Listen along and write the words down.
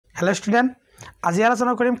Hello student, আজি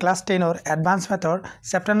আলোচনা কৰিম ক্লাস 10 অৰ এডভান্স মেথৰ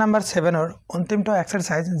চেপ্টাৰ নাম্বাৰ 7 অৰ অন্তিমটো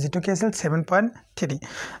এক্সাৰসাইজ যেটো কি আছিল 7.3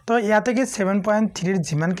 তো ইয়াতে কি 7.3 ৰ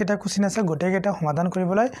যিমান কেটা কোশ্চেন আছে গোটেই কেটা সমাধান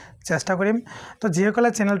কৰিবলৈ চেষ্টা কৰিম তো যিসকলে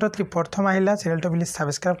চেনেলটোত কি প্ৰথম আহিলা চেনেলটো প্লিজ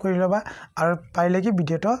সাবস্ক্ৰাইব কৰি লবা আৰু পাৰিলে কি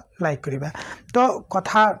ভিডিওটো লাইক কৰিবা তো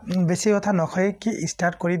কথা বেছি কথা নকয় কি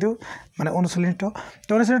স্টাৰ্ট কৰি দিও মানে অনুশীলনটো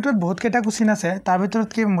তো অনুশীলনটোত বহুত কেটা কোশ্চেন আছে তাৰ ভিতৰত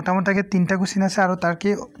কি মোটামোটাকে 3টা কোশ্চেন আছে আৰু তাৰ কি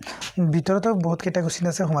ভিতৰতো বহুত কেটা কোশ্চেন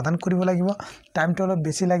আছে সমাধান কৰিব লাগিব টাইম তো অলপ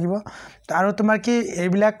বেছি লাগিব আৰু তোমাৰ কি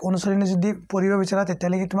এইবিলাক অনুশীলন যদি পঢ়িব বিচাৰা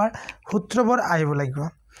তেতিয়ালে কি তোমাৰ সূত্ৰবোৰ আহিব লাগিব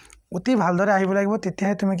অতি ভালদৰে আহিব লাগিব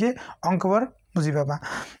তেতিয়াহে তুমি কি অংকবোৰ বুজি পাবা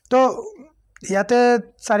তো ইয়াতে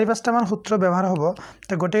 4-5টা মান সূত্ৰ ব্যৱহাৰ হ'ব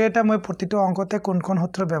তো গোটেইটা মই প্ৰতিটো অংকতে কোন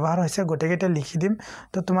সূত্ৰ ব্যৱহাৰ হৈছে গোটেইটা লিখি দিম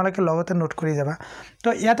তো তোমালোকে লগতে নোট কৰি যাবা তো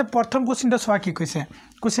ইয়াতে প্ৰথম কোশ্চেনটো চোৱা কি কৈছে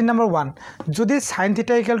কোশ্চেন নম্বৰ 1 যদি sin θ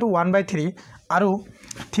 = 1/3 আৰু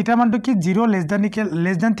থিটা মানটো কি 0 লেস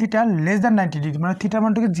দেন থিটা লেস দেন 90 ডিগ্ৰী মানে থিটা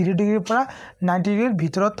মানটো কি 0 ডিগ্ৰীৰ পৰা 90 ডিগ্ৰীৰ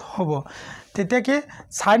ভিতৰত হ'ব তেতিয়া কি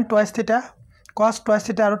sin twice θ cos twice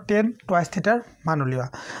θ আৰু tan twice θ মান উলিওৱা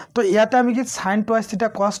তো ইয়াতে আমি কি sin twice θ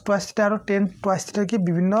cos twice θ আৰু tan twice θ কি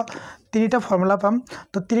বিভিন্ন তিনিটা ফৰ্মুলা পাম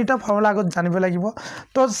তো তিনিটা ফৰ্মুলা আগত জানিব লাগিব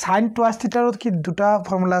তো sin twice θ ৰ কি দুটা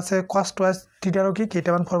ফৰ্মুলা আছে cos twice θ ৰ কি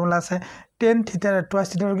কেইটামান ফৰ্মুলা আছে tan θ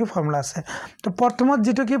twice θ ৰ কি ফৰ্মুলা আছে তো প্ৰথমত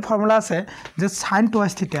যেটো কি ফৰ্মুলা আছে যে sin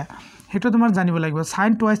twice θ হেটো তোমাৰ জানিব লাগিব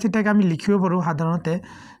sin twice θ ক আমি লিখিব পাৰো সাধাৰণতে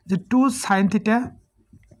যে 2 sin θ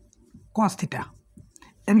cos θ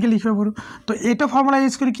এনকে লিখিব পাৰো তো এটা ফৰ্মুলা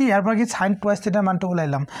ইউজ কৰি কি ইয়াৰ পৰা কি sin twice θ মানটো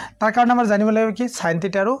উলাইলাম তাৰ কাৰণে আমাৰ জানিব লাগিব কি sin θ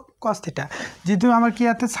আৰু cos θ যেটো আমাৰ কি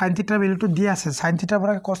ইয়াতে sin θ ভ্যালুটো দি আছে sin θ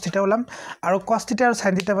পৰা cos θ উলাম আৰু cos θ আৰু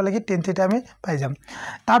sin θ পালে কি tan θ আমি পাই যাম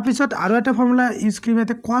তাৰ পিছত আৰু এটা ফৰ্মুলা ইউজ কৰিম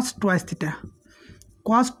ইয়াতে cos twice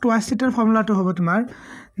θ ৰ ফৰ্মুলাটো হ'ব তোমাৰ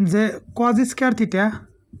যে cos স্কয়াৰ θ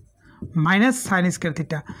sin স্কয়াৰ θ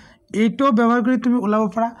এইটো ব্যৱহাৰ কৰি তুমি উলাব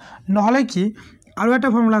পাৰা নহলে কি আৰু এটা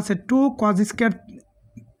ফৰ্মুলা আছে 2 cos স্কয়াৰ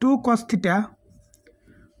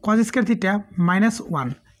θ -1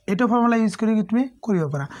 এটো ফৰ্মুলা ইউজ কৰি তুমি কৰিব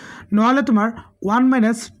পাৰা নহলে তোমাৰ 1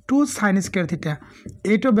 - 2 sin স্কয়াৰ θ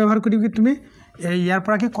এটো ব্যৱহাৰ কৰি তুমি ইয়াৰ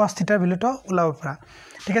পৰা কি cos θ ভ্যালুটো উলাব পাৰা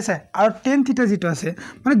ঠিক আছে আৰু tan θ যেটো আছে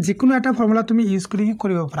মানে যিকোনো এটা ফৰ্মুলা তুমি ইউজ কৰি কি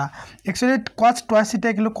কৰিব পাৰা actually cos twice θ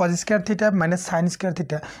 = cos square θ - sin square θ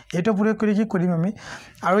এটো প্ৰয়োগ কৰি কি কৰিম আমি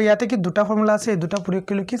আৰু ইয়াতে কি দুটা ফৰ্মুলা আছে এই দুটা প্ৰয়োগ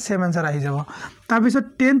কৰিলে কি সেম আনসাৰ আহি যাব তাৰ পিছত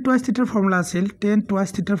tan twice θ ৰ ফৰ্মুলা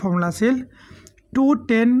আছিল 2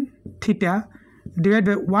 tan θ /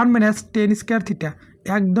 1 - tan স্কয়াৰ θ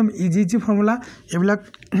একদম ইজি ফৰ্মুলা এবিলাক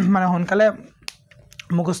মানে হনকালে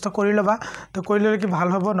মুখস্থ কৰি লবা তো কৰিলে কি ভাল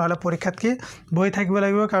হ'ব নহলে পৰীক্ষাত কি বহি থাকিব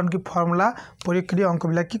লাগিব কাৰণ কি ফৰ্মুলা প্ৰয়োগ কৰি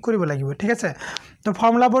অংকবিলাক কি কৰিব লাগিব ঠিক আছে তো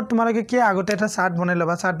ফৰ্মুলাবোৰ তোমালোকে কি আগতে এটা চাৰ্ট বনাই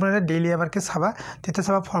লবা চাৰ্ট বনালে ডেইলি এবাৰকে চাবা তেতিয়া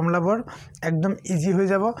চাবা ফৰ্মুলাবোৰ একদম ইজি হৈ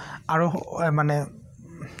যাব আৰু মানে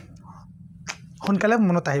হনকালে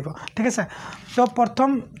মনত আহিব ঠিক আছে তো প্ৰথম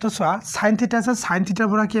তো চোৱা sin θ আছে sin θ ৰ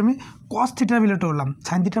পৰা কি আমি cos θ ভ্যালুটো উলাম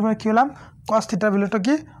sin θ ৰ পৰা কি উলাম cos θ ভ্যালুটো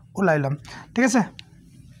কি উলাইলাম ঠিক আছে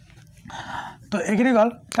তো এখিনি গল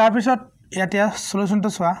তাৰ পিছত এতিয়া সলিউশনটো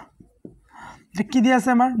চোৱা যে কি দিয়া আছে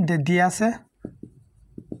আমাৰ দিয়া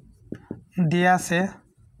আছে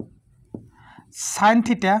sin θ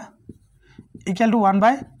 =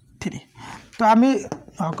 1/3 তো আমি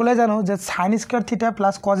সকলে জানো যে sin স্কয়াৰ θ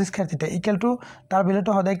 + cos স্কয়াৰ θ তাৰ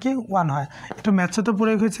ভ্যালুটো হদাই কি 1 হয় এটো ম্যাথছতো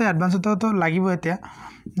প্ৰয়োগ হৈছে এডভান্সতো লাগিব এতিয়া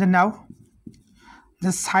যে নাও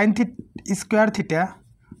যে sin স্কয়াৰ θ +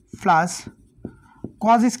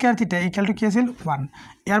 cos স্কয়াৰ θ = কি আছিল 1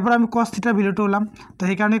 ইয়াৰ পৰা আমি cos θ ভ্যালুটো উলাম তো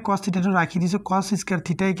সেই কাৰণে cos θ টো ৰাখি দিছো cos স্কয়াৰ θ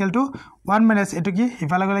 = 1 - এটো কি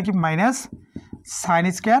হিফালে গলে কি - sin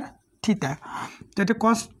স্কয়াৰ θ তো এটো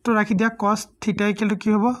cos টো ৰাখি দিয়া cos θ = কি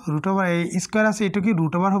হ'ব √ এই স্কয়াৰ আছে এটো কি √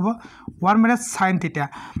 হ'ব 1 - sin θ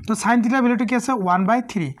তো sin θ ভ্যালুটো কি আছে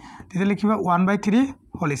 1/3 তেতিয়া লিখিবা 1/3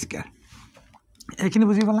 হোল স্কয়াৰ এইখিনি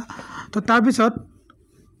বুজি পালা তো তাৰ পিছত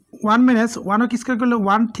 1 - 1 ক স্কয়াৰ কৰিলে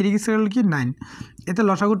 1 3 ক স্কয়াৰ কৰিলে কি 9 এটা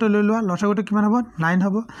লসাগুটো লৈ লোৱা লসাগুটো কিমান হ'ব 9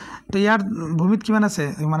 হ'ব তো ইয়াৰ ভূমিত কিমান আছে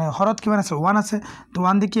মানে হৰত কিমান আছে 1 আছে তো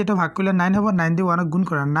 1 দি কি এটো ভাগ কৰিলে 9 হ'ব 9 দি 1 ক গুণ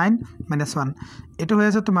কৰা 9 - 1 এটো হৈ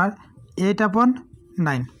আছে তোমাৰ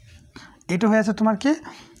 8/9 এটো হৈ আছে তোমাৰ কি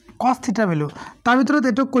cos θ ভ্যালু তাৰ ভিতৰত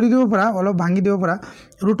এটো কৰি দিব পাৰা অলপ ভাঙি দিব পাৰা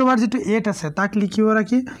 √ যেটো 8 আছে তাক লিখিব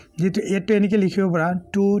ৰাখি যেটো 8 টো এনেকে লিখিব পাৰা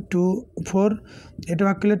 2 2 4 এটো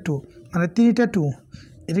ভাগ কৰিলে 2 মানে 3টা 2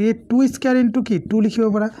 এটো কি 2 স্কয়াৰ ইনটু কি 2 লিখিব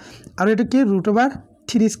পাৰা আৰু এটো কি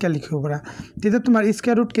 √3 স্কয়াৰ লিখিব পাৰা তেতিয়া তোমাৰ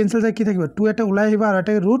স্কয়াৰ ৰুট কেনসেল যায় কি থাকিব 2 এটা উলাই আহিব আৰু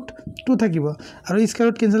এটা √2 থাকিব আৰু স্কয়াৰ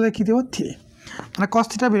ৰুট কেনসেল যায় কি দিব 3 মানে cos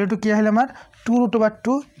θ ভ্যালুটো কি আহিল আমাৰ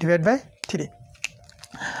 2√2 / 3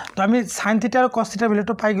 তো আমি sin θ আৰু cos θ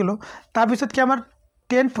ভ্যালুটো পাই গলো তাৰ পিছত কি আমাৰ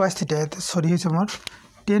 10 twice theta সৰি হৈছে মোৰ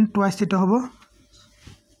 10 twice theta হ'ব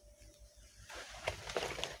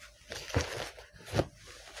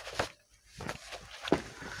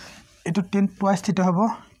এটো 10 twice theta হ'ব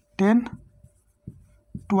 10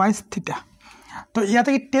 twice theta তো ইয়াতে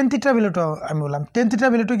কি 10 theta ভ্যালুটো আমি উলাম 10 theta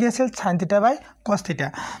ভ্যালুটো কি আছিল sin theta by cos theta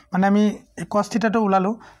মানে আমি cos theta টো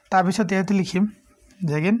উলালো তাৰ পিছত ইয়াতে লিখিম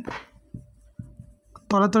যে again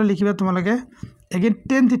তলতলে লিখিবা তোমালোকে again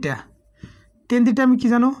 10 theta আমি কি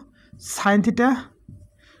জানো sin theta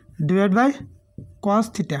divided by cos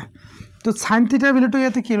theta তো sin theta ভ্যালুটো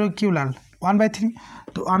ইয়াতে কি উলাল 1/3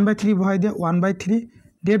 তো 1/3 বহাই দিয়া 1/3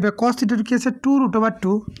 divided by cos theta কি আছে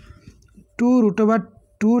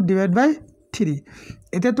 2√2 divided by 3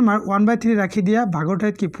 এটা তোমার 1/3 রাখি দিয়া ভাগৰ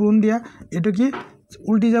ঠাইত কি পূৰণ দিয়া এটো কি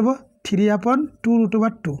উল্টি যাব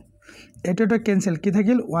 3/2√2 এটা ক্যান্সেল কি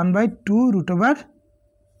থাকিল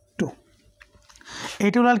 1/2√2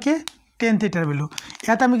 এটা উলাল কি 10 theta ভ্যালু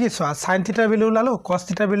ইয়াত আমি কি sin theta value উলালো cos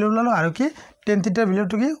theta value উলালো আৰু কি 10 theta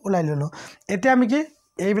ভ্যালুটো কি উলাই ললো এটা আমি কি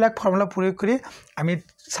এইবিলাক ফৰ্মুলা প্ৰয়োগ কৰি আমি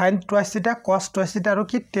sin twice theta cos twice theta আৰু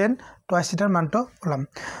কি 10 twice theta মানটো উলাম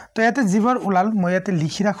তো ইয়াতে জিবৰ উলাল মই ইয়াতে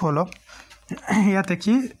লিখি ৰাখো হল ইয়াতে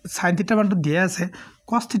কি sin theta মানটো দিয়া আছে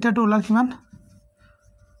cos theta টো উলাল কিমান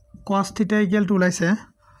cos theta = উলাইছে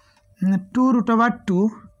 2√2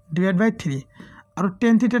 divided by 3 আৰু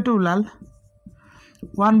 10 theta টো উলাল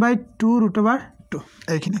 1/2√2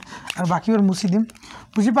 এইখিনি আৰু বাকিবোৰ মুছি দিম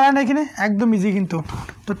বুজি পাৰা নাই কিনে একদম ইজি কিন্তু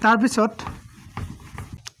তো তাৰ পিছত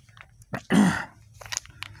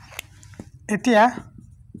এতিয়া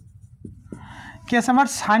কি আছে আমাৰ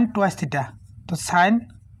sin twice theta তো sin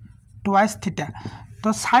twice theta তো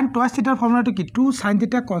sin twice theta ফৰ্মুলাটো কি 2 sin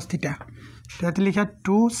theta cos theta তো ইয়াতে লিখা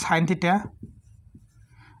 2 sin theta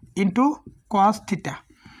into cos theta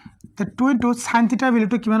তো 2 into sin theta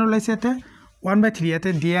ভ্যালুটো কিমান ওলাইছে ইয়াতে 1/3 ইয়াতে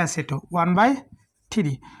দিয়া আছে তো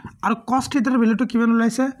 1/3 আৰু cos theta ৰ ভ্যালুটো কিমান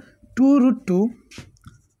ওলাইছে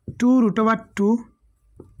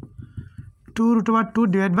 2√2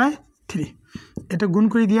 divided by 3 এটা গুণ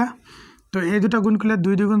কৰি দিয়া তো এই দুটা গুণ কৰিলে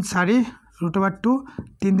 2 2 গুণ 4 √2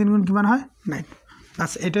 3 3 গুণ কিমান হয় 9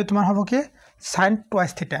 বাস এটা তোমাৰ হ'ব কি sin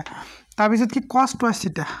twice theta তাৰ পিছত কি cos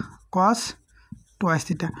twice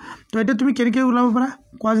theta তো এটা তুমি কেনেকৈ উলাব পাৰা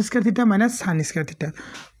cos square theta minus sin square theta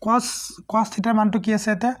cos theta মানটো কি আছে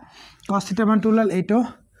এটা cos theta মানটো উলাল এইটো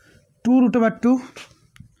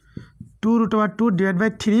 2√2 divided by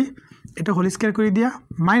 3 এটা হোল স্কয়ার কৰি দিয়া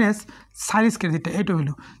মাইনাস sin square theta এইটো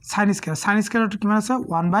হলো sin square টো কিমান আছে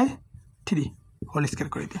 1/3 হোল স্কয়ার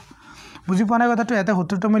কৰি দিয়া বুজি পোৱা নাই কথাটো এটা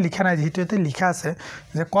সূত্ৰটো মই লিখা নাই যেহেতু এটা লিখা আছে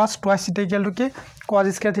যে cos twice theta = কি cos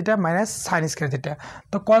square theta minus sin square theta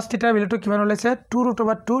তো cos theta ভ্যালুটো কিমান ওলাইছে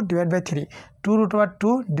 2√2 divided by 3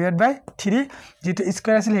 2√2 divided by 3 যেটো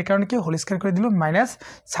স্কয়ার আছিল এই কাৰণে কি হোল স্কয়াৰ কৰি দিলো minus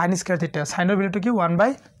sin square theta sin ৰ ভ্যালুটো কি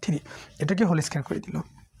 1/3 এটা কি হোল স্কয়াৰ কৰি দিলো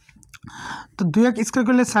তো 2 স্কয়ার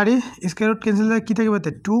করলে 4 স্কয়ার রুট ক্যান্সেল যায় কি থাকবে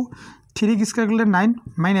 2 3 স্কয়ার করলে 9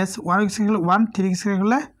 মাইনাস 1 স্কয়ার করলে 1 3 স্কয়ার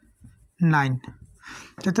করলে 9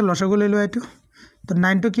 তো লসাগু লইলো এটো তো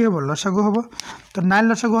 9 তো কি হবে লসাগু হবে তো 9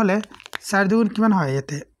 লসাগু হলে 4 দুগুণ কিমান হয়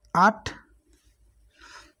এতে 8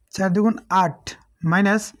 4 দুগুণ 8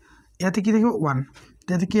 মাইনাস এতে কি থাকবে 1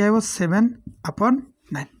 এতে কি হবে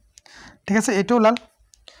 7/9 ঠিক আছে এটো লাল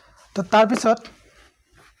তো তার পিছত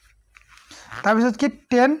কি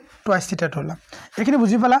 10 twice theta হলা এখানে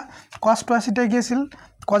বুঝি পালা cos twice theta কি আছিল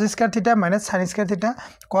cos square theta minus sin square theta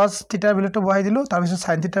cos theta ভ্যালুটো বহাই দিলো তাৰ পিছত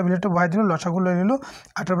sin theta ভ্যালুটো বহাই দিলো লসাগু লৈ লিলো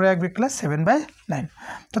 8 পৰা 1 বিকলা 7/9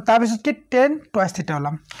 তো তাৰ পিছত কি 10 twice theta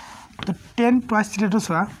হলাম তো 10 twice theta টো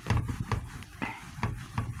সোয়া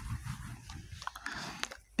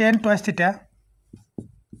 10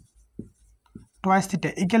 twice theta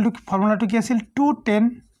equal to ফর্মুলাটো কি আছিল 2 10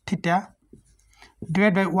 theta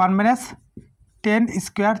divided by 1 minus 10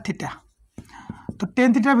 square theta तो 10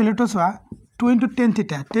 theta value to soa 2 into 10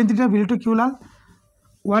 theta value to ki ulal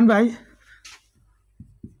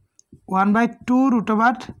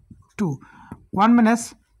 1/2√2 1 minus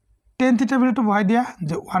 10 theta value to bahai dia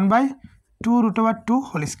je 1/2√2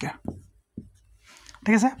 whole square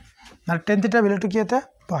ঠিক আছে আর 10 theta value to ki eta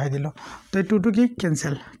bahai dilo to ei 2 to ki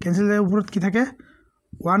cancel যায় উপরত কি থাকে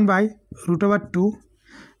 1/2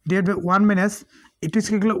 divided by 1 minus it is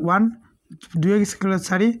equal to 1 2 square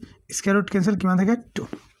 4 square root cancel কিমান থাকে 2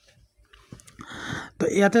 তো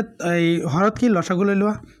ইয়াতে এই হরত কি লসাগু লৈ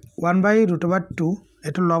লোৱা 1/2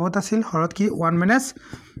 এটো লবত আছিল হৰত কি 1 minus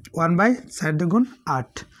 1/4 দুগুণ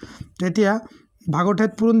 8 তো এতিয়া ভাগৰ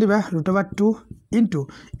ঠাইত পূৰণ দিবা √2 ইনটু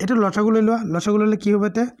এটো লসাগু লৈ লোৱা লসাগু ললে কি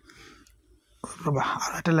হবতে ৰবা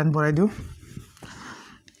আৰু এটা লাইন বঢ়াই দিও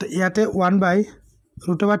তো ইয়াতে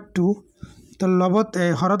 1/2 তো লবত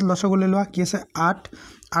হরত লসাগু লৈ লোৱা কি আছে 8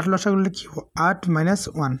 8 লসাগু লৈ কি হ'ব 8 -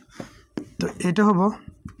 1 তো এটা হ'ব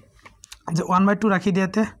যে 1/2 ৰাখি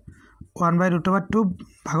দিয়াতে 1/√2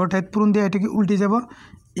 ভাগৰ ঠাইত পূৰণ দিয়া এটো কি উল্টি যাব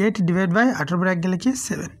 8 / 8 পৰা 1 গলে কি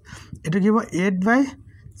 7 এটো কি হ'ব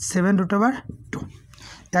 8/7√2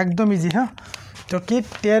 একদম ইজি হা তো কি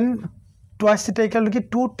 10 twice theta equal to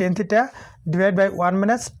 2 10 theta divided by 1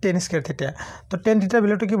 minus 10 square theta तो 10 theta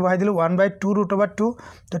below to ki bahai dilu 1/2√2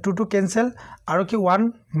 तो 2 cancel aru ki 1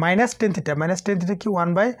 minus 10 theta ki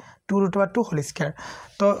 1/2√2 whole square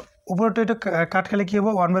तो ऊपर तो এটা কাট খালে কি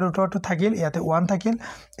হবে 1/√2 থাকিল ইয়াতে 1 থাকিল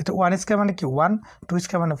এটো 1 স্কয়ার মানে কি 1 2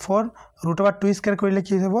 স্কয়ার মানে 4 √2 স্কয়ার কৰিলে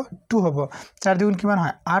কি হ'ব 2 হ'ব 4 দ্বিগুণ কিমান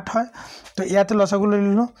হয় 8 হয় তো ইয়াতে লসাগু লৈ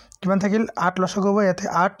লিলো কিমান থাকিল 8 লসাগু হ'ব ইয়াতে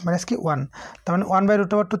 8 মাইনাস কি 1 তাৰ মানে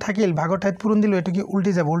 1/√2 থাকিল ভাগৰ ঠাইত পূৰণ দিলো এটো কি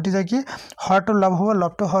উল্টি যাব উল্টি যায় কি হৰটো লব হ'ব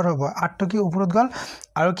লবটো হৰ হ'ব 8 টো কি ওপৰত গল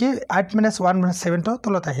আৰু কি 8 - 1 - 7 টো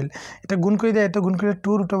তলত আহিল এটা গুণ কৰি দিয়া এটো গুণ কৰি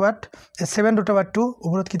 2√7√2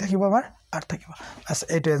 ওপৰত কি থাকিব আমাৰ 8 থাকিব বাস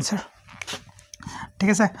এইটো आंसर ঠিক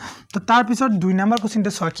আছে তো তাৰ পিছত 2 নম্বৰ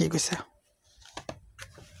কোশ্চেনটো সোৱা কি কৈছে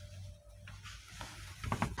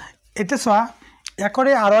এতে সোৱা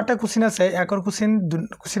একৰে আৰু এটা কোশ্চেন আছে একৰ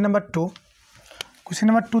কোশ্চেন নম্বৰ 2 কোশ্চেন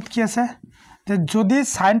নম্বৰ 2 কি আছে যে যদি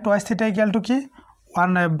sin twice theta equal to কি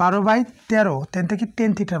 12/13 তেন্তে কি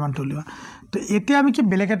 10 থিটা মান তুলিবা তো এতিয়া আমি কি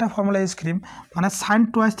বেলেগ এটা ফৰ্মুলা ইউজ কৰিম মানে sin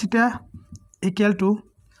twice theta equal to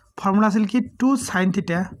formula আছিল কি 2 sin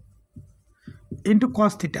theta into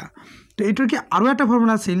cos theta तो एटर की आरो এটা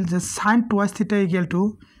ফর্মুলা আছিল যে sin twice theta equal to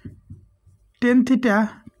 10 theta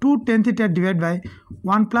 2 10 theta divided by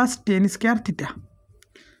 1 plus 10 square theta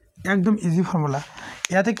একদম ইজি ফর্মুলা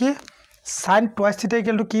ইয়াতে কি sin twice theta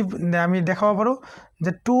equal to কি আমি দেখাব পাৰো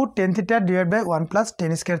যে 2 10 theta divided by 1 plus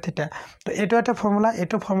 10 square theta তো এটো এটা ফর্মুলা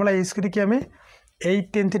এটো ফর্মুলা ইউজ কৰি কি আমি এই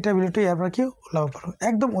 10 theta ভ্যালুটো ইয়াৰ পৰা কি ওলাব পাৰো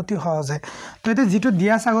একদম অতি সহজ হয় তো এতে যেটো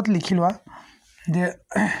দিয়া আছে আগত লিখি লোৱা যে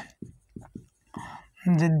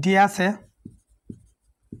যে দিয়া আছে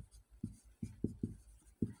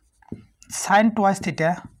sin twice theta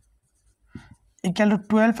equal to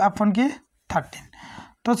 12 upon की 13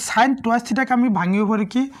 तो sin twice theta का আমি ভাঙিব পাৰি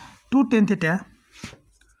কি 2 10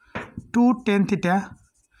 theta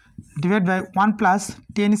divided by 1 plus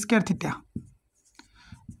 10 square theta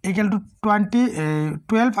equal to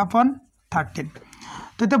 12 upon 13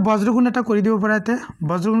 তো এটা বজ্রগুণ এটা কৰি দিব পাৰা এতে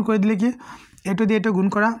বজ্ৰগুণ কৰি দিলে কি এটো দিয়ে এটো গুণ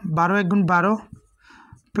কৰা 12 * 12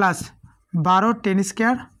 plus 12 10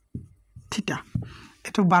 square theta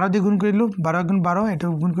এটো 12 দিয়ে গুণ কৰিলো 12 * 12 এটো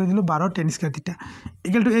গুণ কৰি দিলো 12 10 square theta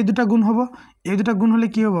ইকুয়াল টু এই দুটা গুণ হ'ব এই দুটা গুণ হলে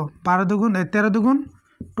কি হ'ব 12 দুগুণ 13 দুগুণ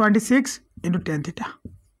 26 * 10 theta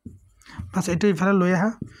বাস এটো ইফালে লৈ আহা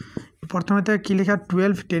প্ৰথমতে কি লিখা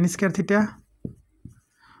 12 10 square theta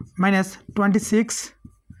minus 26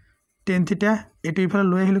 10 theta এটো ইফালে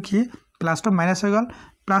লৈ আহিলো কি প্লাস তো মাইনাস হৈ গল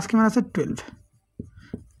প্লাস কিমান আছে 12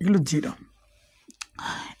 ইকুয়াল টু 0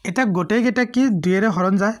 এটা গোটেই গেটা কি 2 এর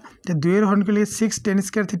হরণ যায় তে 2 এর হরণ করলে 6 10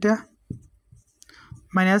 স্কয়ার থিটা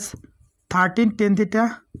মাইনাস 13 10 থিটা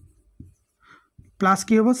প্লাস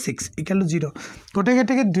কি হবে 6 ইকুয়াল টু 0 গোটেই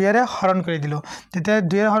গেটাকে 2 এর হরণ কৰি দিলো তেতে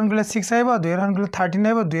 2 এর হরণ করলে 6 আইবো 2 এর হরণ করলে 13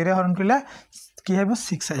 আইবো 2 এর হরণ করলে কি হবে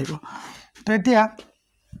 6 আইবো তো এতিয়া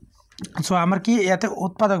সো আমাৰ কি ইয়াতে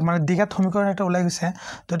উৎপাদক মানে দ্বিঘাত সমীকৰণ এটা ওলাই গৈছে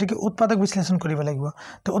তো এটো উৎপাদক বিশ্লেষণ কৰিব লাগিব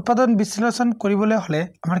তো উৎপাদন বিশ্লেষণ কৰিবলৈ হলে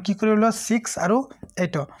আমাৰ কি কৰিব লাগিব 6 আৰু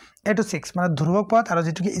এটো 6 মানে ধ্ৰুবক পদ আৰু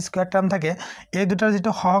যেটো কি স্কয়াৰ টাৰ্ম থাকে এই দুটাৰ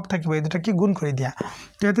যেটো সহগ থাকিব এই দুটা কি গুণ কৰি দিয়া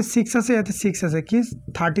তো ইয়াতে 6 আছে ইয়াতে 6 আছে কি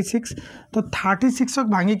 36 তো 36 ক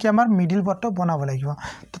ভাঙি কি আমাৰ মিডল পদটো বনাব লাগিব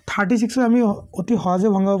তো 36 আমি অতি সহজে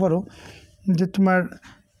ভাঙাব পাৰো যে তোমাৰ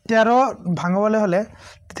 13 ভাঙাবলে হলে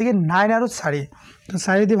ঠিক 9 আৰু 4 तो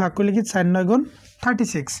 4 দিয়ে ভাগ কৰিলে কি 4 9 গুণ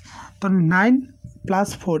 36 তো 9 plus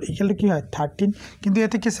 4 ইকুয়াল টু কি হয় 13 কিন্তু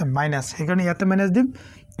ইয়াতে কি আছে মাইনাস সেইকাৰণে ইয়াতে মাইনাস দিম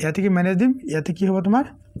ইয়াতে কি মাইনাস দিম ইয়াতে কি হ'ব তোমাৰ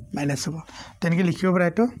মাইনাস হ'ব তেনেকৈ লিখিব পাৰা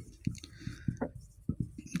এটো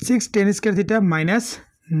 6 10 square theta minus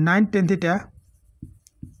 9 10 theta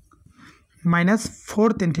minus 4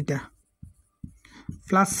 10 theta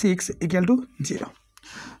plus 6 equal to 0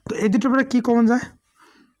 তো এই দুটোৰ পৰা কি কমন যায়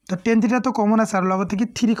তো 10 theta তো কমন আছে আৰু লগতে কি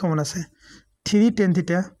 3 কমন আছে 3 10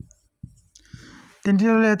 theta 10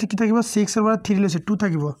 theta হলে এতে কি থাকিব 6 এর পৰা 3 লৈছে 2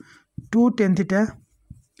 থাকিব 2 10 theta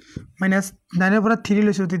minus 9 এৰ পৰা 3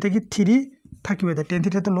 লৈছে তেতে কি 3 থাকিব এতে 10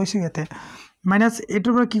 theta তো লৈছে এতে minus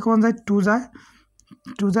এটোৰ পৰা কি কোন যায় 2 যায়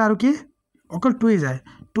আৰু কি অকল 2 যায়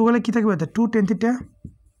 2 গলে কি থাকিব এতে 2 10 theta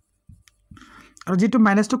আৰু যেটো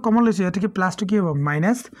মাইনাস তো কমন লৈছে এতে কি প্লাস তো কি হ'ব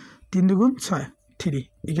minus 3 দুগুণ 6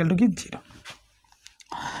 3 ইকুয়াল টু কি 0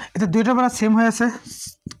 এটা দুইটাৰ পৰা সেম হৈ আছে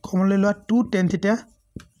কমন লৈ লোৱা 2 10 theta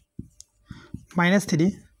minus 3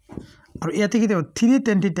 আৰু ইয়াতে কি দেব 3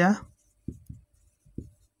 10 theta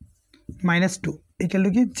 -2 ইকুয়াল টু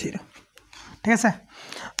কি 0 ঠিক আছে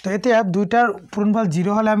তো এতিয়া দুইটার পূর্ণফল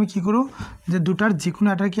 0 হলে আমি কি করব যে দুটার যে কোনো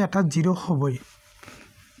একটা কি একটা 0 হবই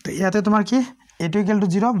তো ইয়াতে তোমার কি এটো ইকুয়াল টু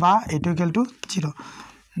 0 বা এটো ইকুয়াল টু 0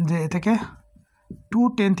 যে এটাকে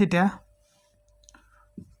 2 tan থিটা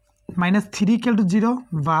 -3 ইকুয়াল টু 0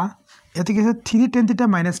 বা এতে কি আছে 3 tan থিটা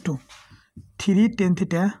 -2 3 tan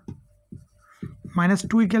থিটা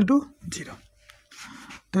 -2 ইকুয়াল টু 0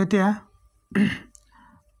 তো এতিয়া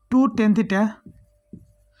 2 tan থিটা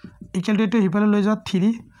ইকুয়াল টু এটো হিপালে লৈ যাও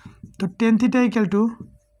 3 তো tan থিটা ইকুয়াল টু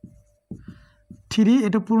 3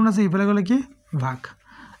 এটো পূর্ণ আছে হিপালে গলে কি ভাগ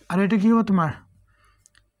আর এটা কি হবে তোমার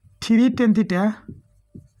 3 tan থিটা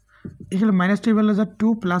ইকুয়াল -2 হিপালে যা 2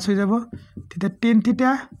 প্লাস হয়ে যাব থিটা tan থিটা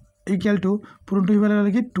ইকুয়াল টু পূর্ণটো হিপালে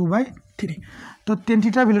গলে কি 2/3 তো tan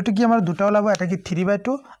থিটার ভ্যালুটা কি আমার দুটো ওলাব এটা কি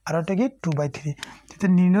 3/2 আর এটা কি 2/3 থিটা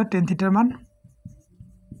নির্ণয় tan থিটার মান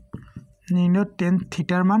নির্ণয় tan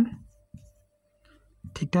থিটার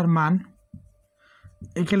মান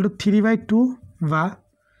ইকুয়াল টু 3/2 বা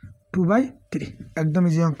 2/3 একদম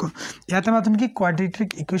ইজি অঙ্ক ইয়াতে মাত্র কি কোয়াড্রেটিক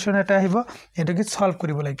ইকুয়েশন এটা আহিব এটা কি সলভ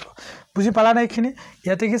কৰিব লাগিব বুজি পালা না এখিনি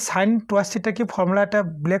ইয়াতে কি sin twice theta কি ফর্মুলা এটা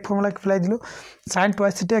ব্ল্যাক ফর্মুলা কি ফলাই দিলো sin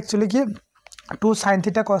twice theta एक्चुअली কি 2 sin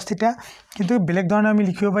theta cos theta কিন্তু ব্ল্যাক ধরনে আমি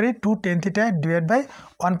লিখিব পারি 2 tan theta divided by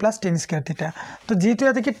 1 plus tan square theta তো যেহেতু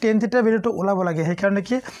ইয়াতে কি tan theta ভ্যালুটো ওলাব লাগে সেই কারণে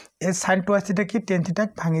কি এই sin twice theta কি tan theta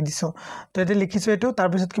ভাঙি দিছো তো এটা লিখিছো এটো তার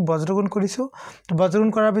পিছত কি বজ্রগুণ কৰিছো তো বজ্ৰগুণ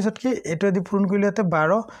কৰাৰ পিছত কি এটো যদি পূৰণ কৰিলে ইয়াতে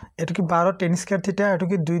 12 এটো কি 12 tan square theta এটো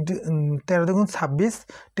কি 2 13 দুগুণ 26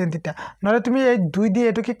 tan theta নলে তুমি এই 2 দি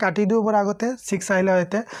এটো কি কাটি দিও পর আগতে 6 আইলে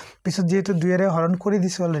হইতে পিছত যেহেতু 2 এর হরণ কৰি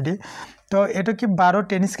দিছো অলরেডি তো এটো কি 12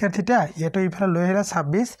 tan square theta এটো ইফালে লৈ হেলা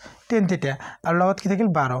 26 tan theta আর লগত কি থাকিল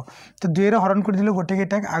 12 তো 2 এর হরণ কৰি দিলো গটে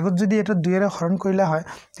কেটাক আগত যদি এটো 2 এৰ হৰণ কৰিলা হয়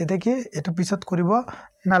তেতে কি এটো পিছত কৰিব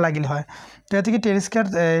না লাগিল হয় তো এতে কি tan square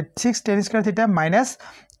 6 tan square theta minus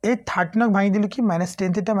 8 13 ভাঙি দিলো কি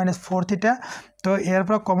 -10 theta -4 theta তো এর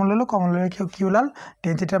পর কমন ললো কি ওলাল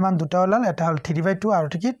tan theta মান দুটা ওলাল এটা হল 3/2 আর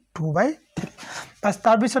এটা কি 2/3 বাস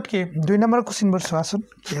তার পিছত কি 2 নম্বর কোশ্চেন বৰ চোৱাচোন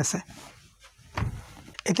কি আছে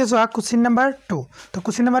একে যোৱা কোশ্চেন নাম্বাৰ 2 তো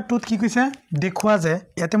কোশ্চেন নাম্বাৰ 2 কি কৈছে দেখুৱা যে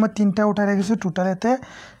ইয়াতে মই তিনটা উঠাই ৰাখিছো টোটাল এতে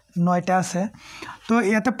 9টা আছে তো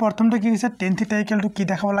ইয়াতে প্ৰথমটো কি কৈছে tan theta = কি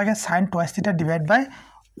দেখাব লাগে sin twice theta divided by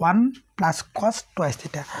 1 plus cos twice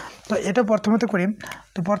theta তো এটা প্রথমতে কৰিম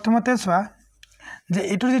তো প্রথমতে সোয়া যে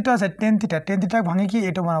এটো যেটো আছে tan theta ভাঙি কি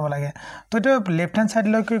এটো বানাব লাগে তো এটো লেফট হ্যান্ড সাইড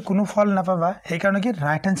লৈ কোনো ফল না পাবা এই কারণে কি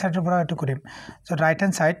রাইট হ্যান্ড সাইডৰ পৰা এটো কৰিম সো রাইট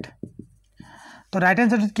হ্যান্ড সাইড তো রাইট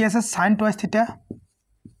হ্যান্ড সাইড কি আছে sin twice theta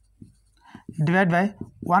divided by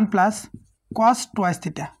 1 plus cos twice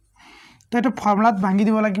theta তো এটা ফর্মুলাত ভাঙি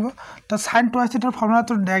দিব লাগিব তো sin twice theta ফর্মুলা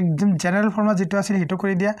তো একদম জেনারেল ফর্মুলা যেটো আছিল হেটো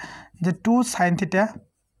কৰি দিয়া যে 2 sin theta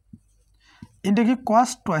into কি cos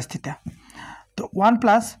twice theta তো 1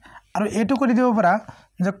 plus আৰু এটো কৰি দিব পাৰা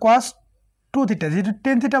যে cos 2 theta যেটো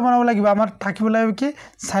tan theta বনাব লাগিব আমাৰ থাকিব লাগিব কি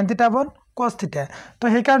sin theta বন cos theta তো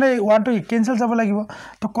সেই কাৰণে 1 to ক্যান্সেল যাব লাগিব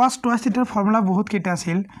তো cos twice theta ফৰ্মুলা বহুত কেটা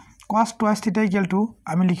আছিল cos twice theta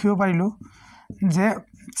 = আমি লিখিব পাৰিলো যে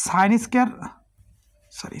sin square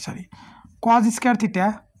cos square theta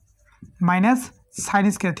minus sin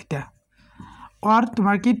square theta और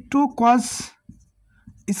তোমার কি 2 cos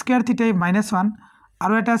square theta -1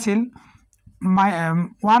 আৰু এটা আছিল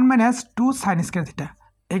 1 minus 2 sin square theta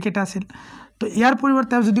এইকেটা আছিল তো ইয়াৰ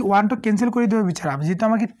পৰিৱৰ্তে যদি 1 টো ক্যান্সেল কৰি দিব বিচাৰা যেটো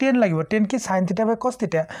আমাক 10 লাগিব 10 কি sin theta by cos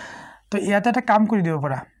theta তো ইয়াতে এটা কাম কৰি দিব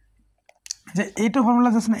পাৰা যে এইটো ফর্মুলা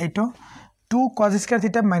আছে এইটো 2 cos square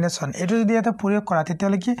theta -1 এটো যদি এটা প্রয়োগ করা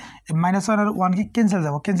তেতিয়ালে কি -1 আর 1 কি ক্যান্সেল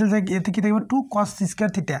যাব ক্যান্সেল যায় এতে কি থাকিব 2 cos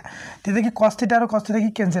square theta তেতে কি cos theta আর cos theta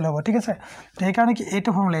কি ক্যান্সেল হবে ঠিক আছে তো এই কারণে কি এইটো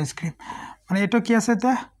ফর্মুলা ইউজ কৰিম মানে এটো কি আছে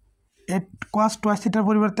তে cos twice theta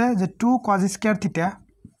পরিবর্তে যে 2 cos square theta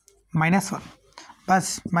 -1 বাস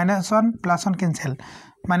 -1 + 1 ক্যান্সেল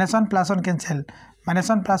 -1 + 1 ক্যান্সেল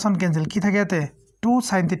 -1 + 1 ক্যান্সেল কি থাকে এতে 2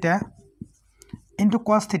 sin theta into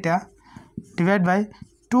cos theta divided by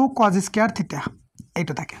 2 cos square theta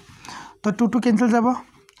এইটো থাকে তো 2 2 ক্যান্সেল যাব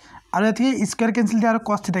আৰু এতি স্কয়াৰ ক্যান্সেল দি আৰু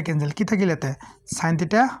cos theta ক্যান্সেল কি থাকিলতে sin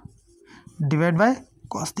theta divided by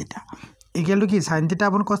cos theta equal to কি sin theta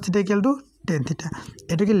upon cos theta equal to tan theta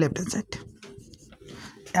এটো কি লেফট হ্যান্ড সাইড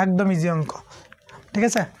একদম ইজি অঙ্ক ঠিক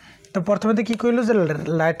আছে তো প্রথমতে কি কইলো যে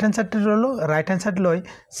right hand side রলো right hand side লই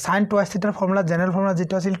sin twice theta formula general formula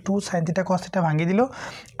যেটো আছিল 2 sin theta cos theta ভাঙি দিলো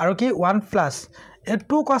আৰু কি 1 প্লাস এই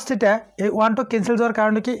 2 cos theta এই 1 টো ক্যান্সেল যাওয়ার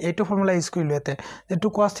কারণে কি এইটো ফর্মুলা ইউজ করিলো এতে যে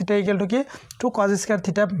 2 cos theta equal to কি 2 cos square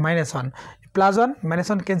theta -1 +1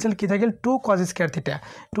 -1 কেনসেল কি থাকিল 2 cos স্কয়ার থিটা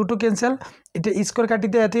 2 2 কেনসেল এটা স্কয়ার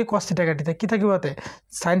কাটিতে এতে cos থিটা কাটিতে কি থাকিবতে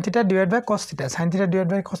sin থিটা / cos থিটা sin থিটা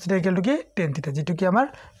 / cos থিটা ইকুয়াল টু কি tan থিটা যেটো কি আমাৰ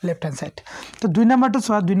লেফট হ্যান্ড সাইড তো 2 নাম্বাৰটো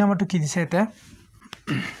সোৱা 2 নাম্বাৰটো কি দিছে এতে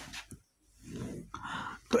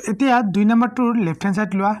তো এতিয়া 2 নাম্বাৰটোৰ লেফট হ্যান্ড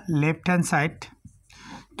সাইড লোৱা লেফট হ্যান্ড সাইড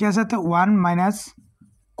কি আছে তে 1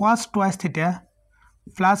 - cos twice theta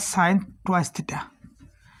plus sin twice theta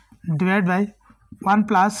divided by 1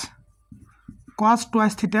 plus cos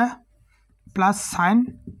twice theta plus sin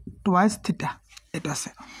twice theta এটা আছে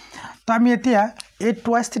তো আমি এতিয়া এই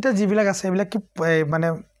twice theta জিবিলাক আছে এবিলাক কি মানে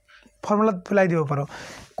ফর্মুলা পেলাই দিব পাৰো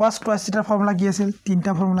cos twice theta ফর্মুলা কি আছিল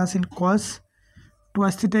তিনটা ফর্মুলা আছিল cos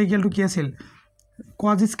twice theta equal to কি আছিল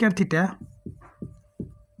cos স্কয়ার থিটা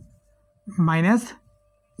minus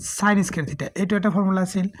sin স্কয়ার থিটা এটো এটা ফর্মুলা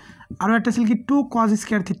আছিল আৰু এটা আছিল কি 2 cos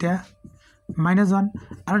স্কয়াৰ থিটা minus 1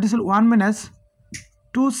 আৰু এটা আছিল 1 minus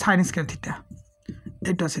 2 sin স্কয়াৰ থিটা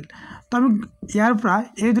এটা আছিল তো আমি ইয়াৰ পৰা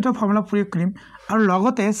এই দুটা ফৰ্মুলা প্ৰয়োগ কৰিম আৰু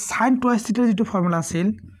লগতে sin twice থিটা যেটো ফর্মুলা আছিল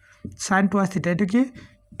sin twice থিটা এটো কি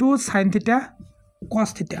 2 sin থিটা cos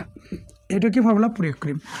থিটা এটো কি ফর্মুলা প্ৰয়োগ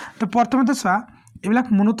কৰিম তো প্ৰথমতে চোৱা এবিলাক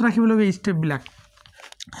মনত ৰাখিবলৈ স্টেপ বিলাক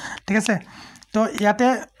ঠিক আছে তো ইয়াতে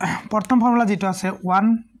প্ৰথম ফর্মুলা যেটো আছে 1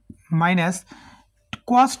 minus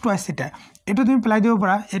cos twice theta এটো তুমি প্লাই দিব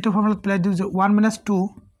পাৰা এটো ফর্মুলা প্লাই দিও যে 1 minus 2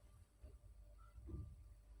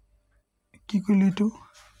 কি কইলি এটো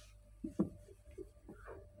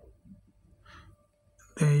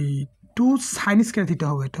এই 2 sin square theta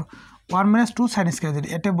হবে এটো 1 minus 2 sin square theta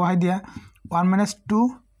এতে বহাই দিয়া 1 minus 2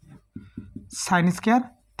 sin square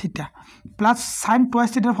theta plus sin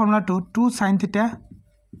twice theta formula 2 sin theta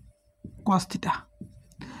cos theta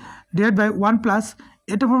divided by 1 plus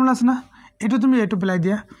এটো ফর্মুলা আছে না এটো তুমি এটো প্লাই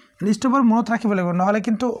দিয়া লিস্টৰ মনত ৰাখিব লাগিব নহলে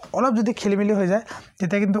কিন্তু অলপ যদি খেলিমেলি হৈ যায়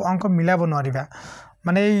তেতিয়া কিন্তু অংক মিলাব নোৱাৰিবা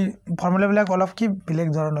মানে এই ফৰ্মুলা বিলাক অলপ কি বেলেগ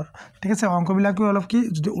ধৰণৰ ঠিক আছে অংক বিলাকও অলপ কি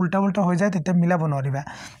যদি উল্টা উল্টা হৈ যায় তেতিয়া মিলাব নোৱাৰিবা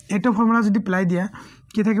এটো ফর্মুলা যদি প্লাই দিয়া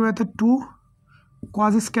কি থাকিব এতে 2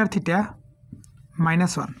 cos স্কয়ার থিটা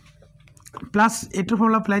 -1 প্লাস এটো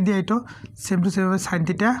ফর্মুলা প্লাই দিয়া এটো সেম টু সেম sin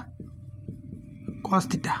থিটা cos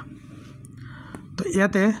থিটা তো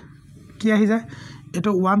ইয়াতে কি আহি যায়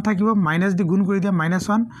এটো 1 থাকিব মাইনাস দি গুণ কৰি দিয়া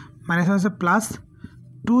 -1 -1 আছে প্লাস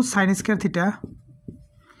 2 sin স্কয়ার থিটা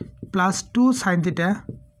plus 2 sin theta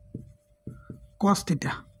cos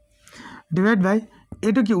theta divided by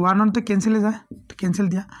এটো কি 1 তে ক্যান্সেল হৈ যায় তো ক্যান্সেল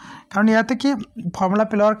দিয়া কারণ ইয়াতে কি ফর্মুলা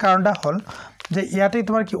পেলার কারণটা হল যে ইয়াতে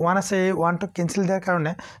তোমার কি 1 আছে এই 1 টো ক্যান্সেল দেওয়ার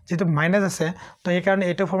কারণে যেটো মাইনাস আছে তো এই কারণে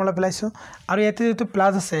এটো ফর্মুলা পেলাইছো আর ইয়াতে যেটো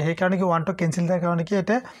প্লাস আছে সেই কারণে কি 1 টো ক্যান্সেল দেওয়ার কারণে কি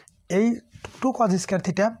এটা এই 2 cos স্কয়ার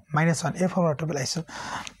থিটা -1 এই ফর্মুলাটো পেলাইছো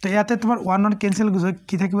তো ইয়াতে তোমার 1 1 ক্যান্সেল গৈ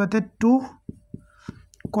কি থাকিবতে 2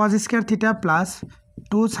 cos স্কয়ার থিটা plus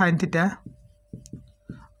 2 sin theta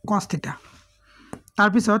cos theta তার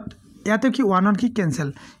পিছত ইয়াতে কি 1 1 কি ক্যান্সেল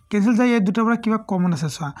যায় এই দুটাৰ পৰা কিবা কমন আছে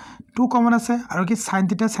সোৱা 2 কমন আছে আৰু কি sin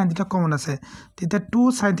theta কমন আছে তেতিয়া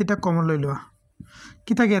 2 sin theta কমন লৈ লোৱা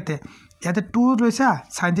কি থাকে ইয়াতে 2 লৈছা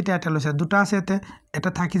sin theta এটা লৈছা দুটা আছে ইয়াতে এটা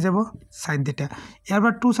থাকি যাব sin theta ইয়াৰ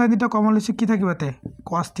পৰা 2 sin theta কমন লৈছো কি থাকিবতে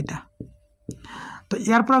cos theta তো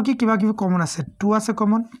ইয়াৰ পৰা কি কিবা কমন আছে 2 আছে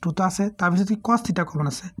কমন 2 টা আছে তাৰ পিছত কি cos theta কমন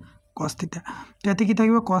আছে cos theta ইয়াতে কি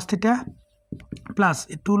থাকিব cos theta plus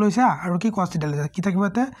 2 লৈছা আৰু কি cos theta লৈছা কি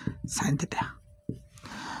থাকিবতে sin theta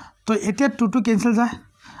তো এতিয়া 2 2 ক্যান্সেল যায়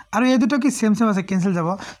আৰু এই দুটো কি সেম আছে ক্যান্সেল যাব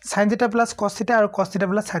sin theta plus cos theta আৰু cos theta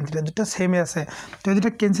plus sin theta দুটো সেমই আছে তো এই দুটো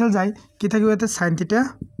ক্যান্সেল যায় কি থাকিবতে sin theta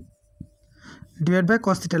divided by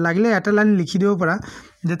cos theta লাগিলে এটা লাইন লিখি দিব পাৰা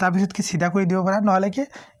যে তাৰ পিছত কি সিধা কৰি দিব পাৰা নহলে কি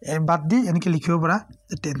বাদ দি এনেকে লিখিব পাৰা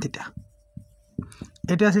tan theta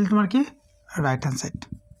এটা আছিল তোমাৰ কি রাইট হ্যান্ড সাইড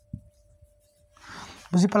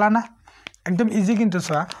বুঝি পালা না একদম ইজি কিন্তু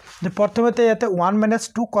সোয়া যে প্রথমতে ইয়াতে 1 minus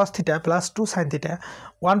 2 cos theta plus 2 sin theta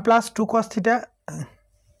 1 plus 2 cos theta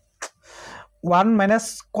 1 minus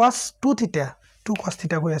cos 2 theta 2 cos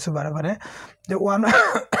theta কই আছে বারে যে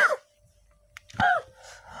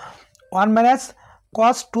 1 minus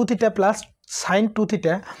cos 2 theta plus sin 2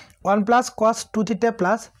 theta 1 plus cos 2 theta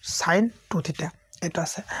plus sin 2 theta এটা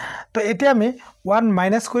আছে তো এতিয়া আমি 1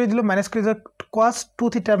 মাইনাস কৰি দিলো মাইনাস কৰি cos 2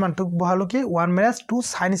 থিটাৰ মানটো বহালো কি 1 minus 2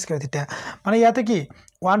 sin স্কয়াৰ থিটা মানে ইয়াতে কি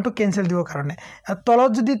 1 টো ক্যান্সেল দিব কাৰণে আৰু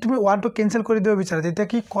তলত যদি তুমি 1 টো ক্যান্সেল কৰি দিব বিচাৰা তেতিয়া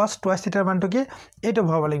কি cos twice থিটাৰ মানটো কি এটো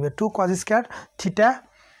বহাব লাগিব 2 cos স্কয়াৰ থিটা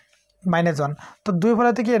 -1 তো দুই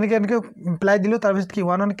ফলাতে কি এনেকে এপ্লাই দিলো তাৰ পিছত কি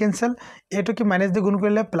 1 1 ক্যান্সেল এটো কি মাইনাস দি গুণ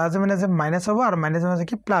কৰিলে প্লাস মাইনাস মাইনাস হ'ব আৰু মাইনাস মাইনাস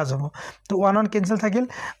কি প্লাস হ'ব তো 1 1 ক্যান্সেল থাকিল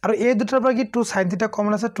আৰু এই দুটাৰ পৰা কি 2 sin থিটা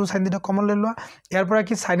কমন আছে 2 sin থিটা কমন লৈ লোৱা ইয়াৰ পৰা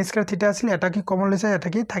কি sin স্কয়ার থিটা আছিল এটা কি কমন লৈছে এটা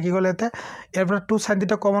কি থাকি গলেতে ইয়াৰ পৰা 2 sin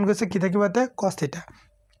থিটা কমন গৈছে কি থাকিবতে cos থিটা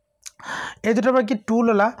এই দুটাৰ পৰা কি 2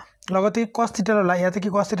 ললা লগতে cos থিটা ললা ইয়াতে কি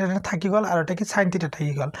cos থিটা থাকি গল আর এটা কি sin থিটা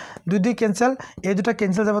থাকি গল দুই দুই ক্যান্সেল এই দুটো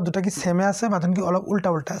ক্যান্সেল যাব দুটো কি সেমে আছে মাতন কি অলপ উল্টা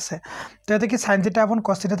উল্টা আছে তো এতে কি sin থিটা আপন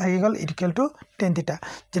cos থিটা থাকি গল ইকুয়াল টু tan থিটা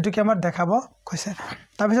যেটো কি আমাৰ দেখাবো কইছে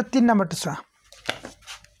তাৰ পিছত 3 নম্বৰটো চোৱা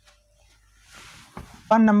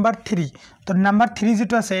 1 number 3 তো number 3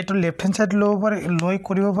 যেটো আছে এটো লেফট হ্যান্ড সাইড লই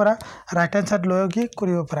কৰিব পাৰা ৰাইট হ্যান্ড সাইড লই কি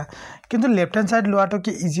কৰিব পাৰা কিন্তু লেফট হ্যান্ড সাইড লোৱাটো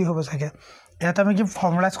কি ইজি হ'ব থাকে এটা আমি কি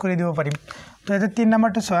ফৰ্মুলাইজ কৰি দিব পাৰিম তো এটা 3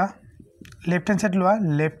 নম্বৰটো চোৱা লেফট হ্যান্ড সাইড লোৱা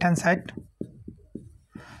লেফট হ্যান্ড সাইড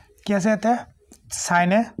কি আছে এটা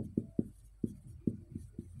sin a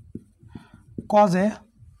cos a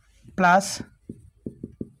plus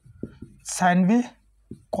sin b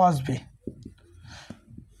cos b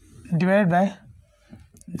divided by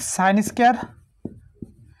sin square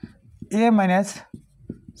a minus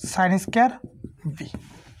sin square b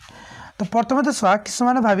তো প্রথমে তো সোয়া কিছু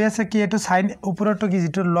মানে ভাবি আছে কি এটো sin উপরটো কি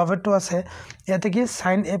যেটো লবেটো আছে ইয়াতে কি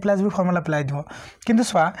sin a plus b formula apply দিব কিন্তু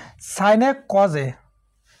সোয়া sin a cos a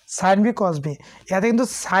sin b cos b ইয়াতে কিন্তু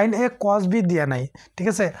sin a cos b দিয়া নাই ঠিক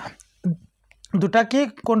আছে দুটা কি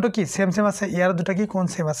কোনটো কি সেম সেম আছে ইয়ার দুটা কি কোন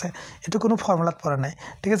সেম আছে এটো কোনো ফর্মুলাত পড়া নাই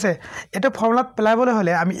ঠিক আছে এটা ফর্মুলাত পেলাবলে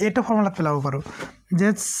হলে আমি এটা ফর্মুলাত পেলাব পারো যে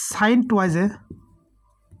sin twice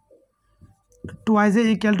a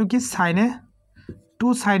equal to কি sin a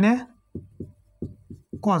 2 sin a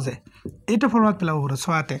cos a এটা ফর্মুলাত পেলাব পারো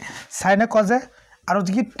সোয়াতে sin a cos a আর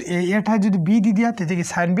যদি এটাই যদি b দি দিয়া তে কি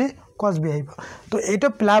sin b cos b আইব তো এটা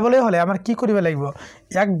পেলাবলে হলে আমার কি করিব লাগিব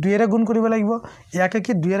এক 2 এর গুণ করিব লাগিব একে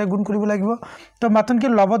কি 2 এর গুণ করিব লাগিব তো মাতন কি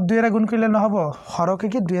লবত 2 এর গুণ করিলে নহব হরকে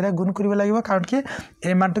কি 2 এর গুণ করিব লাগিব কারণ কি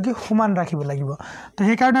এই মানটো কি সমান রাখিব লাগিব তো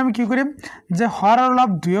সেই কারণে আমি কি করিম যে হর আর লব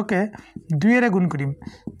 2 কে 2 এর গুণ করিম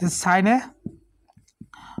যে sin a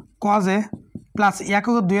cos a plus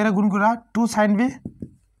একে 2 এর গুণ করা 2 sin b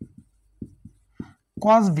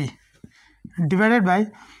cos b divided by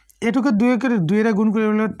এটুকে 2 এর গুণ করে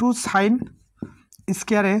হলো 2 sin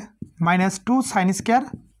square a minus 2 sin square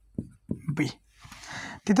b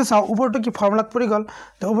তিতো সাও উপরটো কি ফর্মুলা পড়ি গল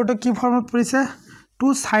তো উপরটো কি formula পড়িছে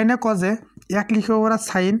 2 sin a cos a এক লিখিব পারা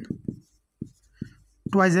sin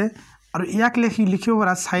twice a আর এক লিখিব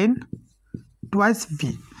পারা sin twice b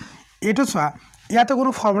এটো সা ইয়াতে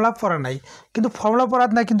কোনো ফর্মুলা পড়া নাই কিন্তু ফর্মুলা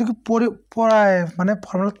পড়াত নাই কিন্তু কি পড়ায় মানে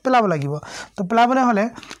ফর্মুলা পেলাব লাগিব তো পেলাবলে হলে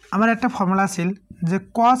আমার একটা ফর্মুলা আছিল যে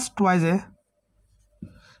cos twice a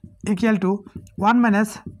equal to 1 minus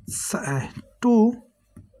 2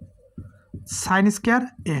 sin square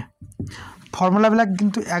a formula বিলাক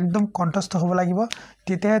কিন্তু একদম কন্ট্রাস্ট হ'ব লাগিব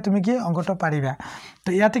তেতিয়াহে তুমি কি অঙ্কটো পারিবা তো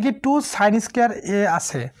ইয়াতে কি 2 sin square a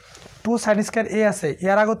আছে 2 sin square a আছে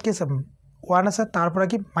ইয়ার আগত কি আছে 1 আছে তারপর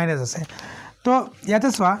কি মাইনাস আছে তো ইয়াতে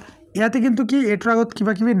সোয়া ইয়াতে কিন্তু কি এটার আগত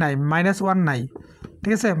কিবা কিবি নাই -1 নাই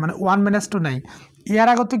ঠিক আছে মানে 1 - 2 নাই ইয়ার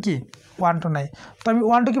আগত কি 1 2 নাই তো আমি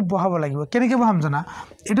 1 2 কি বহাব লাগিব কেনেকে বহাম জানা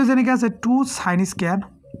এটো জেনেকে আছে 2 sin square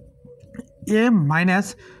a minus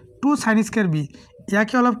 2 sin square b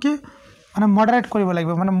ইয়াকে অলপ কি মানে মডারেট কৰিব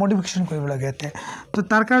লাগিব মানে মডিফিকেশন কৰিব লাগে এতে তো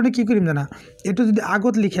তার কারণে কি করিম জানা এটো যদি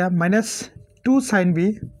আগত লিখা -2 sin b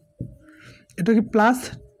এটো কি plus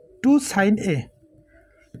 2 sin a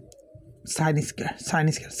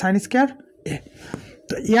sin square a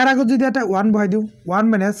তো ইয়ার আগত যদি এটা 1 বহাই দিও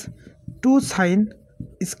 1 minus 2 sin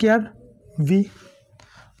square v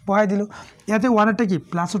বহাই দিলো ইয়াতে 1 এটা কি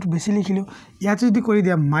প্লাস ওট বেশি লিখিলো ইয়াতে যদি কৰি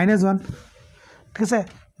দিয়া -1 ঠিক আছে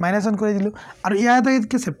 -1 কৰি দিলো আৰু ইয়াতে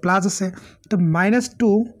কি আছে প্লাস আছে তো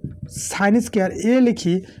 -2 sin square a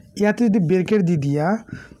লিখি ইয়াতে যদি ব্র্যাকেট দি দিয়া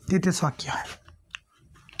তেতে সক কি হয়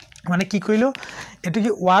মানে কি কইলো এটো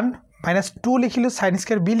কি 1 -2 লিখিলো sin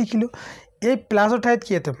square b লিখিলো এই প্লাস উঠাইত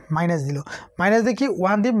কি এতে মাইনাস দিলো মাইনাস দেখি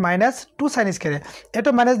 1 দি -2 sin square এটো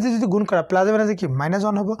মাইনাস দি যদি গুণ করা প্লাস মাইনাস কি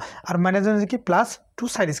 -1 হবে আর -1 কি +2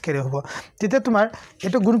 sin square হবে তেতে তোমার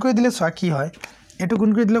এটো গুণ করে দিলে সা কি হয় এটো গুণ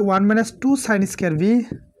করে দিলে 1 - 2 sin square b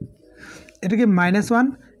এটো কি -1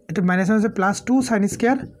 এটো -1 আছে +2 sin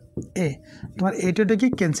square a তোমার এইটা কি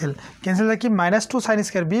ক্যান্সেল কি -2 sin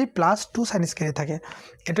square b +2 sin square থাকে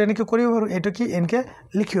এটা এনেকে করিব পারো এটা কি এনকে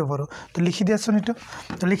লিখিব পারো তো লিখি দিয়াছন এটা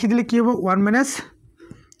তো লিখি দিলে কি হবে 1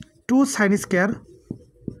 - 2 sin square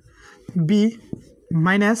b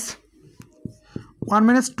minus 1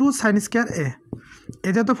 - 2 sin square a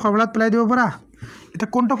এটা তো ফর্মুলা পেলাই দিব পারা এটা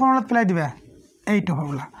কোনটা ফর্মুলা পেলাই দিবা এইটা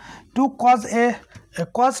formula 2 cos a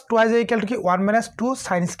cos twice a equal to কি 1 - 2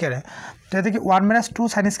 sin square তো এটা কি 1 - 2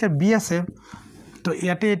 sin square b আছে তো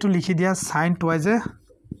ইয়াতে এটো লিখি দিয়া sin twice a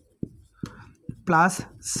plus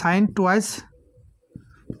sin twice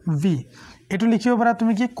v এটো লিখিব পারা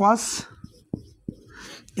তুমি কি cos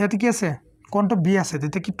ইয়াতে কি আছে কোনটো b আছে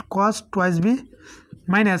তেতে কি cos twice b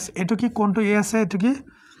minus এটো কি কোনটো a আছে এটো কি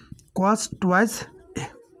cos twice a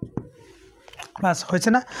বাস হয়েছে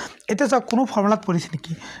না এটা সব কোনো ফর্মুলাত পড়িছে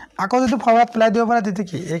নাকি আকৌ যদি ফর্মুলা পেলাই দিব পারা দিতে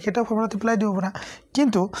কি একেটা ফর্মুলাতে পেলাই দিব পারা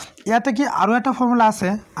কিন্তু ইয়াতে কি আরো একটা ফর্মুলা আছে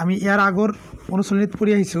আমি ইয়ার আগর অনুশীলনীত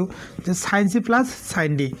পড়ি আইছো যে sin c +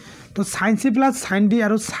 sin d তো sin c + sin d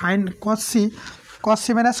আর sin cos c -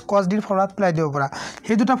 cos d এর ফর্মুলাত পেলাই দিব পারা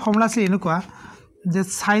এই দুটো ফর্মুলা আছে এনেকুৱা যে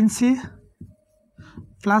sin c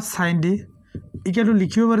 + sin d equal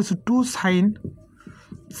লিখিব পারিছো 2 sin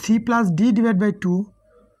c + d / 2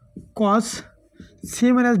 cos c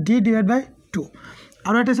 - d / 2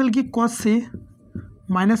 আর এটা আসলে কি cos c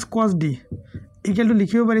 - cos d equal to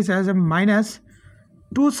লিখিব পারিছে যে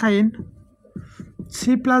 -2 sin c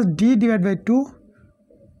 + d / 2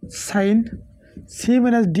 sin c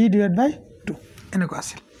 - d / 2 এনেকুৱা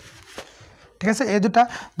আছে ঠিক আছে এই দুটা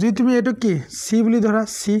যদি তুমি এটো কি c বুলি ধৰা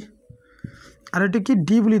c আৰ এটা কি d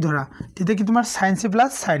বুলি ধৰা তেতিয়া কি তোমাৰ sin c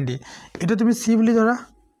 + sin d এটা তুমি c বুলি ধৰা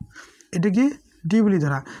এটা কি d বুলি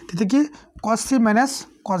ধৰা তেতিয়া কি cos c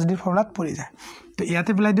 - cos d ফর্মুলাত পড়ি যায় তো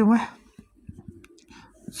ইয়াতে পেলাই দিও মই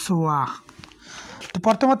সোয়া তো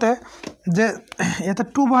প্রথমতে যে এটা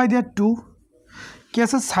 2 বহাই দিয়া 2 কি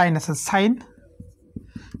আছে sin আছে sin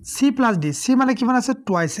c + d c মানে কি মানে আছে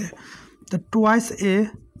twice a তো twice a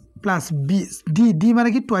 + b d d মানে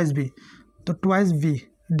কি twice b তো twice b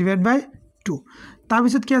 / 2 তার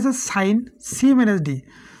পিছত কি আছে sin c - d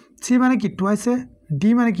c মানে কি twice a d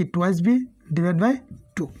মানে কি twice b /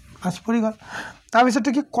 2 আজ পড়ি গল তার পিছত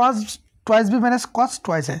কি cos twice b - cos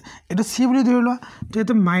twice a এটা c বুলি ধৰি লোৱা তো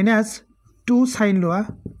এটা -2 sin লোৱা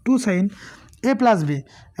 2 sin a + b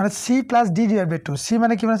মানে c + d / 2 c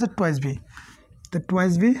মানে কি মানে আছে twice b তো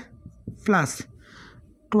twice b plus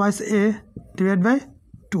twice a /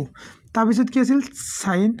 2 তার পিছত কি আছিল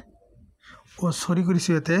sin ও সরি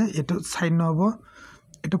কৰিছো এতে এটো sin নহব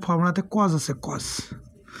এটো ফর্মুলাতে cos আছে cos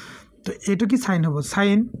তো এটো কি sin হবো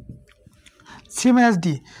sin c - d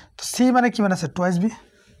তো c মানে কি মানে আছে twice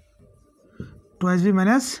b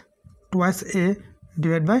minus twice a /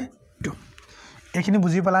 2 এখানে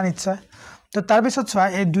বুঝি পালা নিশ্চয় তো তার পিছত চোৱা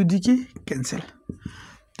এই দুই দিকে ক্যান্সেল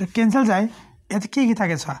তো ক্যান্সেল যায় এতে কি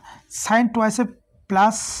থাকে চোৱা sin twice a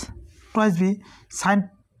plus twice b sin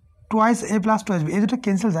twice a plus twice b এই দুটো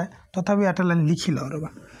ক্যান্সেল যায় তথাপি এটা লাইন লিখি লও ৰবা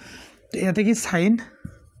তো এতে কি sin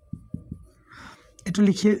এটো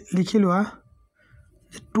লিখি লোৱা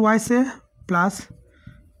twice a plus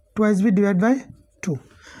twice b / 2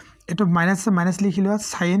 এটো মাইনাস লিখি লোৱা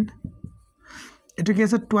sin এটো কি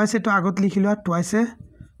আছে twice এটো আগত লিখি লোৱা twice a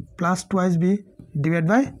plus twice b /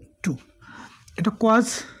 2 এটো cos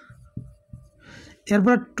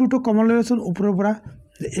এরপর 2 তো কমন লইছন উপরের পরা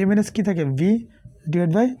a - কি থাকে b /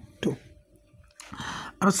 2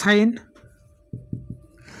 আর sin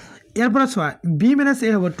এরপর সোয়া b - a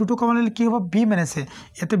হবে 2 তো কমন লইলে কি হবে b - a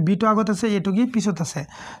এতে b তো আগত আছে এটো কি পিছত আছে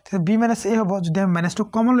তো b - a হবে যদি আমি -2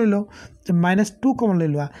 কমন লইলো যে -2 কমন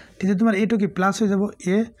লইলোয়া তেতিয়া তোমার এটো কি প্লাস হয়ে যাব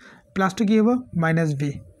a প্লাস তো কি হবে -b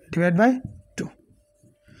 / 2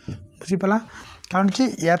 বুঝি পালা কারণ কি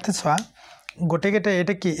ইয়াতে সোয়া গোটে গেটা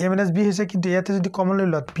এটা কি a - b হইছে কিন্তু ইয়াতে যদি কমন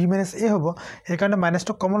লইলো b - a হবো এই কারণে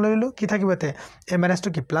 -2 কমন লইলো কি থাকিবতে a - 2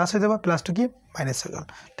 কি প্লাস হয়ে যাব প্লাস তো কি মাইনাস হয়ে গেল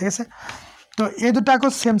ঠিক আছে তো এই দুটো আকো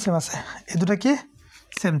সেম আছে এই দুটো কি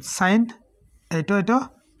সেম sin এটো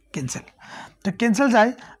ক্যান্সেল তো ক্যান্সেল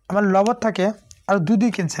যায় আমার লবত থাকে আর দুই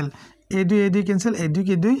cancel a2 cancel a2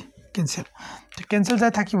 cancel তো ক্যান্সেল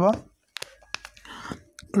যায় থাকিব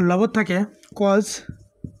লবত থাকে cos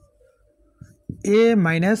a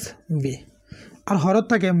 - b আর হরত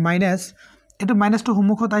থাকে মাইনাস এটা মাইনাসটা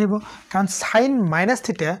সম্মুখত আহিব কারণ sin - θ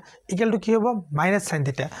ইকুয়াল টু কি হ'ব -sin θ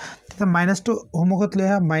তেতিয়া মাইনাসটো সম্মুখত লৈ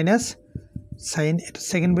আহা মাইনাস sin এটা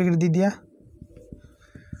সেকেন্ড ব্র্যাকেট দি দিয়া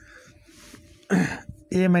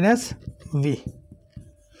a - b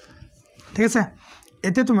ঠিক আছে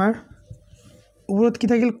এতে তোমার উপরত কি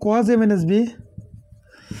থাকিল cos a - b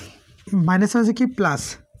মাইনাস আছে কি প্লাস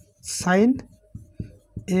sin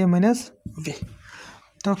a - b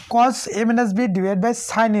তো cos a - b /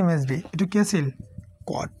 sin a - b এটো কি আছিল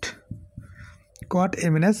cot a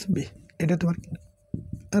 - b এটা তোমার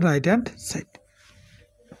রাইট হ্যান্ড সাইড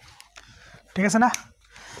ঠিক আছে না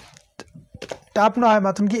টাপ নহয়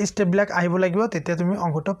মাথুন কি স্টেপ বিলাক আহিব লাগিব তেতিয়া তুমি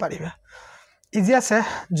অঙ্কটো পারিবা ইজি আছে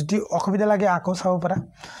যদি অসুবিধা লাগে আকো চাব পারা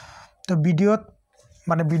তো ভিডিওত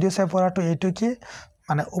মানে ভিডিও চাই পড়াটো এইটো কি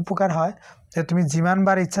মানে উপকার হয় যে তুমি যিমান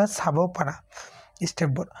বার ইচ্ছা চাব পারা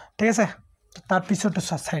স্টেপবোৰ ঠিক আছে তার পিছতো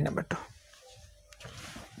 6 নাম্বারটো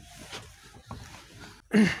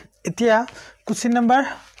এতিয়া কোশ্চেন নাম্বার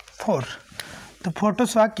 4 তো 4 তো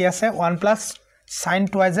সোয়া কি আছে 1 plus sin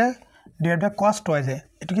twice a divided by cos twice a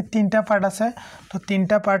এটো কি তিনটা পার্ট আছে তো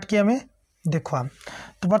তিনটা পার্ট কি আমি দেখুৱাম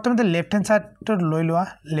তো প্ৰথমতে লেফট হ্যান্ড সাইড তো লৈ লোৱা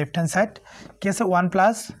লেফট হ্যান্ড সাইড কি আছে 1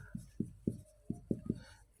 plus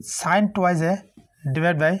sin twice a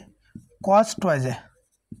divided by cos twice a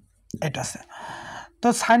এটা আছে তো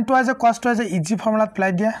sin twice a cos twice a easy formula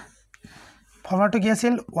apply দিয়া ফর্মুলাটো কি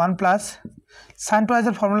আছিল 1 প্লাস sin twice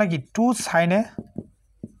এর ফর্মুলা কি 2 sin a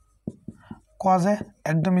cos a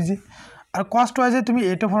একদম easy are cos twice a তুমি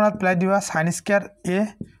এইটো ফর্মুলা অ্যাপ্লাই দিবা sin square a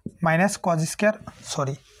minus cos square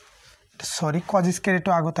sorry cos square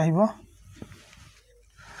এটো আগত আহিব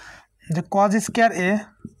যে cos square a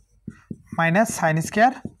minus sin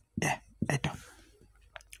square a এটো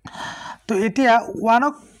তো এতিয়া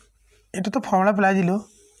 1 ক এটা তো ফর্মুলা অ্যাপ্লাই দিলো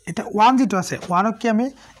এটা 1 যেটো আছে 1 ক কি আমি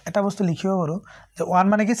এটা বস্তু লিখিব পাৰো যে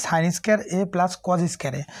 1 মানে কি sin square a plus cos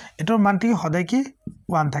square a এটোৰ মানটি সদায় কি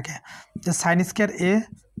 1 থাকে যে sin square a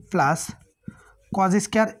plus cos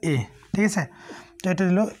square a ঠিক আছে তো এটা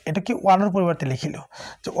দিলো এটা কি 1 এর পরিবর্তে লিখিলো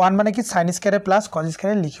যে 1 মানে কি sin square a plus cos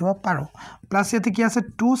square a লিখিব পাৰো প্লাস এতে কি আছে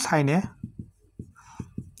 2 sin a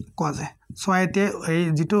cos a so এতে এই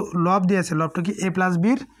যেটো লব দি আছে লবটো কি a plus b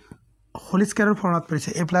এর হোল স্কয়াৰৰ ফৰ্মুলাত পৰিছে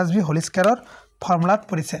a plus b হোল স্কয়াৰৰ ফৰ্মুলাত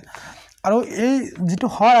পৰিছে আৰু এই যেটো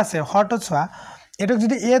হৰ আছে হৰটো চোৱা এটো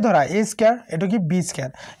যদি a ধৰা a স্কয়াৰ এটো কি b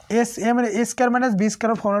স্কয়াৰ a মানে a স্কয়াৰ - b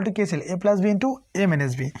স্কয়াৰৰ ফৰ্মুলাটো কি আছিল a + b * a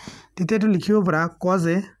 - b তেতিয়া এটো লিখিব পৰা cos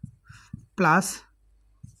a plus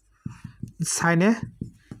sin a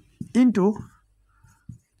into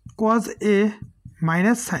cos a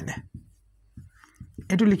minus sin a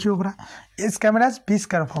এটো লিখিব পৰা a স্কয়াৰ - b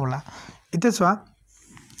স্কয়াৰৰ ফৰ্মুলা এতিয়া চোৱা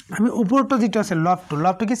আমি উপৰটো যেটো আছে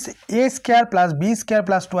লবটো কি a square plus b square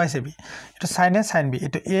plus 2ab এটো sin a sin b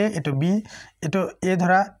এটো a এটো b এটো a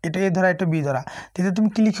ধৰা এটো b ধৰা তেতিয়া তুমি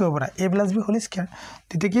কি লিখিব পাৰা a plus b whole square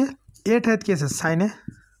তেতিয়া কি a ঠাইত কি আছে sin a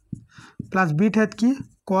plus b ঠাইত কি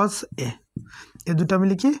cos a এই দুটা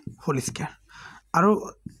মিলি কি হোল স্কয়াৰ আৰু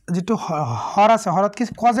যেটো হৰ আছে হৰত কি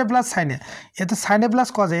cos a plus sin a এটো sin a plus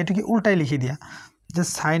cos a এটো কি উল্টাই লিখি দিয়া যে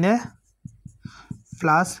sin a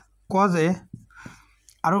plus cos a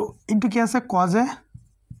আৰু ইনটু কি আছে cos a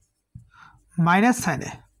minus sin a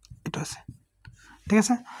এটো আছে ঠিক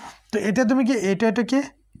আছে তো এটা তুমি কি এটা কি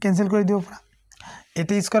ক্যান্সেল কৰি দিব পাৰা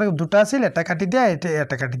এটা স্কয়াৰ দুটা আছিল এটা কাটি দিয়া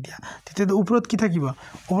এটা কাটি দিয়া তেতিয়া উপৰত কি থাকিব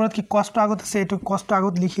উপৰত কি cos টো আগত আছে এটো cos টো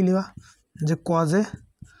আগত লিখি লিবা যে cos a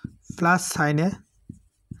plus sin a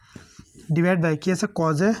divide বাই কি আছে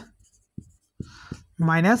cos a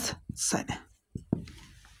minus sin a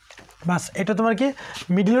বাস এটা তোমার কি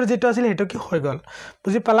মিডলের যেটা আছিল হেটো কি হৈ গল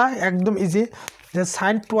বুজি পালা একদম ইজি যে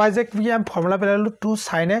sin twice a কি আমি ফর্মুলা পেলালো 2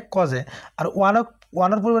 sin a cos a আর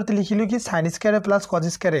 1 এর পরিবর্তে লিখিলো কি sin square a plus cos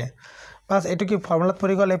square a বাস এটো কি ফর্মুলাত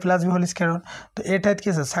পৰি গল a plus b whole square তো a ঠাইত কি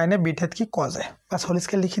আছে sin a b ঠাইত কি cos a বাস হোল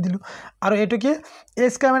স্কয়ার লিখি দিলো আর এটো কি a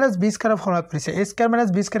স্কয়ার - b স্কয়ার ফর্মুলাত পৰিছে a স্কয়ার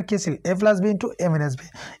 - b স্কয়ার কি আছিল a plus b * a minus b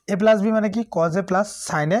a plus b মানে কি cos a plus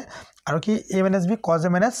sin a আর কি a minus b cos a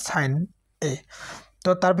minus sin a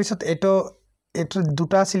তো তার পিছত এটো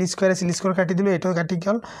দুটা স্কয়ার কাটি দিলো এটো কাটি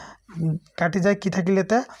গল কাটি যায় কি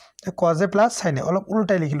থাকিলেতে cos a plus sin a অলপ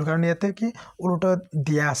উল্টাই লিখিলো কাৰণ ইয়াতে কি উল্টো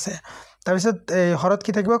দিয়া আছে তাৰ পিছত হৰত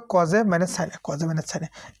কি থাকিব cos a minus sin a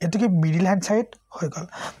এটো কি মিডল হ্যান্ড সাইড হৈ গল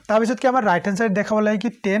তাৰ পিছত কি আমাৰ রাইট হ্যান্ড সাইড দেখাব লাগে কি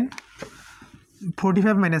 10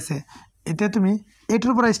 45 minus a এটা তুমি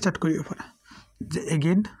এটোৰ পৰা স্টাৰ্ট কৰিব পাৰা যে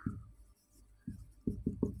এগেইন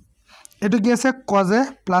এটো কি আছে cos a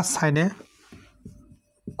plus sin a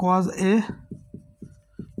cos a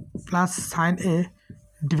plus sin a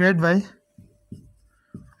divided by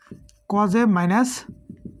cos a minus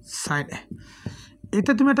sin a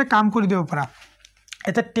এটা তুমি এটা কাম কৰি দিব পাৰা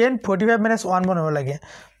এটা 10 45 minus 1 বনাব লাগে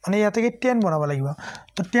মানে ইয়াতে কি 10 বনাব লাগিব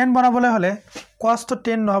তো 10 বনাবলে হলে cos তো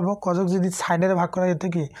 10 নহব cos ক যদি sin এৰে ভাগ কৰা ইয়াতে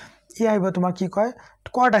কি ই আহিব তোমাৰ কি কয়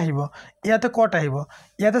cot আহিব ইয়াতে cot আহিব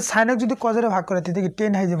ইয়াতে sin ক যদি cos এৰে ভাগ কৰা তেতিয়া কি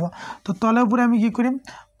 10 আহি যাব তো তলে উপৰে আমি কি কৰিম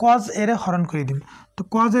cos এৰে হৰণ কৰি দিম তো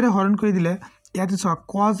cos এৰে হৰণ কৰি দিলে ইয়াতে সব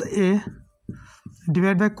cos a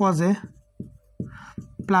divided by cos a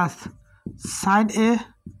plus sin a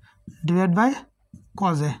divided by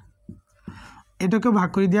cos a এটাকে ভাগ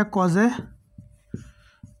কৰি দিয়া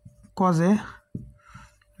cos a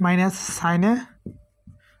minus sin a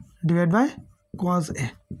divided by cos a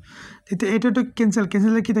তেতিয়া এটাটো ক্যান্সেল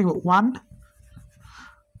কি থাকিব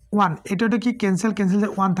 1 এটাটো কি ক্যান্সেল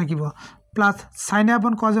 1 থাকিব plus sin a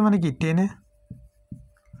upon cos a মানে কি 10 a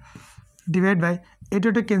ডিভাইড বাই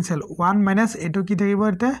এটাটো ক্যান্সেল 1 মাইনাস এটো কি থাকিব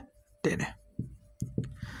এতে 10 a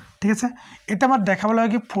ঠিক আছে এটা আমাৰ দেখাব লাগে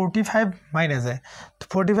কি 45 মাইনাস a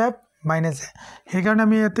 45 মাইনাস a সেই কাৰণে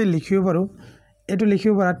আমি এতে লিখিব পাৰো এটো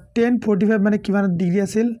লিখিব পাৰা 10 45 মানে কিমান ডিগ্ৰী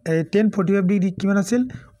আছিল 10 45 ডিগ্ৰী কিমান আছিল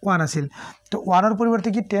 1 আছিল তো 1 এর পরিবর্তে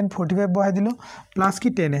কি 10 45 বহাই দিলো প্লাস কি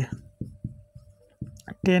 10 a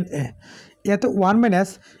ইয়াতে 1 মাইনাস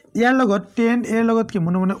ইয়াৰ লগত 10 এৰ লগত কি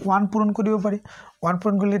মনে মনে 1 পূৰণ কৰিব পাৰি 1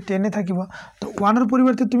 পূৰণ কৰিলে 10 এ থাকিব তো 1 এর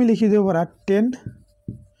পরিবর্তে তুমি লিখি দিব পারা 10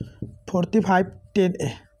 45 10 এ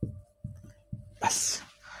বাস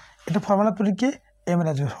এটা ফর্মুলা পড়ি কি এ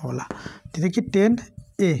মানে যে ফর্মুলা এটা কি 10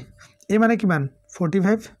 এ মানে কি মান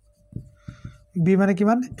 45 বি মানে কি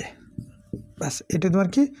মান এ বাস এটা তোমার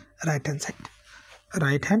কি রাইট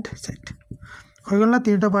হ্যান্ড সাইড হয়ে গেল না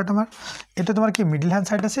তিনটা পার্ট আমার এটা তোমার কি মিডল হ্যান্ড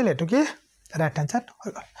সাইড আছে এটা কি রাইট হ্যান্ড সাইড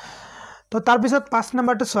হয়ে গেল তো তার পিছত 5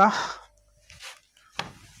 নাম্বারটা সোয়া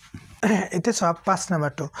এটা সব 5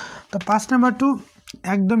 নাম্বার 2 তো 5 নাম্বার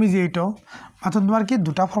 2 একদম ইজি এটো মাত্র তোমার কি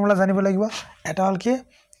দুটা ফর্মুলা জানিব লাগিব এটা হল কি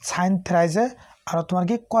সাইন থেরাইজে আর তোমার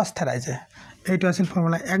কি কস থেরাইজে এইটো আছিল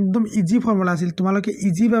ফর্মুলা একদম ইজি ফর্মুলা আছিল তোমালকে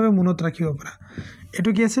ইজি ভাবে মনত রাখিব পারা এটো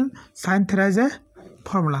কি আছিল সাইন থেরাইজে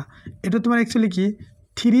ফর্মুলা এটো তোমার एक्चुअली কি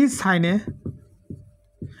 3 sin এ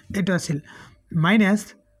এটো আছিল মাইনাস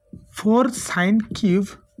 4 sin কিউব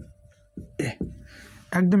এ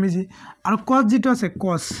একদম ইজি আর cos যেটো আছে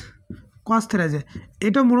cos থেরাইজে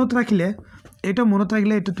এটা মনত রাখিলে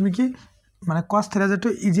এটা তুমি কি মানে cos থেরাইজে তো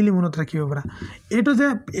ইজিলি মনত রাখিব পারা এটো যে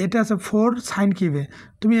এটা আছে 4 sin কিউবে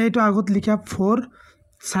তুমি এইটো আগত লিখা 4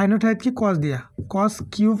 sin ঠাইত কি cos দিয়া cos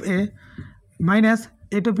কিউব এ মাইনাস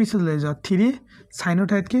এটো পিছত লৈ যাও 3 sin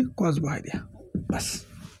ঠাইত কি cos বহাই দিয়া বাস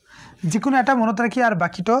যিকোনো এটা মনত রাখি আর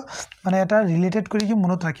বাকিটো মানে এটা রিলেটেড করি কি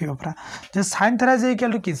মনত রাখিব পারা যে sin থেরাইজে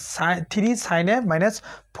ইকুয়াল টু কি 3 sin এ মাইনাস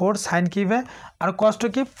 4 sin কিউবে আর cos তো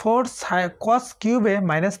কি 4 cos কিউবে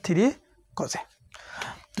মাইনাস 3 cos এ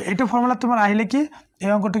তো এটা ফর্মুলা তোমার আহিলে কি এই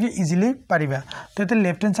অঙ্কটো কি ইজিলি পারিবা তো এতে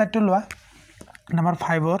লেফট হ্যান্ড সাইডটো লোৱা নাম্বার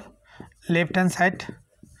 5 এর লেফট হ্যান্ড সাইড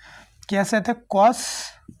কি আছে এতে cos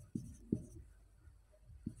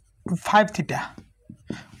 5 থিটা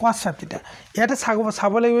cos 5 থিটা এটা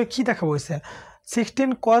সাব লাগিব কি দেখাব হইছে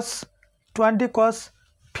 16 cos 20 cos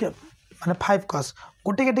মানে 5 cos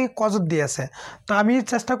গোটে কেটে cos দি আছে তো আমি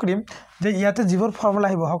চেষ্টা কৰিম যে ইয়াতে যিবোৰ ফৰ্মুলা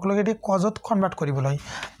আহিব সকলোকে দি cos ত কনভাৰ্ট কৰিবলৈ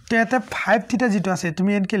তো এতে 5 থিটা যেটো আছে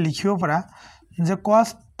তুমি এনকে লিখিব পাৰা যে cos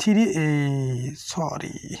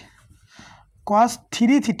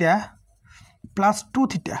 3 থিটা প্লাস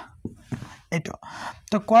 2 থিটা এটো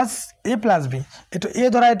তো cos a plus b এটো a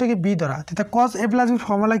ধরা এটো কি b ধরা তেতা cos a plus b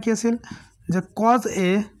formula কি আছিল যে cos a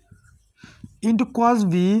into cos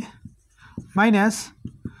b minus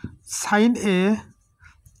sin a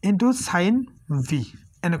into sin v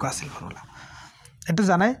এনেকুৱা আছিল ফর্মুলা এটো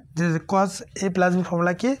জানাই যে cos a plus b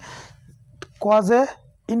formula কি cos a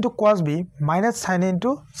into cos b minus sin a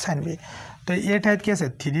into sin b তো a ঠাইত কি আছে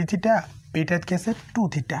 3 থিটা b ঠাইত কি আছে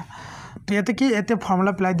 2 থিটা তো এতে কি এতে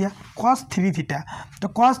ফর্মুলা अप्लाई দিয়া cos 3 থিটা তো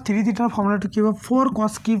cos 3 থিটার ফর্মুলাটা কি হবে 4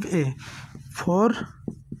 cos cube a 4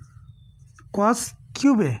 cos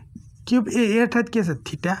cube a এর ঠাইত কি আছে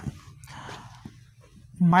থিটা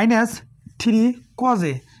minus 3 cos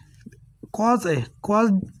a cos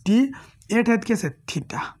d এর ঠাইত কি আছে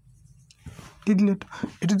থিটা দিলে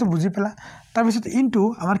এটা তো বুঝি পেলা তার পিছত ইনটু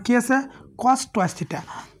আমার কি আছে cos twice থিটা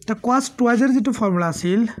তো cos twice এর যেটো ফর্মুলা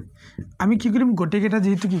আছিল আমি কি করিম গোটে কেটা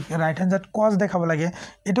যেহেতু কি রাইট হ্যান্ড সাইড cos দেখাব লাগে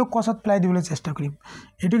এটো cos ত প্লাই দিবলৈ চেষ্টা করিম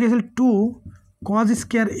এটো কি আছিল 2 cos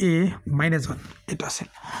স্কয়ার a - 1 এটা আছিল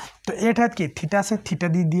তো এ ঠাইত কি থিটা আছে থিটা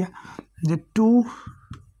দি দিয়া যে 2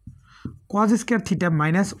 cos স্কয়ার থিটা -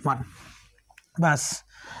 1 বাস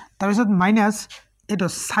তার পিছত মাইনাস এটো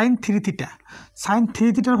sin 3 থিটা sin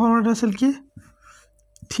 3 থিটার ফর্মুলাটা আছিল কি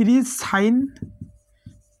 3 sin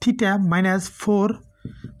থিটা - 4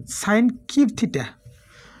 sin কিউব থিটা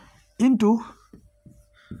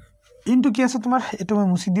into কি আছে তোমার এটা মই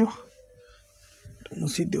মুছি দিও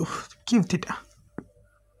কিউব থিটা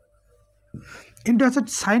into আছে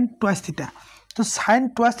sin twice থিটা তো sin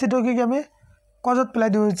twice থিটা কি আমি cos ত প্লাই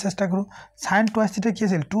দিব চেষ্টা কৰো sin twice থিটা কি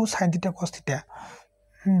আছিল 2 sin থিটা cos থিটা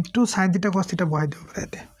 2 sin থিটা cos থিটা বহাই দিব পারে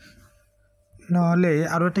এতে নহলে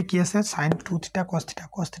আৰু এটা কি আছে sin 2 থিটা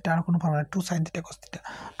cos থিটা আর কোনো ফর্মুলা 2 sin থিটা cos থিটা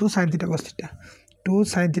 2 sin থিটা cos থিটা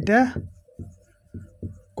 2 sin থিটা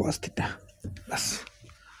cos থিটা বাস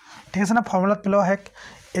ঠিক আছে না ফর্মুলা পেলাও হেক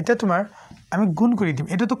এটা তোমার আমি গুণ কৰি দিম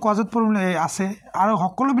এটা তো cos ত ফর্মুলা আছে আর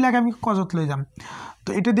সকলো বিলাক আমি cos ত লৈ যাম তো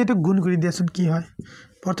এটা দিয়ে এটা গুণ কৰি দিয়াছন কি হয়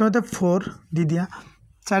প্রথমতে 4 দি দিয়া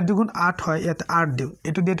 4 দুগুণ 8 হয় এতে 8 দিও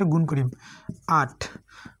এটা দিয়ে এটা গুণ কৰিম 8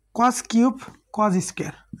 cos কিউব cos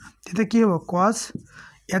স্কয়ার এটা কি হবে cos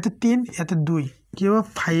এতে 3 এতে 2 কি হবে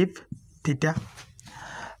 5 থিটা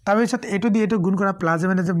তার পিছত এটো দিয়ে এটা গুণ করা প্লাস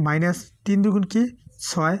মানে যে -3 দুগুণ কি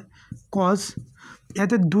 6 cos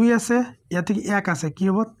এতে 2 আছে এতে 1 আছে কি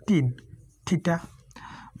হবে 3 থিটা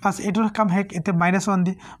বাস এটোর কাম হেক এতে -1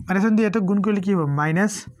 দি -1 দি এটা গুণ করলে কি হবে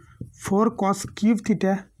 -4 cos কিউব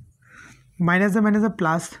থিটা মাইনাস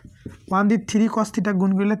প্লাস 1 দি 3 cos থিটা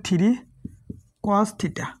গুণ করলে 3 cos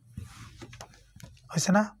থিটা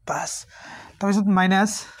হৈছে না পাস তাৰপিছত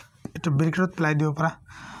মাইনাস এটো ব্ৰেকেটত প্লাই দিব পাৰা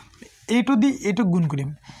এইটো দি এইটো গুণ কৰিম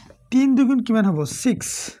 3 দুগুণ কিমান হ'ব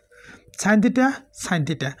 6 sin θ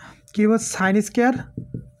কি হ'ব sin স্কয়াৰ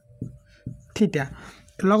থিটা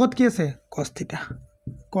লগত কি আছে cos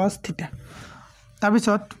θ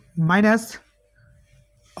তাৰপিছত মাইনাস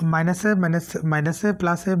মাইনাসে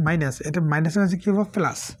প্লাসে মাইনাস এটা মাইনাস আছে কি হ'ব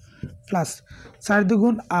প্লাস 4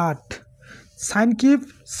 দুগুণ 8 sin কিউব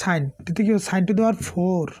sin তেতে কি sin টু দি পাওয়ার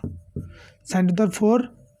 4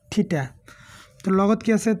 থিটা তো লগত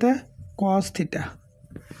কি আছে তে cos θ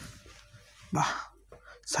বাহ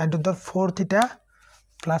sin টু দি পাওয়ার 4 থিটা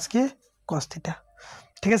প্লাস কি cos θ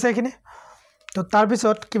ঠিক আছে এখানে তো তার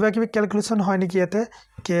পিছত কিবা কিবি ক্যালকুলেশন হয় নেকি এতে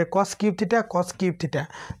কে cos কিউব θ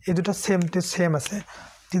এই দুটো সেম আছে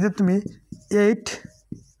দিতে তুমি 8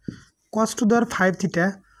 cos টু দি পাওয়ার 5 θ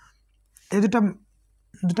এই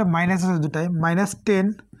দুটো মাইনাস আছে দুটাই -10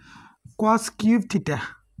 cos কিউব θ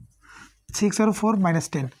 6 আর 4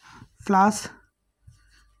 -10 প্লাস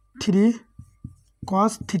 3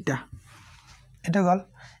 cos θ এটা গল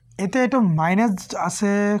এতে এটা মাইনাস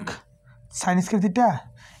আছে sin স্কয়ার θ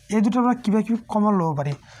এই দুটো আমরা কিবা কিবি কমন লব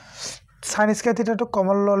পারি sin স্কয়ার θ তো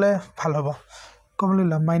কমন ললে ভালো হবে কমন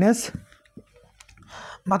লইলাম মাইনাস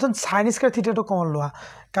মাত্র sin স্কয়ার θ তো কমন লওয়া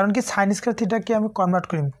কারণ কি sin স্কয়ার θ কে আমি কনভার্ট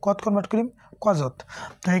করিম কত কনভার্ট করিম cosত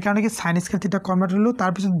তো এই কারণে কি sin স্কয়ার θ কনভার্ট হলো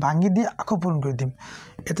তার পিছত ভাঙি দি আকো পূরণ করে দিম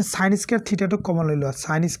এতে sin স্কয়ার θ তো কমন লইলো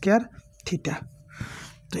sin স্কয়ার θ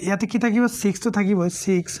তো ইয়াতে কি থাকিব 6 তো থাকিব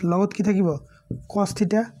 6 লগত কি থাকিব cos θ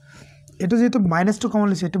এটা যেহেতু মাইনাস টু কমন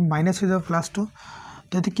লইছে এটা মাইনাস হয়ে যাবে প্লাস টু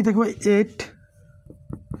তো এতে কি থাকিব 8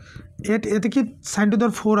 এতে কি sin টু দি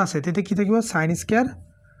পাওয়ার 4 আছে তেতে কি থাকিব sin স্কয়ার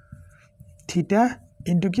θ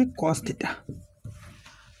ইনটু কি cos θ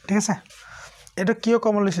ঠিক আছে এটা কিও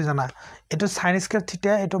কমন লইছে জানা এটা sin স্কয়ার θ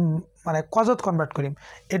এটা মানে cosত কনভার্ট করিম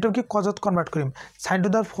এটা কি cosত convert Karim sin to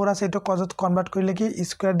the পাওয়ার 4 আছে এটা cosত কনভার্ট করিলে কি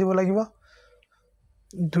স্কয়ার দিব লাগিব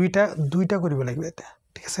দুইটা কৰিব লাগিব এটা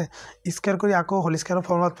ঠিক আছে স্কয়াৰ কৰি আকো হোল স্কয়াৰৰ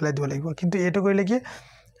ফৰ্মুলাত পেলাই দিব লাগিব কিন্তু এটো কৰিলে কি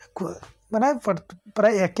মানে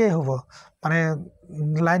প্ৰায় একে হ'ব মানে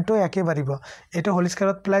লাইনটো একে বাঢ়িব এটো হোল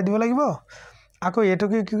স্কয়াৰত পেলাই দিব লাগিব আকো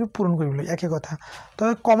এটোকে কি পূৰণ কৰিব লাগিব একে কথা তো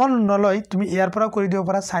কমন নলয় তুমি ইয়াৰ পৰা কৰি দিব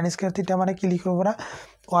পাৰা sin স্কয়াৰ θ মানে কি লিখিব পাৰা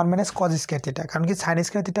 1 - cos স্কয়াৰ θ কাৰণ কি sin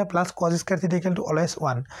square θ plus cos square θ always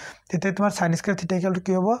 1 তেতে তোমাৰ sin স্কয়াৰ θ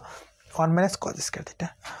কি হ'ব 1 - cos স্কয়াৰ θ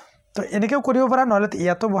তো এনেকেও কৰিব পাৰা নহলে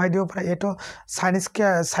ইয়াতো বহাই দিব পাৰা এটো sin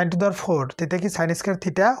টু দি পাওয়াৰ 4 তেতে কি sin স্কয়াৰ θ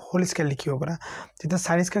হোল স্কয়াৰ লিখিব পাৰা তেতে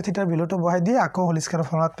sin স্কয়াৰ θ বিলটো বহাই দি আকো হোল স্কয়াৰৰ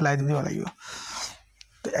ফৰ্মুলাত প্লাই দিব লাগিব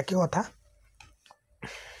তো একে কথা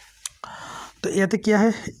তো ইয়াতে কি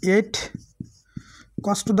আহে 8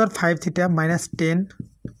 cos to the power 5 θ -10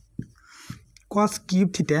 cos cube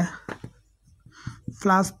θ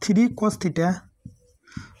plus 3 cos θ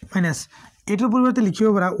minus এটার পরিবর্তে লিখিব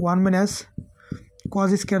পারা 1 -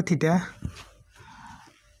 cos square θ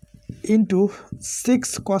into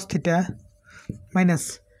 6 cos θ minus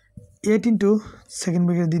 8 into second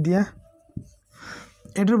bracket দি দিয়া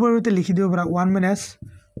এটার পরিবর্তে লিখি দিব পারা 1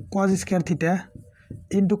 - cos স্কয়ার θ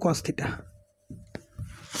into cos θ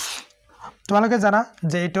তোমালোকে জানা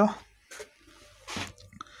যে এটো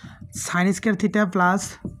sin square θ plus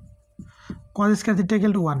cos square θ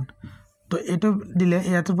 = 1 তো এটো দিলে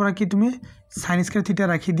এটার পর কি তুমি sin স্কয়ার θ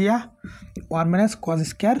রাখি দিয়া 1 - cos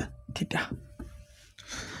স্কয়ার θ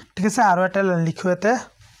ঠিক আছে আর এটা লিখো এতে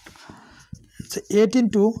 8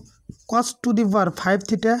 into cos to the power 5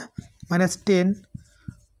 θ minus 10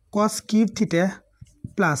 cos cube θ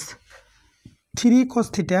plus 3 cos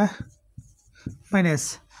θ minus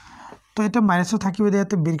তো এটা মাইনাসও থাকিব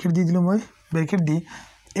দিয়াতে ব্রেকেট দি দিলো মই ব্রেকেট দি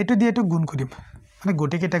এটো দিয়ে এটো গুণ করিম মানে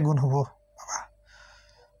গোটে কেটা গুণ হবো বাবা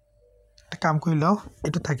এটা কাম কৰি লও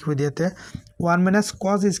এটো থাকিব দিয়াতে 1 -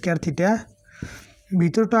 cos স্কয়াৰ θ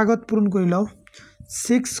ভিতৰটো আগত পূৰণ কৰি লও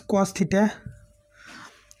 6 cos θ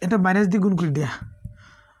এটা মাইনাস দি গুণ কৰি দিয়া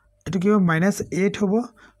এটো কি হ'ব -8 হ'ব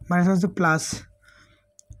মাইনাস আছে প্লাস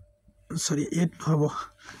সরি 8 হ'ব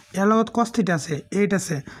ইয়াৰ লগত cos θ আছে 8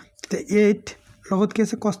 আছে তে 8 লগত কি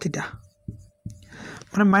আছে cos θ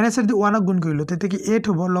মানে মাইনাসের দি 1 গুণ কৰিলো তেতে কি 8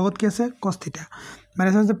 হ'ব লগত কি আছে cos θ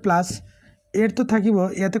মাইনাস আছে প্লাস 8 তো থাকিব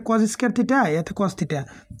ইয়াতে cos স্কয়ার θ ইয়াতে cos θ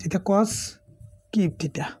এটা cos কিউব θ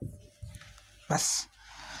বাস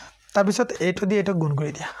তাৰ পিছত এইটো দি এটা গুণ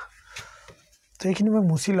কৰি দিয়া তো এইখিনি মই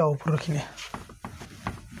মুছি লও উপৰখিনি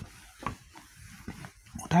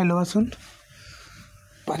উঠাই লওয়াচোন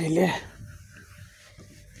পাৰিলে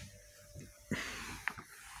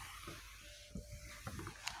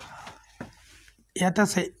ইয়াতে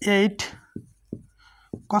আছে 8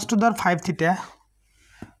 cos to the power 5 θ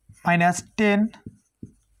minus 10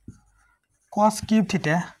 cos cube θ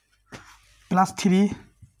plus 3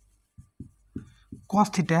 cos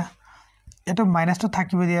থিটা এটা মাইনাস তো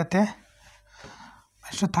থাকিব দিয়াতে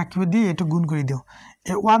মাইনাস থাকিব দি এটো গুণ কৰি দিও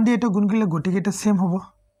এ 1 দি এটো গুণ কৰিলে গটিকে এটা সেম হ'ব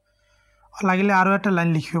লাগিলে আৰু এটা লাইন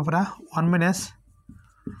লিখিব পৰা 1 minus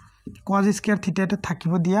cos স্কয়াৰ থিটা এটা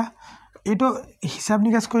থাকিব দিয়া এটো হিসাব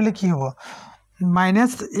নিকাশ কৰিলে কি হ'ব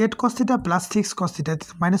minus 8 cos theta plus 6 cos theta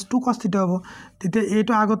minus 2 cos theta হ'ব তেতে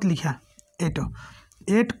এটো আগত লিখা এটো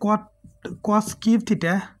 8 cos cube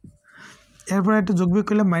theta এরপর এটো যোগ বিয়োগ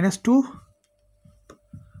করলে minus 2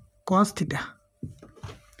 cos theta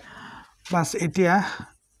বাস এতিয়া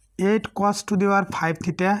 8 cos to the power 5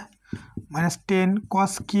 theta minus 10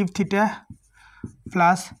 cos cube theta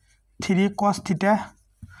plus 3 cos theta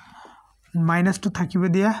minus 2 থাকিব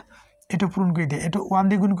দিয়া এটো পূরণ কৰি দিয়া এটো 1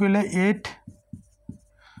 দি গুণ কৰিলে 8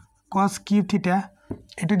 cos cube theta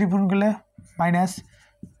এটো দি পূরণ করলে minus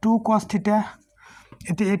 2 cos theta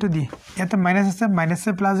এতে এটো দি এতে মাইনাস আছে মাইনাস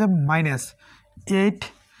এ প্লাস এ minus 8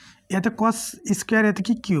 এতে cos স্কয়ার এতে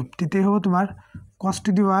কি কিউব তেতে হবে তোমার cos to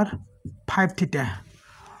the power 5 theta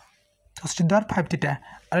cos to the power 5 theta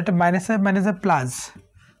আর এটা মাইনাস এ প্লাস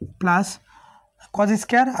cos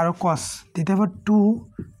স্কয়ার আর cos তেতে হবে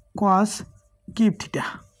 2 cos cube theta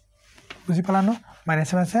বুঝি পালানো মাইনাস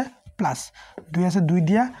এ প্লাস 2 আছে 2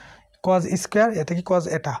 দিয়া cos স্কয়ার এতে কি cos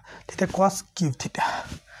এটা তেতে cos cube theta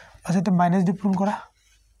আছে এটা মাইনাস দি পূরণ করা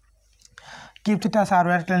cube theta আছে আর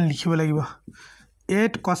একটা লিখিব লাগিব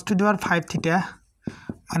 8 cos to the power 5 theta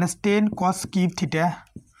minus 10 cos cube theta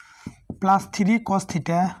plus 3 cos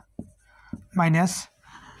theta minus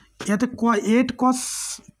ইয়াতে 8 cos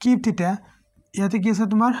cube theta ইয়াতে কি আছে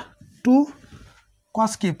তোমার 2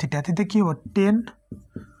 cos cube theta তেতে কি হবে 10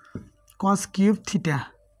 cos cube theta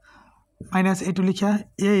minus এটো লিখা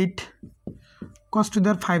 8 cos to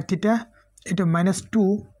the power 5 theta এটো minus 2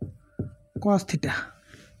 cos theta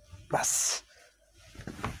বাস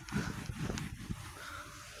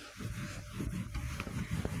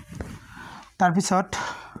তার পিছত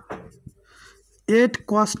 8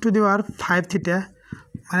 cos to the power 5 theta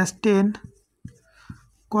minus 10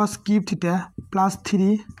 cos cube theta plus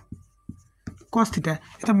 3 cos theta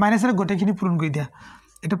এটা মাইনাসের গোটেখিনি পূরণ কৰি দিয়া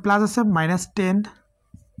এটা প্লাস আছে minus 10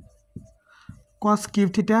 cos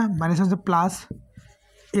cube theta minus আছে plus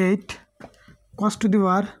 8 cos to the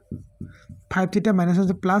power 5 theta minus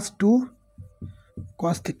আছে plus 2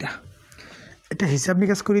 cos theta এটা হিসাব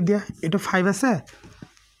নিকাশ কৰি দিয়া এটা 5 আছে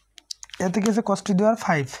এতে কি আছে cos to the power 5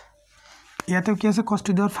 ইয়াতে কি আছে cos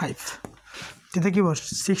to the power 5 তেতে কি বস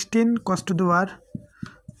 16 cos to the power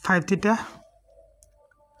 5 theta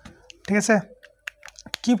ঠিক আছে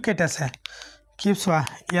কিউব কেটে আছে কিউব সোয়া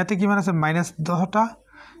ইয়াতে কি মান আছে -10টা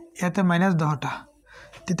ইয়াতে -10টা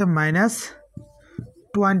তেতে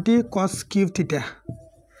 -20 cos cube theta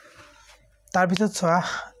তার পিছত সোয়া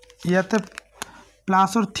ইয়াতে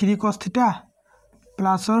প্লাস और 3 cos theta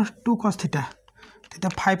plus और 2 cos theta तेते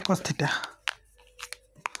 5 cos theta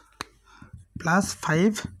plus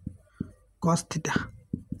 5 cos theta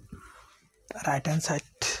right hand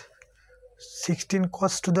side 16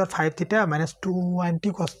 cos to the 5 theta minus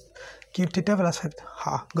 20 cos cube theta plus 5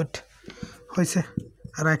 ha good hoise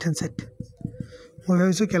right hand side মই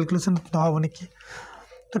ভাবিছো calculation নহব নেকি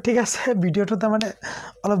তো ঠিক আছে ভিডিওটো তা মানে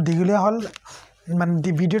অলপ দিগুলিয়া হল মানে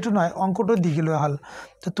ভিডিওটো নয় অঙ্কটো দিগুলিয়া হল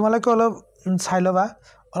তো তোমালোকে অলপ চাই লবা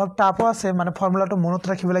অলপ টাপো আছে মানে ফর্মুলাটো মনত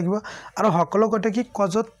ৰাখিব লাগিব আৰু সকলো কতে কি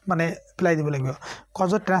কজত মানে এপ্লাই দিব লাগিব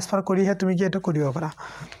কজত ট্ৰান্সফাৰ কৰিহে তুমি কি এটা কৰিব পাৰা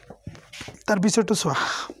তাৰ পিছটো সোৱা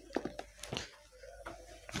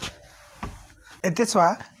এতে সোৱা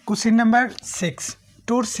কোশ্চেন নাম্বার 6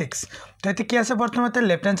 टूर 6 तो ये কি আছে প্রথমতে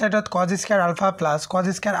left hand সাইডত cos square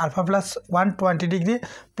ULFA plus 120 degree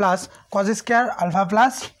plus cos square ULFA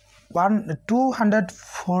plus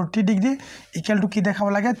 240 degree equal to কি দেখাব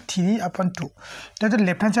লাগে 3/2 তো এটা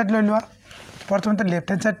লেফট হ্যান্ড সাইড লৈ লোৱা প্ৰথমতে লেফট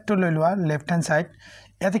হ্যান্ড সাইডটো লৈ লোৱা লেফট হ্যান্ড সাইড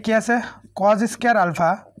ইয়াতে কি আছে cos square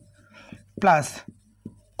ULFA plus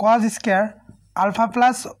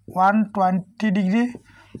 120 degree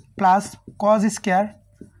plus cos square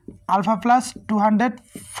ULFA plus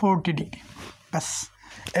 240 degree বাস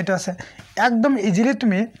এটা আছে একদম ইজিলি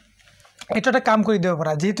তুমি এটা কাম কৰি দিব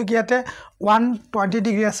পাৰা যেহেতু কি ইয়াতে 120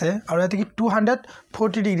 ডিগ্ৰি আছে আৰু ইয়াতে কি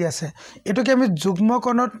 240 ডিগ্রি আছে এটো কি আমি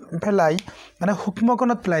যুগ্মকোণত ফেলাই মানে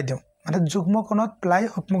সূক্ষ্মকোণত ফেলাই দিও মানে যুগ্মকোণত ফেলাই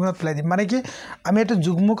সূক্ষ্মকোণত ফেলাই দিম মানে কি আমি এটা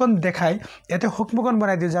যুগ্মকোণ দেখাই ইয়াতে সূক্ষ্মকোণ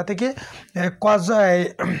বনাই দিও যাতে কি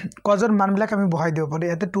cos মানবিলাক আমি বহাই দিব পাৰো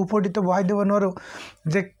ইয়াতে 240 তো বহাই দিব নোৱাৰো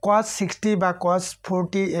যে cos 60 বা cos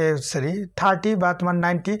 30 বা তোমাৰ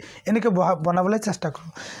 90 এনেকে বনাবলৈ চেষ্টা কৰো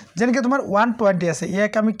যেনেকে তোমাৰ 120 আছে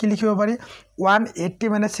ইয়াক আমি কি লিখিব পাৰি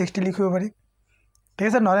 180 - 60 লিখিব পাৰি ঠিক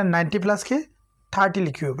আছে নহলে 90 প্লাস কি 30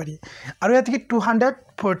 লিখিব পাৰি আৰু ইয়াত কি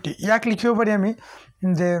 240 ইয়াক লিখিব পাৰি আমি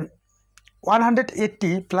যে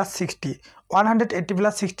 180 plus 60 180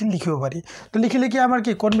 plus 60 লিখিব পাৰি তো লিখিলে কি আমাৰ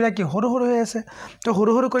কি কোনবিলা কি হৰু হৰু হৈ আছে তো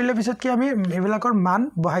হৰু হৰু কৰিলে পিছত কি আমি এবিলাকৰ মান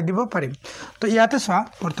বহাই দিব পাৰিম তো ইয়াতে চোৱা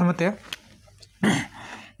প্ৰথমতে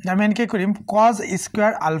আমি এনকে কৰিম cos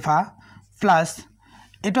square alpha plus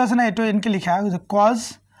এটো আছে না এটো এনকে লিখা cos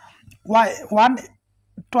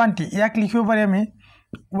 120 ইয়াক লিখিব পাৰি আমি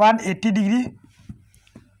 180 ডিগ্ৰী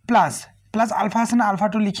প্লাস আলফা আছে না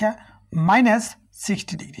আলফাটো লিখা minus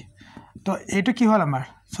 60 ডিগ্ৰী তো এটো কি হল আমাৰ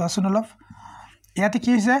সোৱাচোন অলপ ইয়াতে কি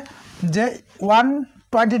হৈছে যে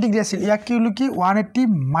 120 ডিগ্ৰী আছিল ইয়াক কি হলো কি 180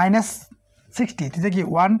 minus 60 তেতিয়া কি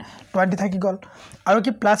 120 থাকি গল আৰু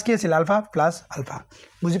কি প্লাস কি আছিল আলফা প্লাস আলফা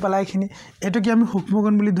বুজি পালা এখিনি এটো কি আমি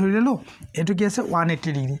হুকমকন বুলি ধৰি ললো এটো কি আছে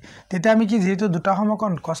 180 ডিগ্ৰী তেতিয়া আমি কি যেহেতু দুটা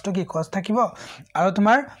সমকন কষ্ট কি cos থাকিব আৰু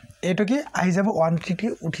তোমাৰ এটো কি আহি যাব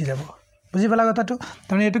 180 উঠি যাব বুজি পালা কথাটো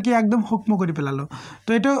তুমি এটো কি একদম হুকম কৰি পেলালো তো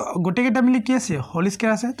এটো গোটে কেটা মিলি কি আছে হোল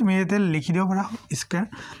স্কয়াৰ আছে তুমি এতে লিখি দিব পাৰা স্কয়াৰ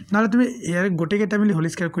নালে তুমি ইয়াৰ গোটে কেটা মিলি হোল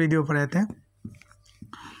স্কয়াৰ কৰি দিব পাৰা এতে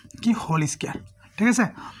কি হোল স্কয়াৰ ঠিক আছে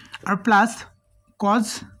আৰু প্লাস cos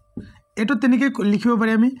এটো তেনেকে লিখিব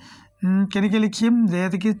পাৰি আমি কেনেকে লিখিম যে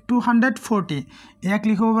এতে কি 240 ইয়াক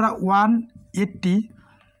লিখিব পাৰা 180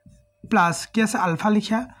 প্লাস কি আছে আলফা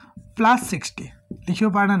লিখা প্লাস 60 লিখিব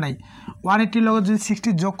পাৰা নাই 180 লগত যদি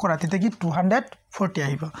 60 যোগ কৰা তেতিয়া কি 240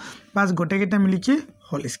 আহিব বাস গোটে কেটা মিলি কি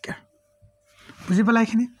হোল স্কয়াৰ বুজি পালা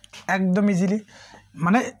এখিনি একদম ইজিলি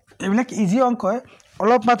মানে এবিলাক ইজি অংক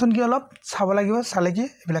অলপ মাথন কি অলপ চাব লাগিব চালে কি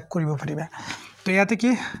এবিলাক কৰিব পাৰিবা তো ইয়াতে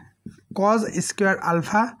কি cos square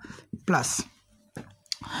alpha plus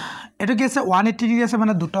এটো কি আছে 180 ডিগ্ৰী আছে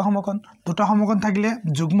মানে দুটা সমকোণ থাকিলে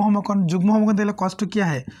যুগ্ম সমকোণ দিলে cos টো কি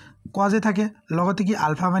আহে cos এ থাকে লগতে কি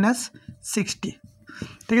alpha minus 60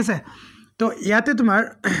 ঠিক আছে তো ইয়াতে তোমাৰ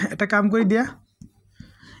এটা কাম কৰি দিয়া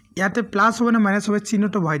ইয়াতে প্লাস হবে না মাইনাস হবে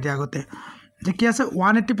চিহ্নটো বহাই দিয়া আগতে যে কি আছে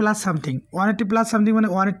 180 প্লাস সামথিং মানে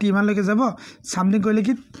 180 ইমান লৈকে যাব সামথিং কইলে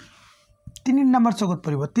কি 3 নম্বৰ চকত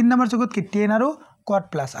পৰিব 3 নম্বৰ চকত কি 10 আৰু cot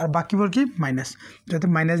plus আৰ বাকিবোৰ কি মাইনাস যাতে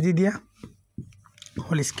মাইনাস দি দিয়া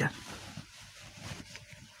হোল স্কয়াৰ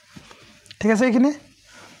ঠিক আছে এখানে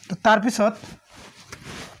তো তাৰ পিছত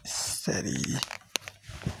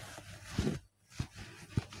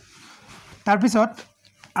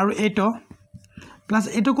আৰু এটো প্লাস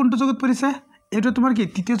এটো কোনটো চকত পৰিছে এটো তোমাৰ কি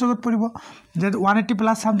তৃতীয় চকত পৰিব যে 180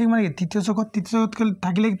 প্লাস সামথিং মানে কি তৃতীয় চকত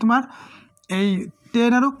থাকিলে তোমাৰ এই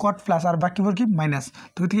 10 আৰু cot plus আৰ বাকিবোৰ কি মাইনাস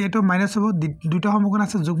তো ঠিক এটো মাইনাস হ'ব দুটা সমকোণ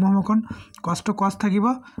আছে যুগ্ম সমকোণ cos to cos থাকিব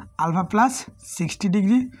আলফা প্লাস 60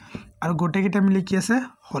 ডিগ্ৰী আৰু গোটে কেটা মিলি কি আছে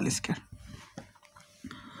হোল স্কয়াৰ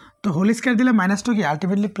তো হোল স্কয়াৰ দিলে মাইনাস তো কি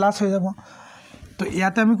আলটিমেটলি প্লাস হৈ যাব তো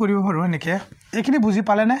ইয়াতে আমি কৰিব পাৰো এনেকে এখিনি বুজি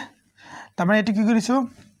পালে না তাৰমানে এটো কি কৰিছো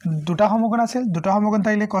দুটা সমকোণ আছে দুটা সমকোণ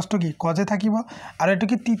থাকিলে cos to কি cos এ থাকিব আৰু এটো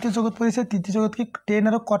কি তৃতীয় জগত পৰিছে তৃতীয় জগত কি 10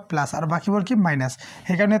 আৰু cot plus আৰু বাকিবোৰ কি মাইনাস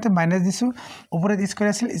হে কাৰণে এতে মাইনাস দিছো ওপৰত স্কয়াৰ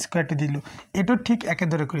আছিল স্কয়াৰটো দিলো এটো ঠিক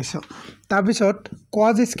একেদৰে কৰিছো তাৰ পিছত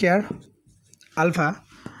cos স্কয়াৰ আলফা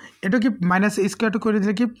এটো কি মাইনাস স্কয়াৰটো কৰি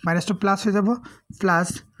দিলে কি মাইনাস টু প্লাস হৈ যাব plus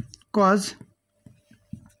cos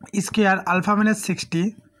square ULFA minus 60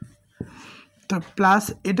 তো প্লাস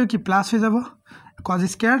এটো কি প্লাস হৈ যাব cos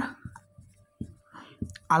স্কয়াৰ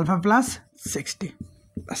alpha plus 60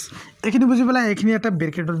 बस এখিনি বুজি পেলাই এখিনি এটা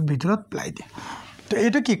ব্ৰ্যাকেটৰ ভিতৰত প্লাই দিয়া তো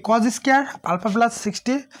এটো কি cos square alpha plus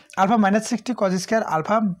 60 alpha minus 60 cos square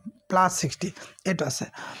alpha plus 60 এটো আছে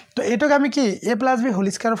তো এটোক আমি কি a plus b whole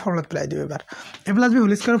square ফৰ্মুলাত ply দিব এবাৰ a plus b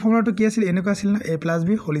whole square ফৰ্মুলাটো কি আছিল এনেকুৱা আছিল না a plus b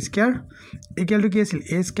whole square equal to কি আছিল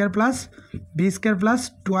a square plus b square plus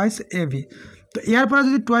twice ab তো ইয়াৰ পৰা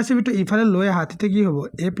যদি twice ab টো ইফালে লৈ আহা তেতিয়া কি হ'ব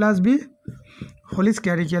a plus b whole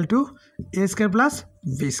square equal to a square plus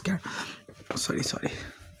b square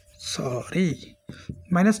sorry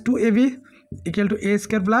minus 2ab equal to a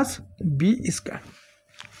square plus b square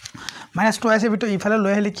minus 2ab to ইফালে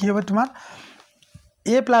লৈ আহিলে কি হবে তোমাৰ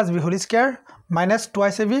a plus b whole square minus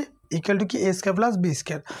 2ab equal to কি a square plus b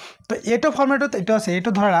square তো এটো ফর্মেটত এটো আছে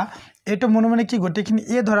এটো ধৰা এটো মনে কি গটেখিনি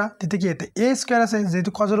a ধৰা তেতিয়া কি এতে a square আছে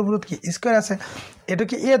যেটো cos ৰ ওপৰত কি square আছে এটো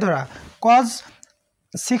কি a ধৰা cos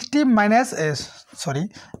 60 minus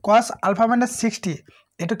cos alpha minus 60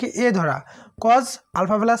 এটো কি a ধৰা cos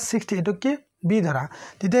alpha plus 60 এটো কি b ধৰা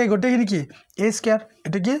তেতিয়া গটেখিনি কি a স্কয়াৰ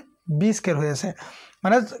এটো কি b স্কয়াৰ হৈ আছে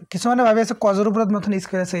মানে কিছুমানে ভাবে আছে cos ৰ ওপৰত মথন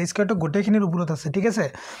স্কয়াৰ আছে স্কয়াৰটো গটেখিনিৰ ওপৰত আছে ঠিক আছে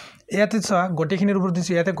ইয়াতে চোৱা গটেখিনিৰ ওপৰত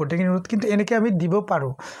দিছো ইয়াতে গটেখিনিৰ ওপৰত কিন্তু এনেকে আমি দিব পাৰো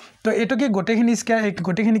তো এটো কি গটেখিনি স্কয়াৰ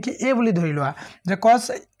গটেখিনি কি a বুলি ধৰি লোৱা যে cos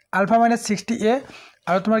alpha minus 60a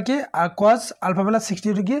আৰু তোমাৰ কি cos alpha plus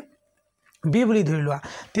 60 এটো কি b বুলি ধৰি লোৱা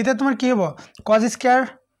তেতিয়া তোমাৰ কি হ'ব cos স্কয়াৰ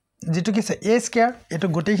যেটো কি আছে a স্কয়াৰ এটো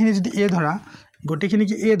গটেখিনি যদি a ধৰা গোটেইখিনি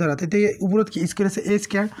কি a ধৰা তেতিয়া ওপৰত কি স্কয়াৰ আছে a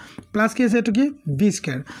স্কয়াৰ প্লাস কি আছে এটো কি b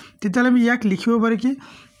স্কয়াৰ তেতিয়া আমি ইয়াক লিখিব পাৰি কি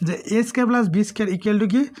যে a square plus b square equal to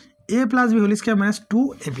কি a plus b whole square minus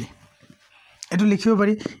 2ab এটো লিখিব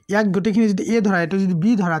পাৰি ইয়াক গোটেইখিনি যদি a ধৰা এটো যদি b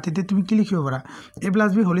ধৰা তেতিয়া তুমি কি লিখিব পাৰা a plus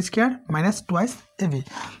b whole square minus 2ab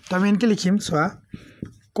তো আমি এনকে লিখিম সোয়া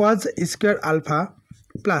cos স্কয়াৰ আলফা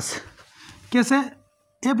প্লাস কি আছে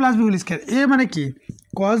a plus b whole square a মানে কি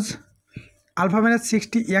cos alpha minus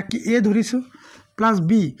 60 ইয়াক কি a ধৰিছো প্লাস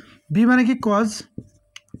b মানে কি cos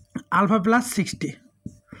alpha plus 60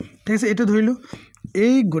 ঠিক আছে এটো ধৰিলো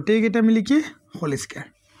এই গোটেই কেটা মিলি কি হোল স্কয়াৰ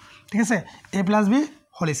ঠিক আছে a plus b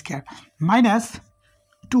whole square minus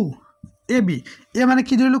 2ab a মানে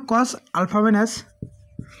কি ধৰিলো cos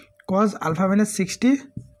alpha minus 60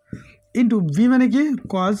 into b মানে কি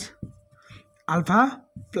cos alpha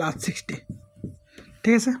plus 60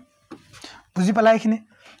 ঠিক আছে বুজি পালা এখিনি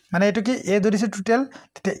মানে এটো কি a ধৰিছে টোটাল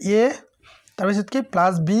তেতিয়া a তাৰ পিছত কি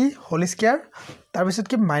প্লাস b হোল স্কয়াৰ তাৰ পিছত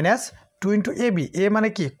কি মাইনাস 2 into ab a মানে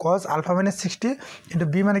কি cos alpha minus 60 into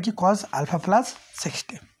b মানে কি cos alpha plus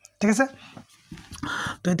 60 ঠিক আছে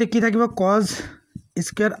তো এতে কি থাকিব cos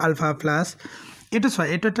স্কয়াৰ alpha plus এটো সয়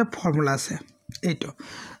এটো একটা ফৰ্মুলা আছে এইটো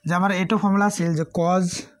যে আমাৰ এটো ফর্মুলা আছিল যে cos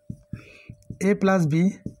a plus b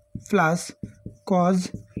plus cos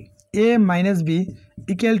a minus b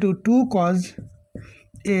equal to 2 cos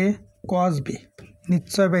a cos b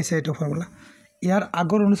নিশ্চয় পাইছে এটো ফর্মুলা ইয়াৰ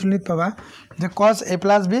আগৰ অনুশীলনীত পাবা যে cos a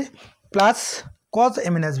plus b plus cos a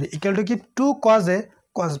minus b equal to কি 2 cos a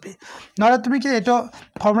cos b নহলে তুমি কি এটো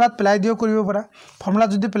ফর্মুলাত পেলাই দিও কৰিব পাৰা ফৰ্মুলা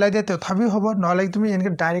যদি পেলাই দিয়া তথাপি হ'ব নহলে তুমি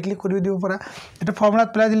এনেকে ডাইৰেক্টলি কৰি দিব পাৰা এটো ফৰ্মুলাত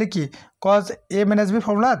পেলাই দিলে কি cos a minus b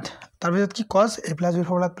ফৰ্মুলাত তাৰ পিছত কি cos a plus b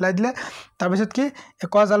ফৰ্মুলাত পেলাই দিলে তাৰ পিছত কি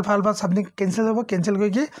cos alpha alpha something cancel হ'ব ক্যান্সেল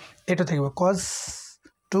কৰি কি এটো থাকিব cos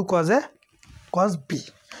 2 cos a cos b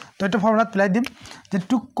তো এটো ফর্মুলাত পেলাই দিম যে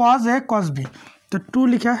 2 cos a cos b তো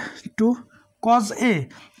 2 লিখা 2 cos a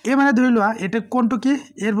a মানে ধৰি লোৱা এটা কোনটো কি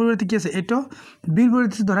এৰ পৰিবৰ্তে কি আছে এটো b এৰ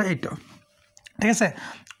পৰিবৰ্তে ধৰা এটো ঠিক আছে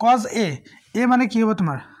cos a মানে কি হ'ব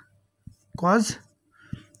তোমাৰ cos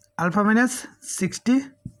alpha minus 60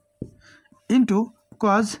 into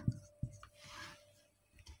cos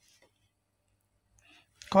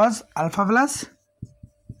alpha plus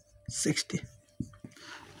 60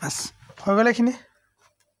 বাস হৈ গলে খিনি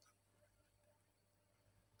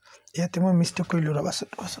ইয়াতে মই মিস্টেক কৰিলো ৰবাছত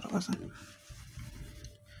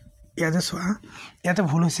ইয়াতে সোয়া ইয়াতে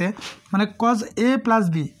ভুল হৈছে মানে cos a plus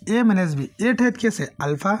b a minus b a ঠেত কি আছে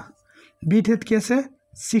আলফা b ঠেত কি আছে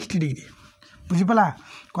 60 ডিগ্ৰী বুজি পালা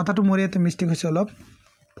কথাটো মোৰ ইয়াতে মিস্টেক হৈছে অলপ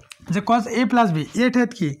যে cos a plus b a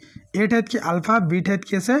ঠেত কি আলফা b ঠেত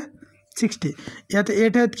কি আছে 60 ইয়াতে a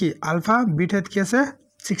ঠেত কি আলফা b ঠেত কি আছে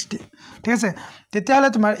 60 ঠিক আছে তেতিয়ালে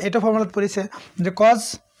তোমাৰ এটো ফৰ্মুলাত পৰিছে যে cos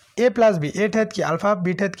a plus b a ঠেত কি আলফা b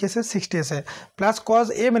ঠেত কি আছে 60 আছে plus cos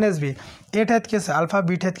a minus b a ঠেত কি আছে আলফা b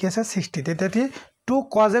ঠেত কি আছে 60 তেতিয়াতি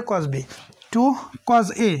 2 cos a cos b 2 cos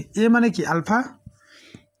a মানে কি আলফা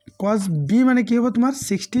cos b মানে কি হ'ব তোমাৰ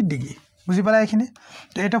 60 ডিগ্ৰী বুজি পালা এখিনি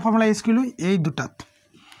তো এটা ফৰ্মুলা ইউজ কৰিলো এই দুটাত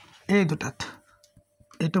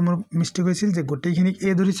এটা মোৰ মিস্টেক হৈছিল যে গোটেইখিনি a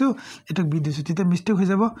ধৰিছো এটো b দিছো তেতিয়া মিস্টেক হৈ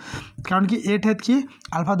যাব কাৰণ কি a ঠেত কি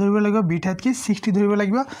আলফা ধৰিব লাগিব b ঠেত কি 60 ধৰিব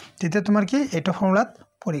লাগিব তেতিয়া তোমাৰ কি এটা ফৰ্মুলাত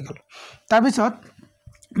পৰি গল তাৰ পিছত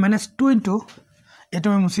 -2 ইনটু এটো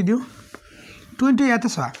মই মুছি দিও 2 ইনটু ইয়াতে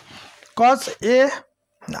সোয়া cos a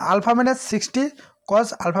alpha minus 60 cos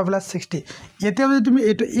alpha plus 60 ইয়াতে যদি তুমি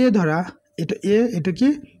এটো a ধৰা এটো a এটো কি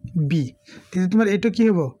b তেতিয়া তোমাৰ এটো কি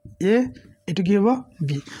হ'ব a এটো কি হ'ব b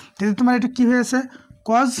তেতিয়া তোমাৰ এটো কি হৈ আছে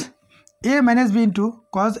cos a minus b into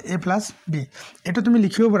cos a plus b এটো তুমি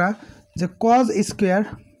লিখিব পাৰা যে cos square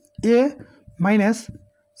a minus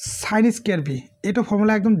sin square b এটো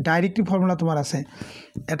ফৰ্মুলা একদম ডাইৰেক্টলি ফৰ্মুলা তোমাৰ আছে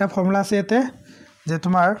এটা ফৰ্মুলা আছে এতে যে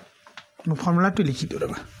তোমাৰ ফৰ্মুলাটো লিখি দিও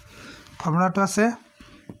ৰবা ফর্মুলাটো আছে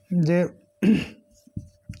যে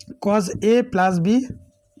cos a plus b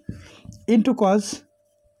into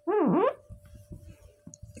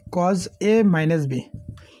cos a minus b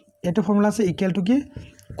এটো ফর্মুলা আছে ইকুয়াল টু কি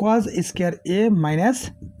cos square a minus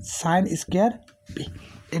sin square b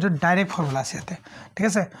এটো ডাইরেক্ট ফর্মুলা আছে এতে ঠিক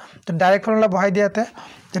আছে তো ডাইরেক্ট ফর্মুলা বহাই দিয়াতে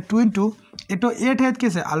যে 2 into এটো a ঠেত কি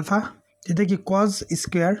আছে আলফা যেটা কি cos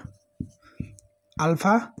square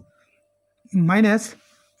ULFA minus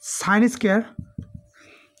sin square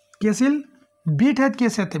কি আছিল b ঠেত কি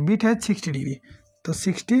আছে b ঠেত 60 ডিগ্ৰী তো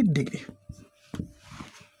 60 ডিগ্ৰী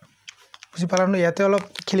বুজি পালানো ইয়াতে অলপ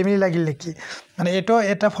খেলিমেলি লাগিল নেকি মানে এটো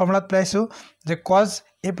এটা ফর্মুলাত পাইছো যে cos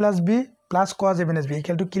a plus b plus cos a minus b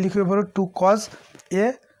equal to কি লিখিব পাৰো 2 cos a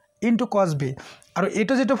into cos b আৰু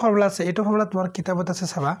এটো যেটো ফৰ্মুলা আছে এটো ফৰ্মুলা তোমাৰ কিতাবত আছে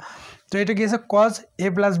চাবা তো এটো কি আছে cos a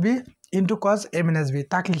plus b into cos a minus b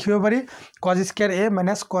তাক লিখিব পাৰি cos square a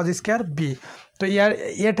minus cos square b তো ইয়াৰ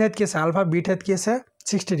a ঠাইত কি আছে আলফা b ঠাইত কি আছে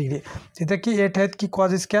 60 ডিগ্ৰী যেটা কি a ঠাইত কি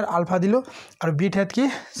cos square আলফা দিলো আৰু b ঠাইত কি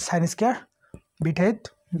sin square b ঠাইত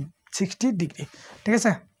 60 ডিগ্ৰী ঠিক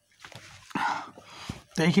আছে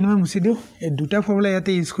তো এইখিনি মই মুছি দিও এই দুটা ফৰ্মুলা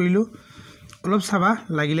ইয়াতে ইউজ কৰিলো অলপ চাবা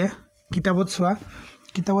লাগিলে কিতাপত চোৱা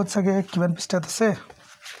কিতাপত চাগে কিমান পৃষ্ঠাত আছে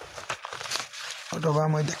অথবা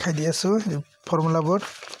মই দেখাই দি আছো ফৰ্মুলাবোৰ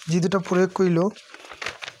যি দুটা প্ৰয়োগ কৰিলো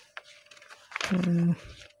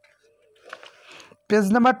পেজ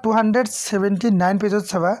নাম্বাৰ 279 পেজত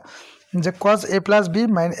চাবা যে cos a plus b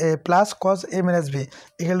plus cos a minus b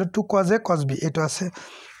equal to 2 cos a cos b এটো আছে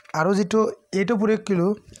আৰু যেটো এটো প্ৰয়োগ কৰিলো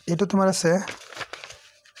এটো তোমাৰ আছে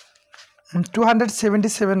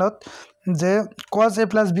 277 ত যে cos a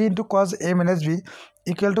plus b into cos a minus b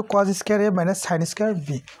equal to cos square a minus sin square b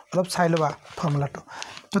অলপ চাই লবা ফৰ্মুলাটো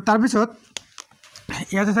তো তাৰ পিছত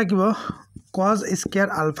ইয়াতে থাকিব cos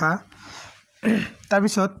square alpha তাৰ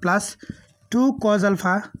পিছত plus 2 cos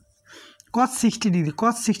alpha cos 60 degree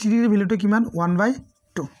cos 60 degree ভ্যালুটো কিমান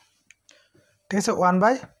 1/2 ঠিক আছে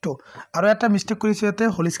 1/2 আৰু এটা মিস্টেক কৰিছো ইয়াতে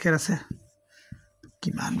হোল স্কয়াৰ আছে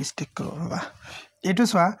কিমান মিস্টেক কৰব বাবা এটো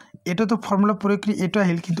সোয়া এটো তো ফৰ্মুলা প্ৰয়োগ কৰি এটো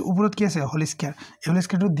আহিল কিন্তু উপৰত কি আছে হোল স্কয়াৰ এই হোল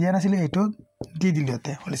স্কয়াৰটো দিয়া নাছিল এটো দি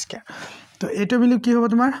দিলতে হোল স্কয়াৰ তো এটো মিলি কি হ'ব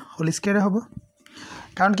তোমাৰ হোল স্কয়াৰ হ'ব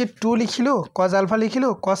কাৰণ কি 2 লিখিলো cos alpha লিখিলো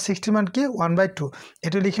cos 60 মান কি 1/2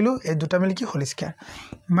 এটো লিখিলো এই দুটা মিলি কি whole square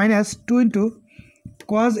minus 2 into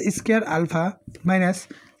cos square alpha minus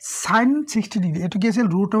sin 60 degree এটো কি আছিল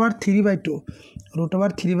 √3/2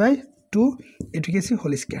 √3/2 এটো কি আছিল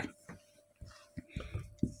হোল স্কয়াৰ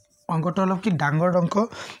অঙ্কটো অলপ কি ডাঙৰ অঙ্ক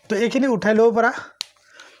তো এইখিনি উঠাই লব পাৰা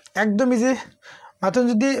একদম ইজি মাত্ৰ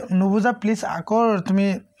যদি নুবুজা প্লিজ আকৌ তুমি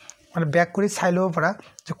মানে ব্যাক কৰি চাই লব পাৰা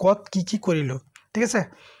যে কত কি কৰিলো ঠিক আছে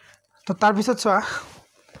তো তাৰ পিছত চোৱা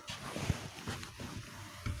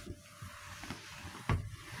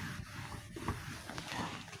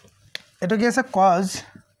এটো কি আছে cos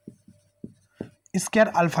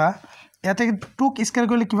square alpha ইয়াতে 2 স্কয়াৰ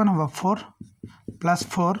কৰিলে কিমান হ'ব 4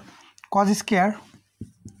 + 4 cos square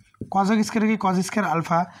cos square কি cos square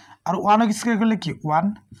alpha আৰু 1 square কৰিলে কি 1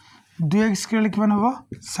 2 square কৰিলে কিমান হ'ব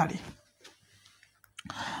 4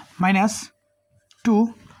 minus 2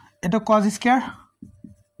 এটো cos square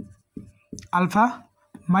alpha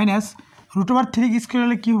minus √3 square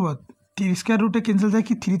কৰিলে কি হ'ব 3 square root ক্যান্সেল যায়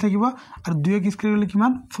কি 3 থাকিব আৰু 2 square কৰিলে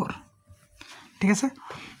কিমান 4 ঠিক আছে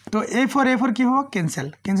তো a4 কি হ'ব ক্যান্সেল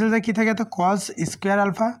যায় কি থাকে তো cos square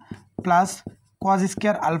alpha plus cos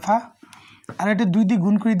square alpha আর এটা 2 দিয়ে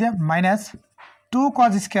গুণ কৰি দিয়া minus 2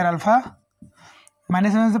 cos square alpha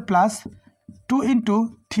minus plus 2 into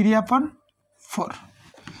 3/4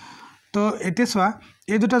 তো এতে সোয়া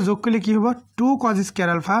এই দুটা যোগ কৰিলে কি হ'ব 2 cos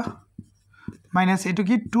square alpha minus এটো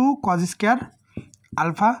কি 2 cos square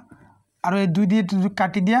alpha আৰু এই 2 দিয়ে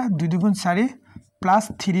কাটি দিয়া 2 গুণ 4 plus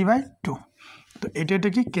 3/2 তো এটা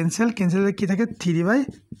কি ক্যান্সেল কি থাকে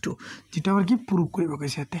 3/2 যেটা আমরা কি প্রুফ কৰিব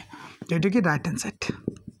কৈছে এতে তো এটা কি ৰাইট হ্যান্ড সাইড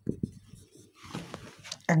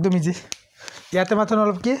একদম ইজি ইয়াতে মাত্ৰ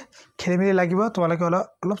অলপ কি খেলিমেলি লাগিব তোমালোকে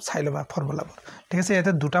অলপ চাই লবা ফৰ্মুলাবোৰ ঠিক আছে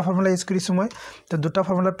ইয়াতে দুটা ফৰ্মুলা ইউজ কৰিছো মই তো দুটা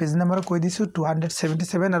ফৰ্মুলা পেজ নম্বৰ কৈ দিছো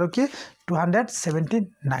 277 আৰু কি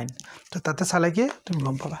 279 তো তাতে চালে কি তুমি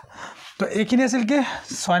গম পাবা তো এইখিনি আছিল কি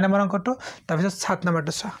 6 নম্বৰ অংকটো তাৰ পিছত 7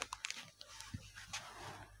 নম্বৰটো চোৱা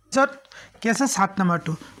যত কি আছে 7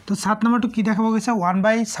 নম্বৰটো তো 7 নম্বৰটো কি দেখাব গৈছে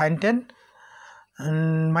 1/sin 10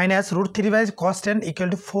 minus √3/cos 10 equal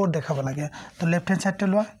to 4 দেখাব লাগে তো লেফট হ্যান্ড সাইডটো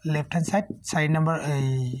লোৱা লেফট হ্যান্ড সাইড 4 নম্বৰ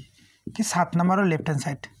কি 7 নম্বৰৰ লেফট হ্যান্ড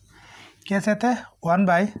সাইড কি আছে তে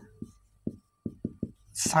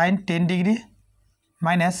 1/sin 10 degree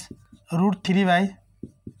minus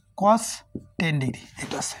 √3/cos 10 degree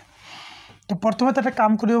এটো আছে তো প্ৰথমে এটা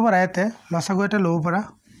কাম কৰিব পাৰা এতে লসাগু এটা লব পাৰা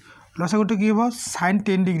লসাগুটো কি হ'ব sin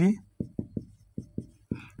 10 degree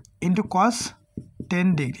into cos 10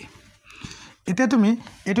 degree এটা তুমি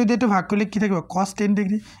এটো দিয়ে ভাগ কৰিলে কি থাকিব cos 10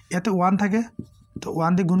 ডিগ্ৰী ইয়াতে 1 থাকে তো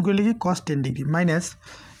 1 দিয়ে গুণ কৰিলে কি cos 10 ডিগ্ৰী মাইনাস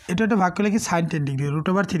এটা ভাগ কৰিলে কি sin 10 ডিগ্ৰী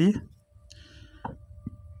 √3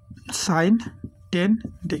 sin 10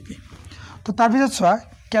 ডিগ্ৰী তো তাৰ পিছত চোৱা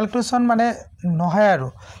ক্যালকুলেশন মানে নহয় আৰু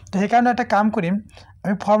তো সেই কাৰণে এটা কাম কৰিম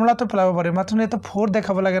আমি ফৰ্মুলাটো পেলাব পাৰিম মাত্ৰ এটা 4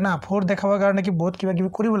 দেখাব লাগে না 4 দেখাবৰ কাৰণে কি বহুত কিবা কিবি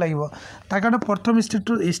কৰিব লাগিব তাৰ কাৰণে প্ৰথম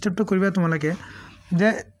স্টেপটো কৰিবা তোমালোকে যে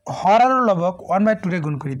হৰ আৰু লবক 1/2 ৰে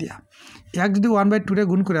গুণ কৰি দিয়া ইয়াক যদি 1/2 ৰে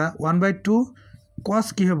গুণ কৰা 1/2 cos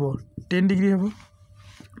কি হ'ব 10 ডিগ্ৰী হ'ব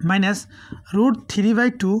minus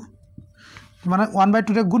 √3/2 মানে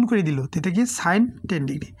 1/2 ৰে গুণ কৰি দিলো তেতিয়া কি sin 10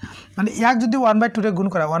 ডিগ্ৰী মানে ইয়াক যদি 1/2 ৰে গুণ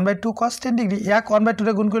কৰা 1/2 cos 10 ডিগ্ৰী ইয়াক 1/2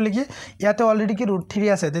 ৰে গুণ কৰিলে কি ইয়াতে অলৰেডি কি √3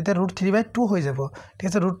 আছে তেতিয়া √3/2 হৈ যাব ঠিক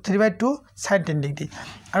আছে √3/2 sin 10 ডিগ্ৰী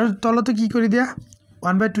আৰু তলতে কি কৰি দিয়া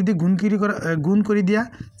 1/2 দি গুণ কৰি দিয়া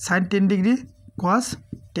sin 10 ডিগ্ৰী cos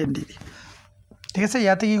 10 ডিগ্ৰী ঠিক আছে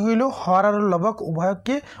ইয়াতে কি কৰিলো হৰ আৰু লবক উভয়ক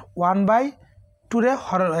কি 1/2 ৰে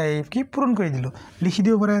হৰ কি পূৰণ কৰি দিলো লিখি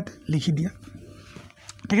দিব পাৰা লিখি দিয়া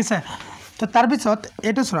ঠিক আছে তো তাৰ পিছত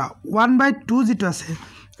এটো সৰা 1/2 যেটো আছে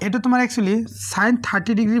এটো তোমাৰ একচুয়ালি sin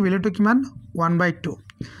 30 ডিগ্ৰী ভ্যালুটো কিমান 1/2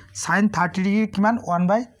 sin 30 ডিগ্ৰী কিমান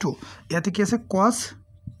 1/2 ইয়াতে কি আছে cos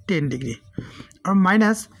 10 ডিগ্ৰী আৰু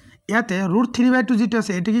মাইনাস ইয়াতে √3/2 যেটো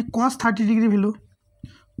আছে এটো কি cos 30 degree value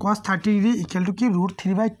cos 30 degree equal to কি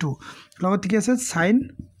 √3/2 লগত কি আছে sin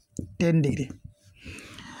 10 ডিগ্ৰী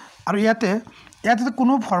আৰু ইয়াতে তো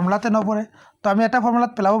কোনো ফৰ্মুলাতে নপৰে তো আমি এটা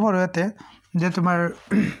ফৰ্মুলাত পেলাব পাৰো ইয়াতে যে তোমাৰ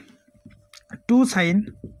 2 sin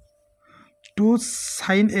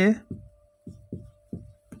a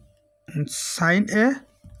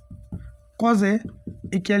cos a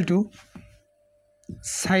equal to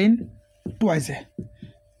sin twice a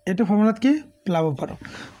এটো ফর্মুলাত কি পেলাব পাৰো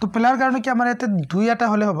তো পেলাৰ কাৰণে কি আমাৰ এতে দুই এটা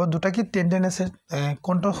হলে হ'ব দুটা কি 10 আছে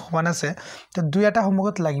কোনটো সমান আছে তো দুই এটা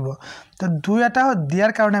সমগত লাগিব তো দুই এটা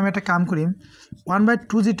দিয়াৰ কাৰণে আমি এটা কাম কৰিম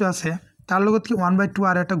 1/2 যেটো আছে তাৰ লগত কি 1/2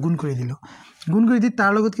 আৰু এটা গুণ কৰি দিলো গুণ কৰি দি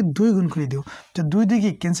তাৰ লগত কি 2 গুণ কৰি দিও তো 2 দি কি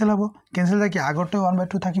ক্যান্সেল হ'ব ক্যান্সেল যায় কি আগতে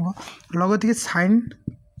 1/2 থাকিব লগত কি sin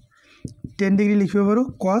 10 ডিগ্ৰী লিখিব পাৰো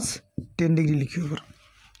cos 10 ডিগ্ৰী লিখিব পাৰো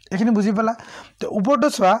এখানে বুঝি পালা তো উপৰটো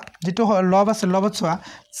সোয়া যেটো লব আছে লবত সোয়া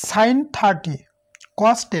sin 30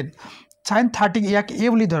 cos 10 sin 30 ইয়াক a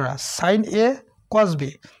বুলি ধৰা sin a cos b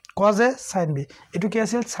cos a sin b এটো কি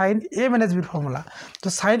আছিল sin a minus b formula তো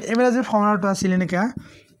sin a minus b ফর্মুলাটো আছিল এনেকা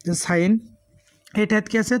যে sin a ঠাত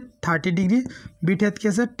কি আছে 30 ডিগ্ৰী b ঠাত কি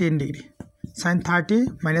আছে 10 ডিগ্ৰী sin 30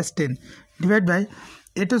 minus 10 ডিভাইড বাই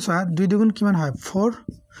এটো সোয়া 2 দুগুণ কিমান হয় 4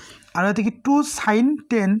 আৰু এতে কি 2 sin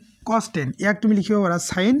 10 cos 10 ইয়াক তুমি লিখিব পাৰা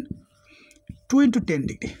sin 2 into 10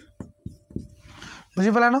 ডিগ্ৰী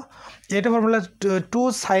বুজি পালা ন এটা formula 2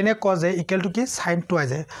 sin a cos a equal to কি sin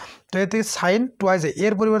twice a তো এতে sin twice a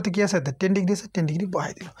এর পরিবর্তে কি আছে 10 ডিগ্ৰী আছে 10 ডিগ্ৰী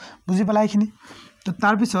বহাই দিলো বুজি পালা এইখিনি তো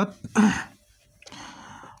তাৰ পিছত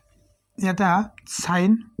এটা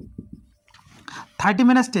sin 30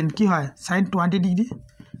 minus 10 কি হয় sin 20 ডিগ্ৰী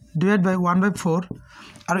divided by 1/4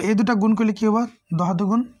 আৰু এই দুটা গুণ কৰিলে কি হ'ব 10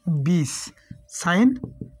 দুগুণ 20 sin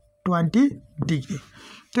 20 ডিগ্ৰী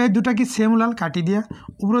তো এই দুটা কি সেম ওলাল কাটি দিয়া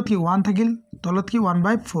উপৰত কি 1 থাকিল তলত কি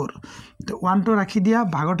 1/4 তো 1 টো ৰাখি দিয়া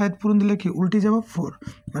ভাগৰ ঠাইত পূৰণ দিলে কি উল্টি যাব 4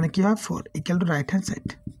 মানে কি হয় 4 equal to right hand side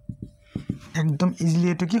একদম ইজিলি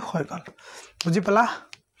এটো কি হৈ গল বুজি পালা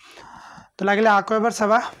তো লাগিলে আকৌ এবাৰ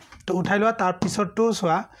চাবা তো উঠাই লোৱা তাৰ পিছৰটো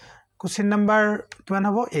চোৱা কোশ্চেন নাম্বাৰ কিমান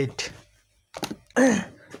হ'ব 8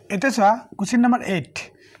 এটা চোৱা কোশ্চেন নাম্বাৰ 8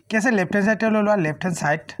 কি আছে লেফট হ্যান্ড সাইডে লৈ লোৱা left hand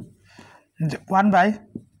side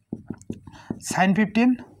 1/sin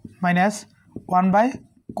 15 minus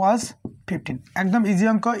 1/cos 15 একদম ইজি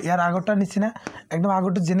অঙ্ক ইয়াৰ আগৰটা নিচিনা একদম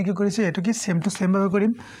আগৰটো যেনেকৈ কৰিছে এটো কি সেম টু সেম ভাবে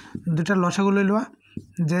কৰিম দুটা লসাগু লৈ লোৱা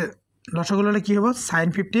যে লসাগু ললে কি হ'ব sin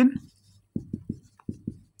 15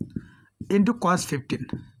 into cos 15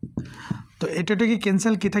 তো এটাটো কি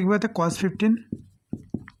ক্যান্সেল কি থাকিব এতে cos 15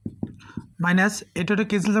 মাইনাস এটাটো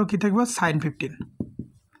ক্যান্সেল যাব কি থাকিব sin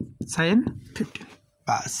 15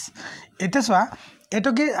 বাস এটা সোয়া এটো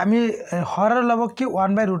কি আমি হৰৰ লব কি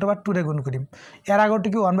 1/√2 ৰে গুণ কৰিম ইয়াৰ আগতে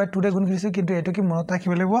কি 1/2 ৰে গুণ কৰিছে কিন্তু এটো কি মনত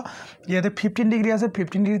ৰাখিব লাগিব ইয়াতে 15 ডিগ্ৰী আছে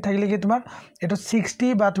 15 ডিগ্ৰী থাকিলে কি তোমাৰ এটো 60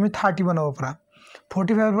 বা তুমি 30 বনাব পাৰা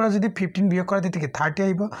 45 ৰ পৰা যদি 15 বিয়োগ কৰা তেতিয়া কি 30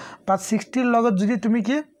 আহিব বা 60 ৰ লগত যদি তুমি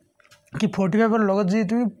কি 45 ৰ লগত যদি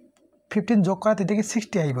তুমি 15 যোগ কৰা তেতিয়া কি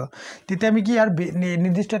 60 আহিব তেতিয়া আমি কি ইয়াৰ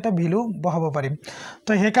নিৰ্দিষ্ট এটা ভ্যালু বহাব পাৰিম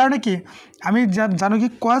তো হে কাৰণে কি আমি জানো কি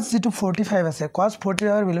cos যেটো 45 আছে cos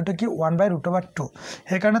 45 ৰ ভ্যালুটো কি 1/√2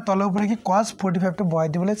 হে কাৰণে তলৰ ওপৰে কি cos 45 টো বহাই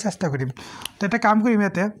দিবলৈ চেষ্টা কৰিম তো এটা কাম কৰিম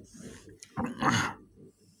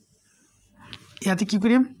ইয়াতে কি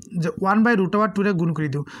কৰিম যে 1/√2 ৰে গুণ কৰি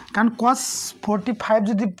দিও কাৰণ cos 45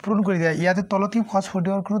 যদি পূৰণ কৰি দিয়া ইয়াতে তলত কি cos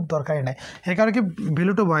 45 ৰ কোনো দৰকাৰি নাই হে কাৰণে কি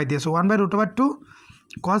ভ্যালুটো বহাই দিছো 1/√2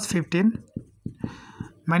 cos 15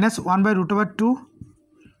 minus 1/√2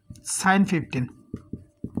 sin 15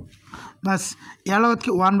 बस ইয়াৰ লগত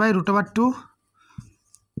কি 1/√2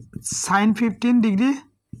 sin 15 ডিগ্ৰী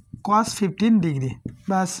cos 15 ডিগ্ৰী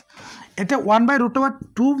बस এটা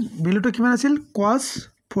 1/√2 ভ্যালুটো কিমান আছিল cos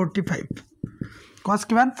 45 cos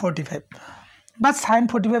কিমান 45 बस sin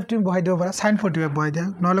 45 তুমি বহাই দিব পাৰা sin 45 বহাই দিয়া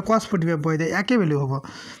নহলে cos 45 বহাই দিয়া একে ভ্যালু হ'ব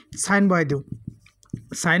sin বহাই দিও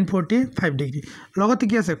sin 45 ডিগ্ৰী লগতে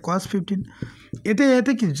কি আছে cos 15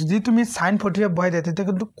 এতে কি যদি তুমি sin 45 বহাই দিয়া তেতে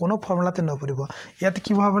কিন্তু কোনো ফৰ্মুলাতে নপৰিব ইয়াতে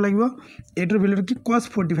কি বহাব লাগিব এটোৰ ভ্যালু কি cos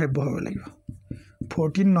 45 বহাব লাগিব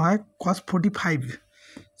 14 নহয় cos 45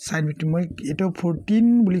 sin 15 মই এটো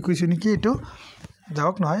 14 বুলি কৈছো নেকি এটো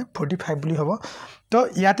যাওক নহয় 45 বুলি হ'ব তো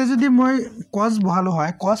ইয়াতে যদি মই cos বহালো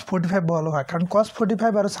হয় cos 45 বহালো হয় কাৰণ cos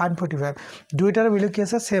 45 আৰু sin 45 দুইটাৰ ভ্যালু কি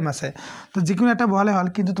আছে সেম আছে তো যিকোনো এটা বহালে হল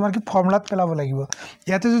কিন্তু তোমাৰ কি ফৰ্মুলাত পেলাব লাগিব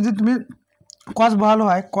ইয়াতে যদি তুমি cos বহালো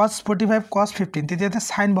হয় cos 45 cos 15 তেতিয়াতে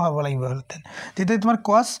sin বহাব লাগিব হলতেন তেতিয়া তোমাৰ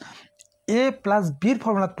cos a plus b ৰ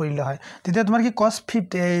ফৰ্মুলাত পৰিলে হয় তেতিয়া তোমাৰ কি cos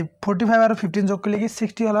 45 আৰু 15 যোগ কৰিলে কি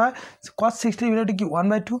 60 হল হয় cos 60 ভ্যালুটো কি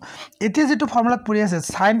 1/2 এতিয়া যেটো ফৰ্মুলাত পৰি আছে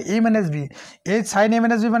sin a - b এই sin a - b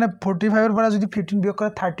মানে 45 ৰ পৰা যদি 15 বিয়োগ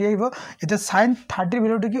কৰে 30 আহিব এটা sin 30 ৰ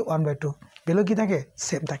ভ্যালুটো কি 1/2 ভ্যালু কি থাকে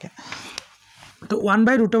সেম থাকে তো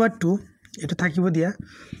 1/√2 এটা থাকিব দিয়া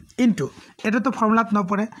ইনটু এটা তো ফৰ্মুলাত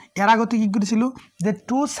নপৰে এৰ আগতে কি কৰিছিল যে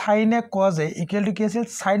 2 sin a cos a equal to কি আছিল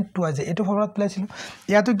sin 2 a এটো ফৰ্মুলাত পেলাইছিল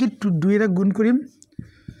ইয়াতো কি 2 এৰে গুণ কৰিম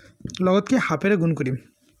লগত কি হাফেৰে গুণ কৰিম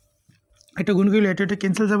এটা গুণ কৰিলে এটা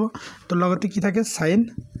ক্যান্সেল যাব তো লগতে কি থাকে sin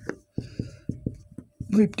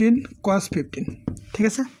 15 cos 15 ঠিক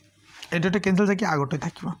আছে এটা ক্যান্সেল যায় কি আগতে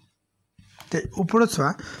থাকিব তে উপৰত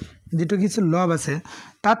চোৱা যেটো কি লব আছে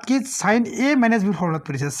তাত কি sin a - b ফৰ্মুলাত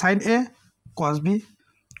পৰিছে sin a cos b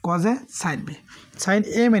cos a sin b sin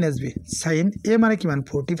a minus b sin a মানে কিমান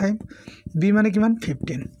 45 b মানে কিমান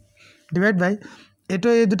 15 ডিভাইড বাই এটো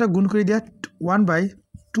এই দুটা গুণ কৰি দিয়া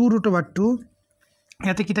 1/2√2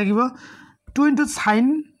 ইয়াতে কি থাকিব 2 into sin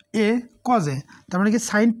a cos a তাৰ মানে কি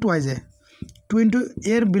sin 2 a 2 into a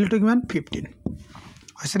এৰ বিলটো কিমান 15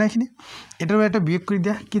 হৈছে না এখিনি এটাৰ এটা বিয়োগ কৰি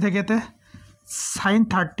দিয়া কি থাকে ইয়াতে sin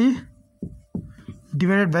 30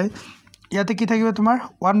 ডিভাইডেড বাই ইয়াতে কি থাকিব তোমাৰ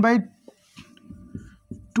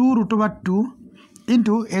 1/2√2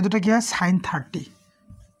 into এই দুটা কি হয় sin 30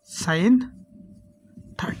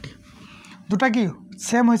 দুটা কি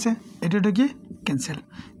সেম হৈছে এটা কি ক্যান্সেল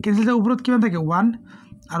যে উপৰত কিমান থাকে 1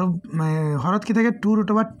 আৰু হৰত কি থাকে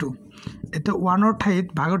 2√2 এটা 1 ৰ ঠাইত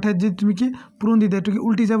ভাগৰ ঠাইত যদি তুমি কি পূৰণ দি দিয়া এটো কি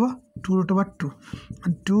উল্টি যাব 2√2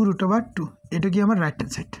 এটো কি আমাৰ ৰাইট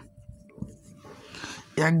হ্যান্ড সাইড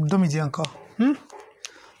একদম ইজি অঙ্ক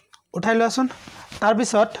উঠাই লোৱাছোন তাৰ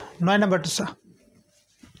পিছত 9 নম্বৰটো চা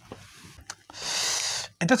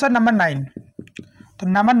এটা সর নাম্বার 9 তো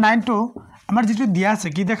নাম্বার 9 তো আমার যেটো দিয়া আছে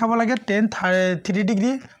কি দেখাবো লাগে 3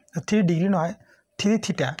 ডিগ্রি নয় 3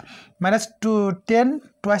 থিটা -2 10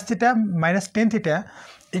 twice থিটা -10 থিটা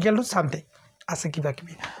ইকুয়াল টু সামথিং আছে কিবা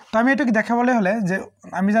কিবি তো আমি এটো কি দেখাবলে হলে যে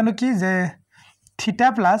আমি জানো কি যে থিটা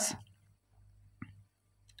প্লাস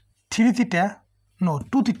 3 থিটা নো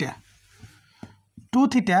 2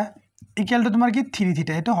 থিটা ইকুয়াল টু তোমার কি 3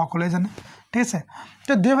 থিটা এটা সকলে জানে ঠিক আছে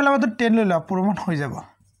তো দুই ফালে মত 10 লৈ লও প্রমাণ হৈ যাব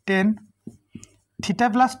 10 থিটা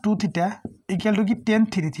প্লাস 2 থিটা ইকুয়াল টু কি 10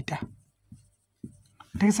 3 থিটা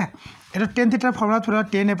ঠিক আছে এটা 10 থিটাৰ ফৰ্মুলা পুৰা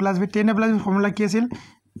 10a + b 10a + b formula কি আছিল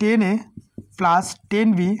 10a +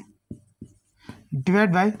 10b ডিভাইড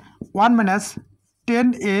বাই 1 -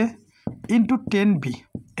 10a * 10b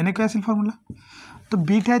এনেকৈ আছিল ফৰ্মুলা তো b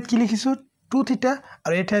ঠাইত কি লিখিছো 2 থিটা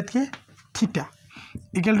আৰু a ঠাইত কি থিটা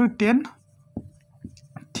ইকুয়াল টু 10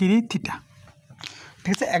 3 থিটা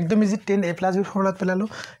ঠিক আছে একদম ইজি 10a + b ফৰ্মুলাত পেলালো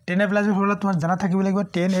 10a + b ফৰ্মুলা তোমাৰ জানা থাকিব লাগিব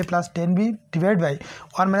 10a + 10b ডিভাইড বাই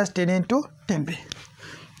 1 - 10a * 10b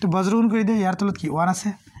তো বজ্ৰ গুণ কৰি দিয়া ইয়াৰ তলত কি 1 আছে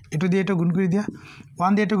এটো দিয়ে এটো গুণ কৰি দিয়া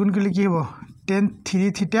 1 দিয়ে এটো গুণ কৰিলে কি হ'ব 10 3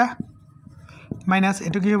 থিটা মাইনাস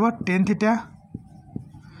এটো কি হ'ব 10 থিটা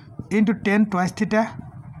 * 10 twice থিটা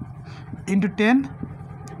 * 10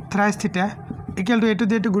 thrice থিটা ইকুয়াল টু এটো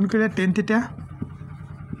দিয়ে এটো গুণ কৰিলে 10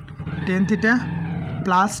 থিটা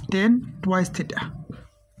plus 10 twice থিটা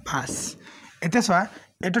বাস এটা সোয়া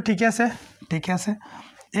এটো ঠিক আছে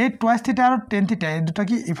এই twice থিটা আৰু 10 থিটা এই দুটা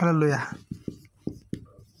কি ইফালে লৈ আহা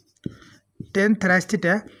 10 thrice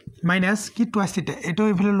থিটা মাইনাস কি twice থিটা এটো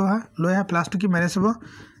ইফালে লৈ আহা প্লাস টু কি মাইনাস হ'ব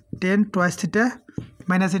 10 twice থিটা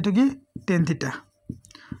মাইনাস এটো কি 10 থিটা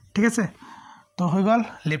ঠিক আছে তো হৈ গল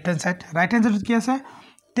left hand side right hand side কি আছে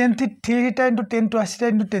 10 থিটা * 10 twice থিটা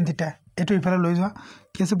 * 10 থিটা এটো ইফালে লৈ যোৱা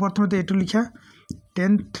কি আছে প্ৰথমতে এটো লিখা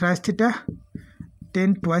 10 thrice থিটা 10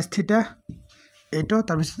 twice থিটা এটো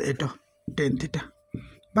তাৰ পিছত এটো 10 থিটা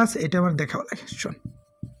বাস এটা আমাৰ দেখাব লাগে শুন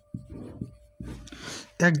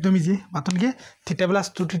একদম ইজি মাত্ৰ কি থিটা প্লাস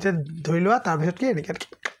 2 থিটা ধৰি লোৱা তাৰ পিছত কি এনেকৈ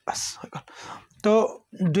বাস হৈ গল তো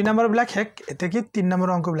 2 নম্বৰ ব্লক হেক এটা কি 3 নম্বৰ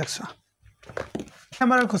অংক ব্লক চোৱা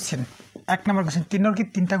নম্বৰৰ কোশ্চেন 1 নম্বৰ কোশ্চেন 3 ৰ কি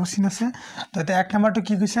তিনটা কোশ্চেন আছে তো এটা 1 নম্বৰটো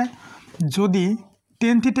কি কৈছে যদি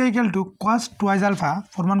tan theta equal to cos twice alpha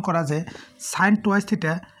প্রমাণ করা যায় sin twice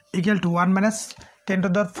theta equal to 1 minus 10 to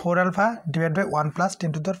the 4 alpha divided by 1 plus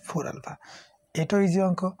 10 to the 4 alpha. Eto easy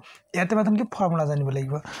অঙ্ক ইয়াতে মাত্র কি ফর্মুলা জানিব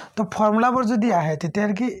লাগিব তো ফর্মুলা বৰ যদি আহে তেতিয়া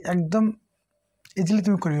কি একদম ইজিলি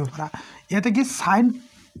তুমি কৰিব পাৰা ইয়াতে কি sin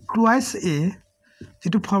twice a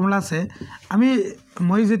যেটো ফৰ্মুলা আছে আমি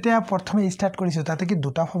মই যেতিয়া প্ৰথমে স্টাৰ্ট কৰিছো তাতে কি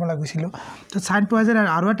দুটা ফৰ্মুলা গৈছিল তো sin twice এৰ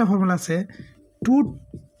আৰু এটা ফর্মুলা আছে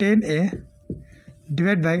 210a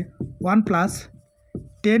divided by 1 plus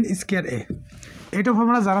 10 square a এইটো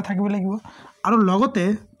ফর্মুলা জানা থাকিব লাগিব আৰু লগতে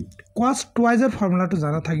cos twice এর ফর্মুলাটো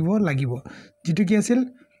জানা থাকিব লাগিব যেটো কি আছিল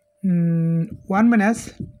 1 minus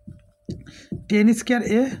 10 square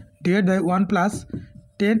a divided by 1 plus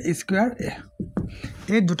 10 square a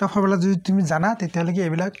এই দুটা ফর্মুলা যদি তুমি জানা তেতিয়ালে কি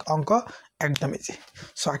এবিলাক অঙ্ক একদম ইজি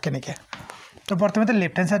সো কেনেকে তো প্রথমে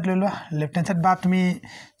লেফট হ্যান্ড সাইড লৈ লোৱা লেফট হ্যান্ড সাইড বা তুমি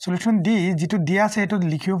সলিউশন দি যেটো দিয়া আছে এটো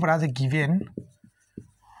লিখিব পাৰা যে গিভেন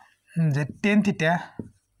যে tan theta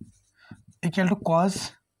equal to cos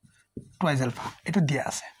twice alpha এটো দিয়া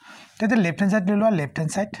আছে তেতে লেফট হ্যান্ড সাইড লৈ লোৱা লেফট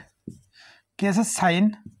হ্যান্ড সাইড কি আছে sin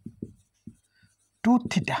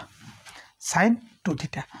 2 theta sin 2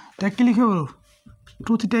 theta তো কি লিখিব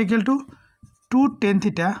 2 theta equal to 2 tan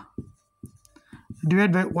theta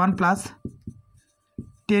divided by 1 plus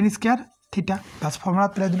 10 square theta বাস ফর্মুলা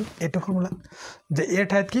পেলাই দিলো এটো ফর্মুলা যে এর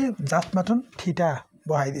ঠাইত কি জাস্ট মাত্র থিটা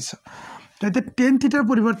বহাই দিছো তো এতে tan থিটার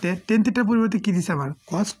পরিবর্তে কি দিছে আমার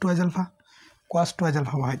cos twice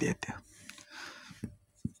alpha বহাই দিয়েতে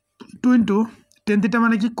 2 into tan theta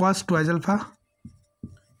মানে কি cos twice alpha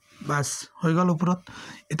বাস হই গল উপরত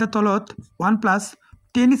এটা তলত 1 plus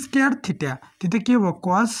 10 square theta তেতে কি হবে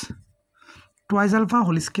cos twice alpha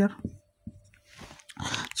whole square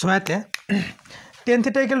so এতে tan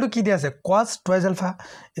theta equal to কি দিয়া আছে cos twice alpha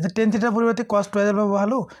এটা tan theta পরিবর্তে cos twice alpha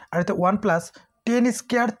বহালো আর এটা 1 plus 10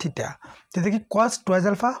 square theta তেতে কি cos twice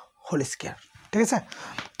alpha whole square ঠিক আছে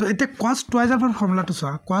তো এতে cos twice alpha ফর্মুলাটো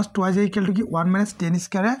soya cos twice equal to কি 1 minus 10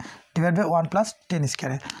 square divided by 1 plus 10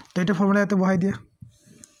 square তো এটা ফর্মুলা এতে বহাই দিয়া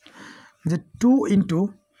যে 2 into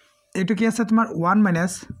এটো কি আছে তোমার 1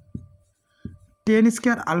 minus 10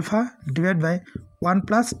 square alpha divided by 1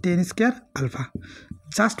 plus 10 square alpha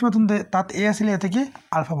just মতন তাত এ আছিল এতে কি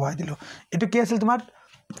আলফা বহাই দিলো এটো কি আছিল তোমার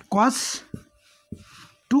cos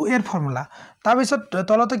 2 এর ফর্মুলা তার পিছত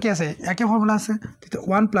তলতে কি আছে একে ফর্মুলা আছে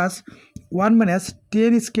 1 plus 1 minus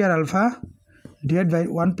 10 square alpha divided by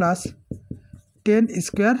 1 plus 10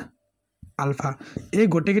 square alpha এই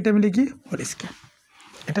গোটে কেটে মিলে কি হোল স্কয়ার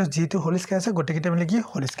এটা যেহেতু হোল স্কয়ার আছে গোটে কেটে মিলে কি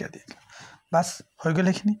হোল স্কয়ার দিয়ে বাস হই গল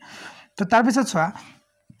এখিনি তো তার পিছত সোয়া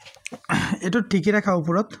এটো ঠিকই রাখা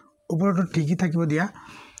উপরত ঠিকই থাকিব দিয়া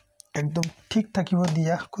একদম ঠিক থাকিব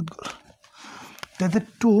দিয়া কত গল তাতে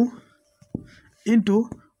 2 into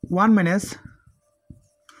 1 minus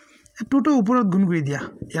 2 to উপরত গুণ কৰি দিয়া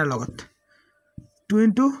ইয়াৰ লগত 2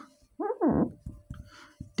 into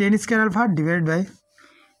 10 square alpha divided by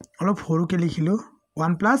অলপ সৰুকে লিখিলো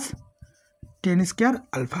 1 plus 10 square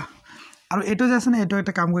alpha আৰু এটো যে আছে না এটো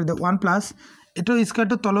একটা কাম কৰি দাও 1 plus এটো স্কয়াৰ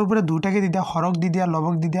তো তলৰ উপরে দুটাকে দি দিয়া হরক দি দিয়া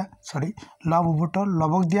লবক দি দিয়া সরি লব উপরটো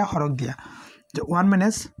লবক দিয়া হরক দিয়া যে 1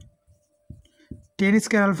 minus 10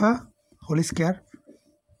 square alpha whole square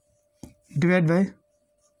divided by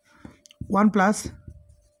 1 plus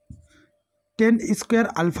 10 square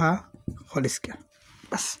alpha whole square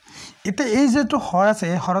বাস এটা এই যে তো হর আছে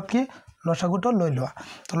হরত কি লসাগুটো লৈ লোৱা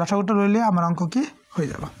তো লসাগুটো লৈ ললে আমাৰ অঙ্ক কি হৈ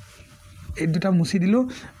যাব এই দুটা মুছি দিলো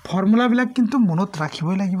ফৰ্মুলা বিলাক কিন্তু মনত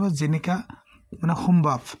ৰাখিবই লাগিব যেনেকা মানে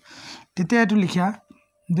সম্ভৱ তেতিয়া এটো লিখা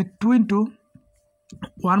যে 2 into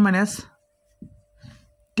 1 minus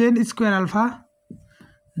 10 square alpha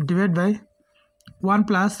divided by 1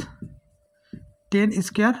 plus 10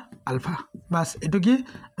 square alpha বাস এটো কি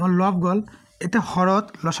আমার লব গল এটা হরত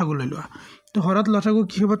লসাগু লৈ লোৱা তো হৰত লসাগু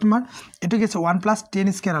কি হ'ব তোমাৰ এটো কি আছে 1 plus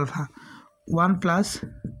 10 square alpha 1 plus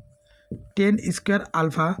 10 square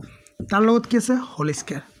alpha তার লগত কি আছে হোল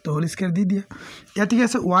স্কয়ার তো হোল স্কয়ার দি দিয়া ইয়াতে কি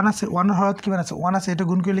আছে 1 আছে 1 এর হরত কি আছে 1 আছে এটা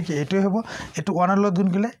গুণ কৰিলে কি এটোই হ'ব এটো 1 এৰ লগত গুণ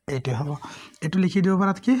কৰিলে এটোই হ'ব এটো লিখি দিব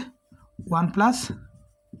পারাত কি 1 plus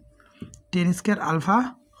 10 square alpha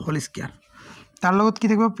whole square তার লগত কি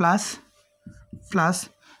থাকিব প্লাস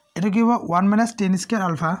এটা কি হ'ব 1 minus 10 square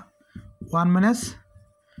alpha 1 minus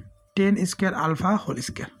 10 square alpha whole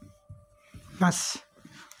square বাস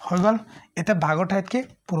হৈ গল এটা ভাগৰ ঠাইত কি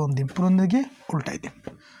পূৰণ দি কি উল্টাই দিম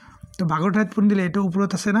তো ভাগৰ ঠাইত পূৰণ দিলে এটা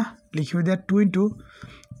উপৰত আছে না লিখিব দিয়া 2 into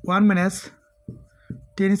 1 minus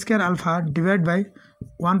 10 square alpha divided by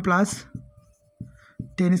 1 plus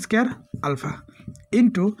 10 square alpha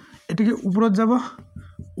into এটা কি উপৰত যাব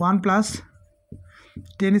 1 plus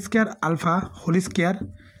 10 square alpha whole square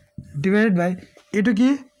divided by এটা কি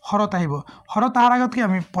হরত আহিব হরত আহার আগত কি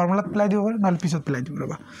আমি ফর্মুলা পেলাই দিব নহলে পিছত পেলাই দিব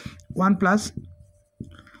ৰবা 1 plus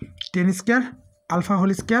 10 square alpha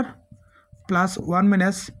whole square plus 1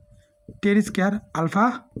 minus 10 square alpha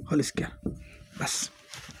whole square. Bas.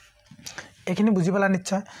 এখানে বুঝি পালা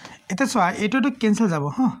নিশ্চয় এটা সোয়া এটা তো ক্যান্সেল যাব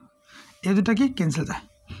হ্যাঁ এই দুটো কি ক্যান্সেল যায়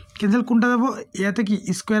ক্যান্সেল কোনটা যাব ইয়াতে কি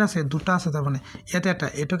স্কয়ার আছে দুটো আছে তার মানে ইয়াতে একটা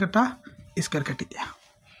এটাকে একটা স্কয়ার কাটি দিয়া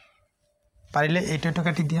পারিলে এইটা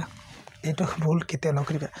কাটি দিয়া এইটো ভুল কেতে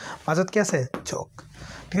নকরিবা মাজত কি আছে যোগ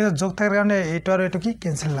ঠিক আছে যোগ থাকার কারণে এইটো আর এইটো কি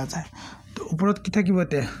ক্যান্সেল না যায় তো উপরত কি থাকিব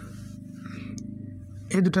এতে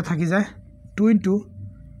এই দুটো থাকি যায় 2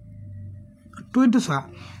 into সোয়া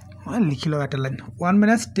লিখিলো এটা line 1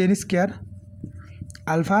 minus 10 square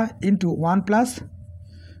alpha into 1 plus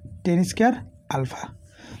 10 square alpha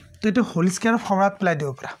তো এটা হোল স্কয়ার ফর্মুলা প্লাই দিব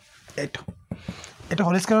পারা এটা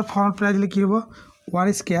হোল স্কয়ার ফর্মুলা প্লাই দিলে কি হবে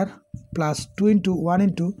 1 square plus 2 into 1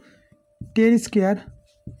 into 10 square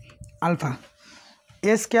alpha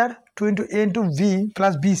a square 2 into a into v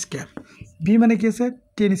plus b square b মানে কি আছে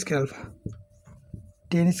 10 square alpha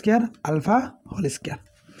 10 square alpha whole square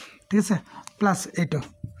ঠিক আছে প্লাস এটা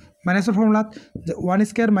মাইনাসের formula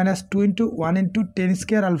 1 square minus 2 into 1 into 10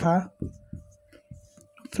 square alpha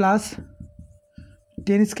plus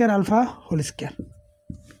 10 square alpha whole square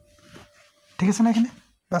ঠিক আছে না এখানে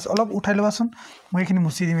বাস অলপ উঠাই লবাছন মই এখানে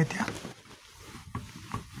মুছি দিম এতিয়া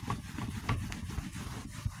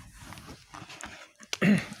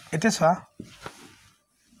এতে সোয়া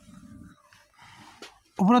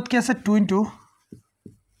উপরত কি আছে 2 into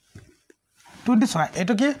 20 সোয়া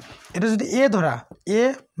এটো কি এটা যদি a ধরা a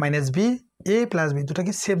minus b a plus b দুটো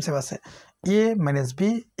কি সেম আছে a minus b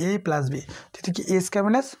a plus b এটা কি a square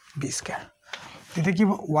minus b square এটা কি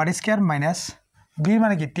 1 square minus b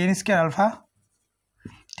মানে কি 10 square alpha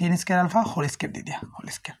whole square দি দিয়া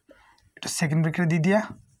whole square এটা সেকেন্ড ব্র্যাকেট দি দিয়া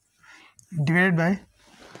ডিভাইডেড বাই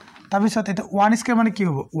তারপর এটা 1 square মানে কি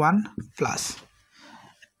হবে 1 plus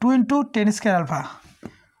 2 into 10 square alpha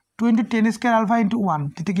 2 into 10 square alpha into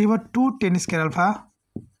 1 এটা কি হবে 2 10 square alpha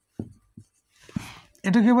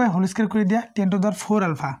এটা কি হবে হোল স্কয়ার করে দিয়া 10 to the 4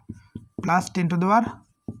 alpha plus 10 to the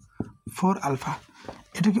 4 alpha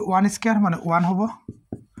এটা কি 1 স্কয়ার মানে 1 হবে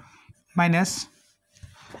মাইনাস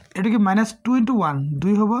এটা কি মাইনাস 2 into 1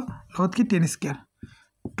 2 হবে লগত কি 10 স্কয়ার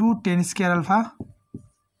 2 10 স্কয়ার alpha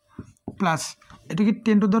plus এটা কি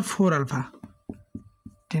 10 to the 4 alpha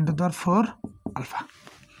 10 to the 4 alpha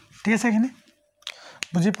ঠিক আছে এখানে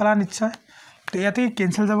বুঝি পালা নিশ্চয় তো ইয়াতে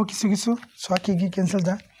ক্যান্সেল যাব কিছু কিছু সব কি কি ক্যান্সেল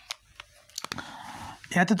যায়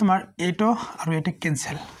ইয়াতে তোমার এইটো আৰু এটা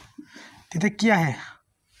ক্যান্সেল তেতে কি আহে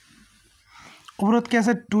উপরত কি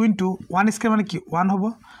আছে 2 into 1 স্কয়ার মানে কি 1 হ'ব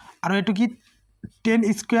আৰু এটো কি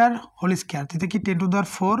 10 স্কয়ার হোল স্কয়ার তেতে কি 10 to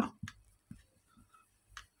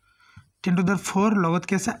the 4 লগত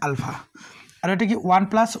কি আছে আলফা আৰু এটা কি 1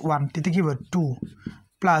 plus 1 তেতে কি হ'ব 2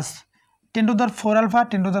 plus 10 to the 4 alpha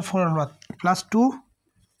 10 to the 4 alpha plus 2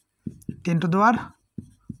 10 to the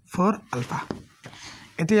 4 alpha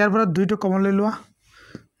এতে ইয়াৰ পৰা দুইটো কমন লৈ লোৱা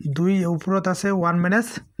 2 উপরত আছে 1 minus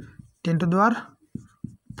 10 to the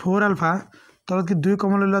 4 alpha তলত কি 2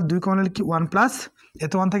 কমন লইলা 2 কমন লইলে কি 1 plus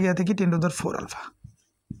এতে 1 থাকে এতে কি 10 to the 4 alpha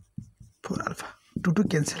 2 to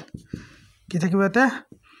cancel কি থাকিব এতে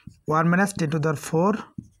 1 minus 10 to the 4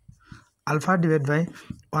 alpha divided by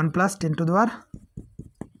 1 plus 10 to the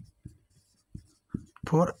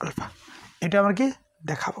 4 alpha এটা আমরা কি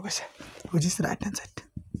দেখাবো কইছে which is right hand side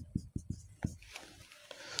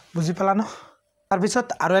বুঝি পালানো তার পিছত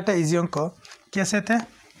আৰু এটা ইজি অঙ্ক কি আছে এতে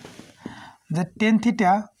যে tan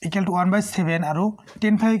theta equal to 1/7 আৰু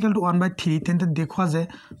tan phi equal to 1/3 তেন্তে দেখুৱা যে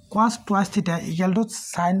cos twice theta equal to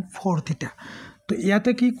sin 4 theta তো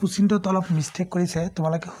ইয়াতে কি কুচিনটো অলপ মিস্টেক কৰিছে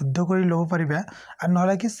তোমালোকে শুদ্ধ কৰি লব পাৰিবা আৰু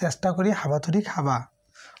নহলে কি চেষ্টা কৰি হাবাথুৰি খাবা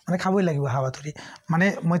মানে খাবই লাগিব হাবাথুৰি মানে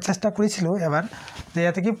মই চেষ্টা কৰিছিলো এবাৰ যে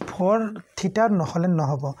ইয়াতে কি 4 theta নহলে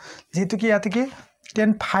নহব যেটো কি ইয়াতে কি tan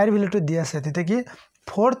phi ভ্যালুটো দি আছে তেতে কি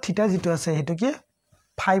 4 theta যেটো আছে হেটো কি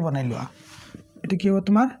phi বনাই লোৱা এটা কি হ'ব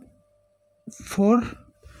তোমাৰ 4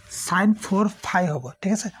 sin 4 phi হ'ব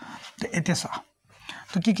ঠিক আছে তো এতে সা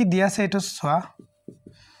তো কি দিয়া আছে এটো সা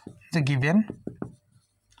যে given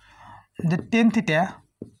the tan theta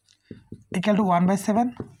equal to 1/7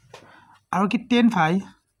 আৰু কি tan phi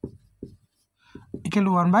equal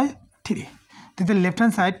to 1/3 তো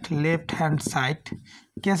left hand side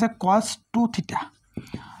কি আছে cos 2 theta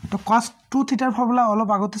তো cos 2 theta ৰ ফৰ্মুলা অলপ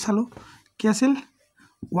আগতে চালো কি আছিল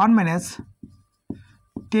 1 minus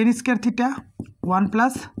 10 square theta 1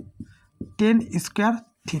 plus 10 square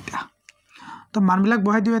theta তো মানবিলাক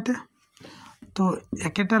বহাই দিও এতে তো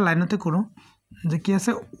একেটা লাইনতে করো যে কি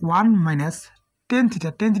আছে 1 minus 10 theta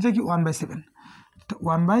কি 1/7 তো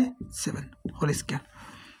 1/7 whole square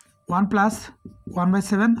 1 plus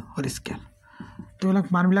 1/7 whole square তো লক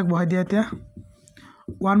মানবিলাক বহাই দিয়া এতিয়া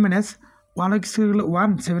 1 minus 1x স্কয়ার হলো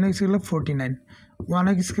 1 7x হলো 49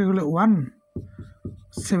 1x স্কয়ার হলো 1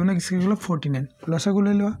 7x স্কয়ার হলো 49 লসাগু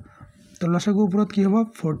লৈ লোৱা তো লসাগু উপৰত কি হ'ব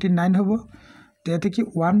 49 হ'ব তো এতে কি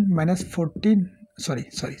 1 14 সরি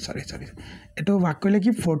এটো ভাগ কৰিলে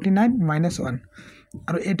কি 49 1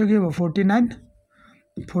 আৰু এটো কি হ'ব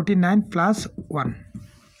 49 প্লাস 1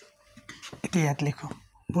 এটা ইয়াত লিখো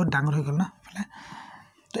বহুত ডাঙৰ হৈ গল না ফলে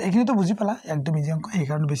তো এখিনি তো বুজি পালা একদম ইজি অঙ্ক এই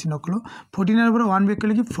কারণে বেশি নকলো 49 এর উপরে 1 বিয়োগ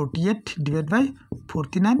করলে কি 48 ডিভাইড বাই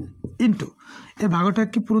 49 ইনটু এই ভাগটা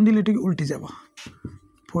কি পূরণ দিলে এটা কি উল্টে যাব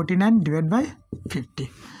 49 ডিভাইড বাই 50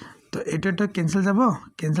 তো এটা ক্যান্সেল যাব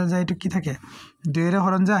ক্যান্সেল যায় এটা কি থাকে 2 এর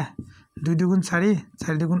হরণ যায় 2 দুগুণ 4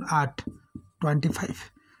 4 দুগুণ 8 25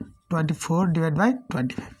 24 ডিভাইড বাই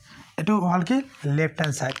 25 এটা হল কি লেফট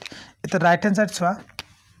হ্যান্ড সাইড এটা রাইট হ্যান্ড সাইড সোয়া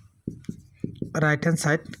রাইট হ্যান্ড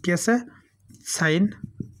সাইড কি আছে sin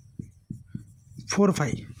 4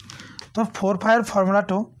 phi তো 4 phi এর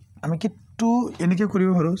ফর্মুলাটো আমি কি 2 এনেকে কৰিব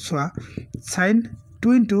পাৰো সোয়া sin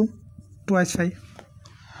 2 into twice phi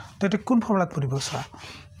তো এটা কোন ফৰ্মুলাত পৰিব সোয়া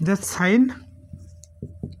যে sin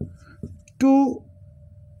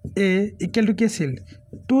 2a equal to কি আছিল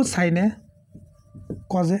 2 sin a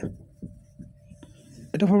cos a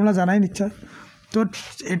এটা ফর্মুলা জানাই নিশ্চয় তো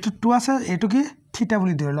এটা 2 আছে এটো কি থিটা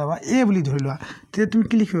বুলি ধৰি লবা a বুলি ধৰি লবা তে তুমি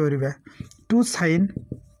কি লিখিব পাৰিবা 2 sin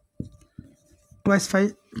twice phi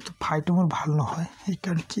তো phi তো মোৰ ভাল নহয় এই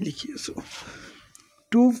কাৰণ কি লিখি আছো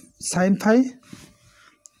 2 sin phi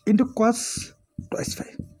into cos twice phi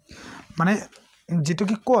মানে যেটো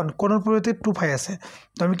কি কোণৰ পৰিৱৰ্তে 2 phi আছে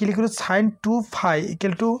তো আমি কি লিখিলো sin 2 phi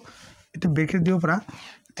equal to এটা ব্ৰেকেট দিব পৰা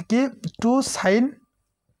কি 2 sin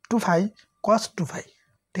 2 phi cos 2 phi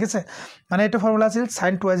ঠিক আছে মানে এটা ফর্মুলা আছিল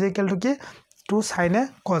sin 2 is equal to কি 2 sin a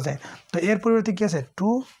cos a তো এর পরিবর্তে কি আছে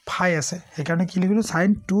 2 phi আছে এই কারণে কি লিখিলো sin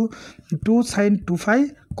 2 sin 2 phi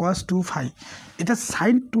cos 2 phi এটা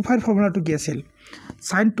sin 2 phi ফর্মুলাটো কি আছিল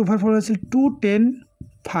sin 2 phi ফর্মুলা আছিল 2 tan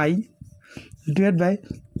phi divided by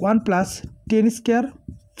 1 plus tan square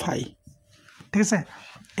phi ঠিক আছে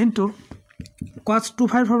ইনটু cos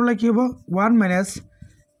 2 phi ফর্মুলা কি হবে 1 minus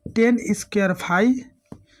tan square phi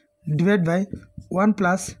divided by 1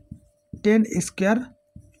 plus tan square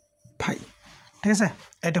phi ঠিক আছে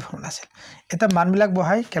এটা ফর্মুলা আছে এটা মানবিলাক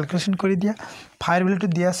বহাই ক্যালকুলেশন কৰি দিয়া ফায়ার ভ্যালুটো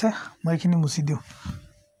দিয়া আছে মই এখিনি মুছি দিও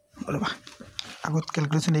অলবা আগত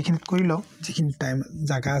ক্যালকুলেশন এখিনি কৰি লও যেখিনি টাইম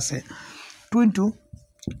জায়গা আছে 2 into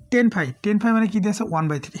tan phi মানে কি দিয়া আছে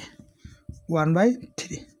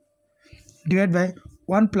 1/3 divided by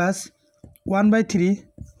 1 plus 1/3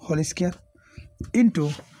 whole square into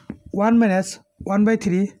 1 minus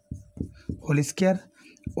 1/3 whole square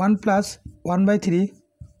 1 plus 1/3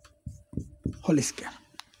 whole square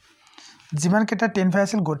जिमान केटा 10 phi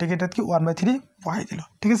আছিল গোটে কেটাত কি 1/3 বহাই দিলো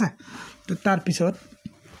ঠিক আছে তো তার পিছত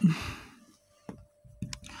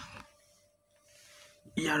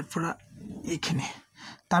ইয়ার পরা এখানে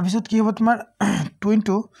তার পিছত কি হবে তোমার 2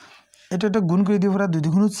 into এটা গুণ কৰি দিব পৰা 2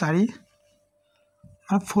 গুণ 4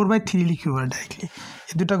 আৰ 4/3 লিখিব ডাইৰেক্টলি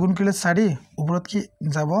এই দুটা গুণ কৰিলে 4 উপৰত কি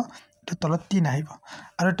যাব এটা তলত 3 আহিব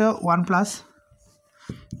আর এটা 1 plus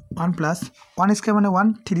 1 স্কয়ার মানে 1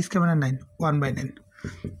 3 স্কয়ার মানে 9 1/9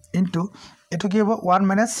 into এটো কি হবে 1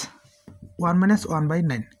 minus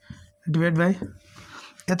 1/9 divided by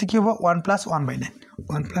এটো কি হবে 1 plus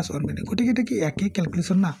 1/9 গটি এটা কি একই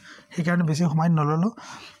ক্যালকুলেশন না সেই কারণে বেশি সময় নললো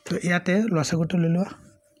তো ইয়াতে লসাগুটো লৈ লোৱা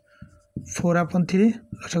 4/3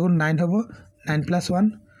 লসাগু 9 হ'ব 9 plus 1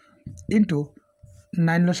 into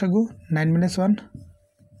 9 লসাগু 9 minus 1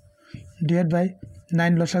 divided by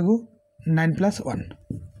 9 লসাগু 9 plus 1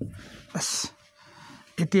 बस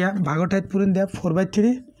এতিয়া ভাগৰ ঠাইত পূৰণ দিয়া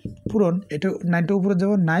 4/3 পূৰণ এটো 9 টো উপৰত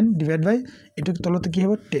যাব 9 ডিভাইড বাই এটো তলতে কি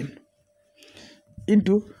হ'ব 10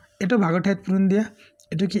 ইনটু এটো ভাগৰ ঠাইত পূৰণ দিয়া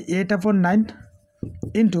এটো কি 8/9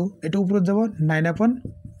 ইনটু এটো উপৰত যাব 9/10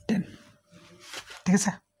 ঠিক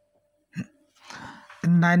আছে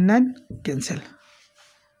 9 ক্যান্সেল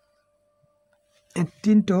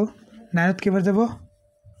 18 তো 9 ত কেবাৰ যাব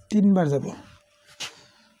 3 বাৰ যাব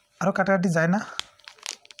আৰু কাটাকাটি যায় না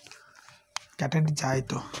কাটাকাটি যায়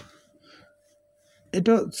তো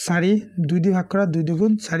এটো 4 2 দি ভাগ কৰা 2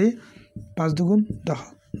 দুগুণ 4 5 দুগুণ 10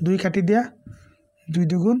 2 কাটি দিয়া 2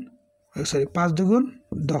 দুগুণ সরি 5 দুগুণ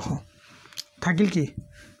 10 থাকিল কি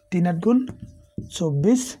 3 8 গুণ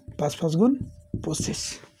 24 5 5 গুণ 25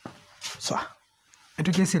 সো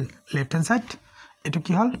এটো কি আছিল লেফট হ্যান্ড সাইড এটো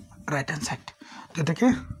কি হল রাইট হ্যান্ড সাইড তো এটাকে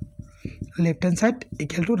left hand side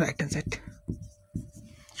equal to right hand side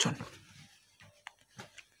শুন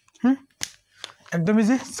একদম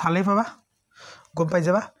ইজি চালেই পাবা গম পাই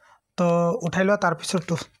যাবা তো উঠাই লোৱা তাৰ পিছত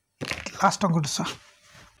তো লাষ্ট অংকটো চোৱা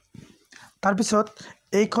তাৰ পিছত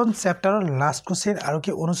এইখন চেপ্টাৰৰ লাষ্ট কোশ্চেন আৰু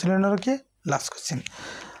কি অনুশীলনৰ কি লাষ্ট কোশ্চেন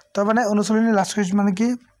তো মানে অনুশীলনৰ লাষ্ট কোশ্চেন মানে কি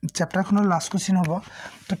চেপ্টাৰখনৰ লাষ্ট কোশ্চেন হ'ব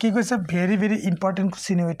তো কি কৈছে ভেৰি ভেৰি ইম্পৰ্টেন্ট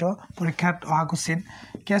কোশ্চেন হয়তো পৰীক্ষাত অহা কোশ্চেন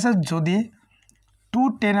কি আছে যদি 2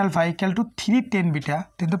 tan alpha equal to 3 tan beta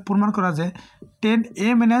তেন্তে প্রমাণ করা যায় tan a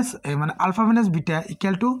minus মানে alpha minus beta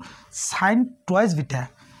equal to sin twice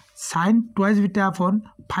beta upon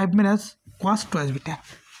 5 minus cos twice beta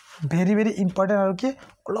very very important আৰু কি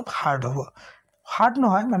অলপ হাৰ্ড হ'ব হাৰ্ড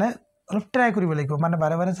নহয় মানে অলপ ট্ৰাই কৰিব লাগিব মানে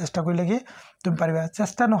বাৰে বাৰে চেষ্টা কৰিলে কি তুমি পাৰিবা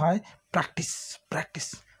চেষ্টা নহয়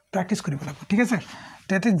প্ৰ্যাকটিছ কৰিব লাগিব ঠিক আছে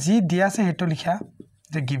তেতে যি দিয়া আছে হেটো লিখা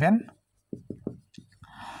যে given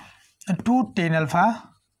 2 tan alpha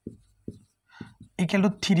equal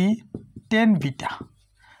to 3 tan beta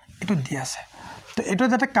এটো দিয়া আছে তো এটো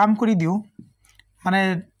যাতে কাম কৰি দিও মানে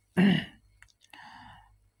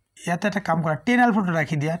ইয়াতে এটা কাম কৰা tan alpha টো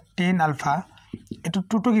ৰাখি দিয়া tan alpha এটো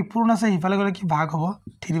 2 টো কি পূৰ্ণ আছে হিফালে গলে কি ভাগ হ'ব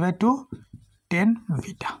 3/2 tan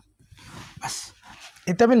beta বাস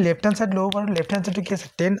এটা আমি লেফট হ্যান্ড সাইড লও পাৰো লেফট হ্যান্ড সাইড কি আছে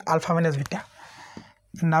tan alpha minus beta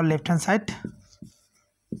নাও left hand side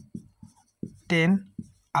tan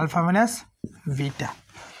alpha minus beta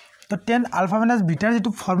तो tan alpha minus beta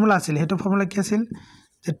যেটো ফর্মুলা আছিল হেটো ফর্মুলা কি আছিল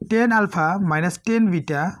যে tan alpha minus tan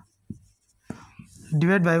beta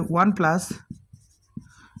divided by 1 plus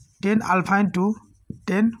tan alpha into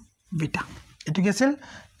tan beta এটো কি আছিল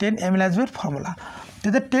tan a minus b এর ফর্মুলা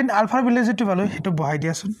তেতে tan alpha এর ভ্যালু যেটো পালো হেটো বহাই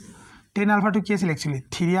দিয়াছুন tan alpha টো কি আছিল एक्चुअली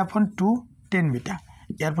 3/2 tan beta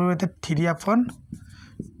ইয়ার পরিবর্তে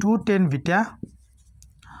 3/2 tan beta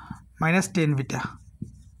minus tan beta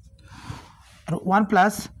और 1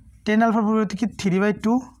 plus tan alpha পরিবর্তে কি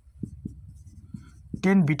 3/2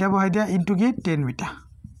 tan beta বহাই দিয়া ইনটু কি tan beta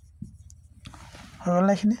হল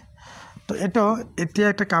না এখানে তো এটো এতিয়া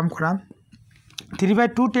একটা কাম করা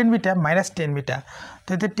 3/2 tan beta minus tan beta তো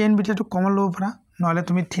এতে tan beta টো কমন লব পারা নহলে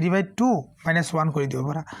তুমি 3/2 minus 1 করে দিও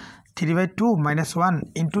পারা 3/2 minus 1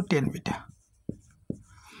 into tan beta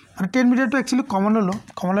মানে tan beta টো एक्चुअली কমন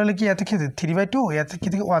ললে কি ইয়াতে কি 3/2 ইয়াতে কি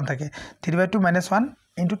থেকে 1 থাকে 3/2 minus 1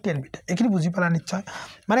 into tan beta এখানে বুঝি পালা নিশ্চয়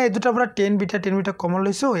মানে এই দুটা পুরা tan beta কমন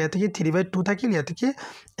লইছো ইয়াতে কি 3/2 থাকিল ইয়াতে কি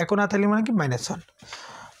এখন না থাকলে মানে কি -1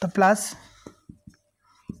 তো প্লাস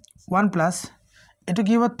 1 প্লাস এটো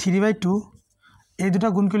কি হবে 3/2 এই দুটা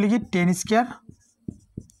গুণ করলে কি tan স্কয়ার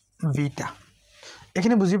beta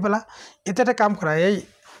এখানে বুঝি পালা এটা একটা কাম করা এই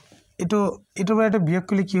এটো পুরা এটা বিয়োগ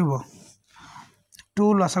করলে কি হবে 2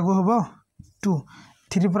 লসাগু হবে 2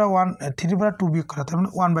 3 পুরা 1 3 পুরা 2 বিয়োগ করা তার মানে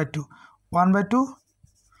 1/2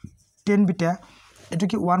 tan beta এটো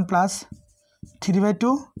কি 1 plus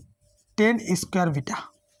 3/2 tan square beta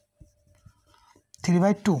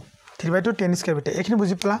 3/2 tan square beta এখানে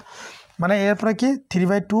বুঝি পালা মানে এর পরে কি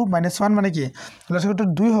 3/2 - 1 মানে কি লসাগুটো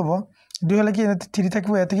 2 হবে 2 হলে কি এতে 3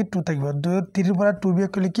 থাকবে এতে কি 2 থাকবে 2 3 পরে 2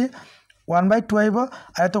 বিয়োগ করলে কি 1/2 আইব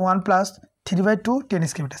আর এত 1 plus 3/2 tan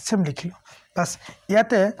square beta same লিখিলো বাস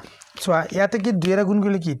ইয়াতে সোয়া ইয়াতে কি 2 এর গুণ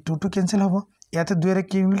করলে কি 2 ক্যান্সেল হবে ইয়াতে 2 এর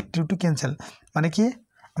কি 2 ক্যান্সেল মানে কি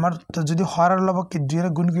আমার যদি হর আর লব কি 2 এর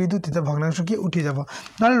গুণ করে দিও তেতে ভগ্নাংশ কি উঠে যাব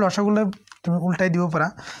নালে লসাগুলো তুমি উল্টাই দিব পারা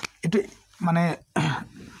এটো মানে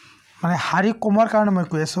হারি কমার কারণে মই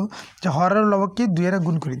কইছো যে হর আর লব কি 2 এর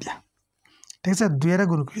গুণ করে দিয়া ঠিক আছে 2 এর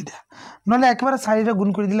গুণ করে দিয়া নালে একবারে 4 এর গুণ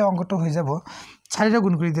করে দিলে অঙ্কটা হয়ে যাব 4 এর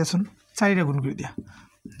গুণ করে দিয়াছুন 4 এর গুণ করে দিয়া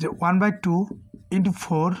যে 1/2 into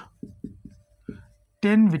 4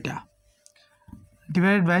 tan beta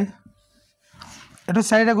divided by এটা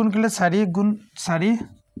 4 এর গুণ করলে 4 গুণ 4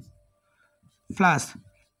 plus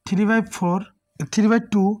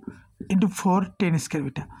 3/2 into 4 tan square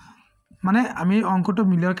beta মানে আমি অঙ্কটা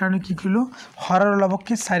মিলার কারণে কি কইলো হরার লবক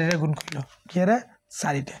কি 4 এর গুণ কইলো কি রে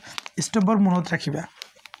 4 তে স্টেপ বল মনত রাখিবা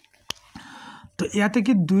তো ইয়াতে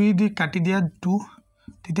কি 2 কাটি দিয়া 2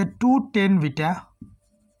 তিতে 2 tan beta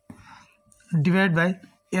divided by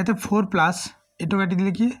ইয়াতে 4 plus এটো কাটি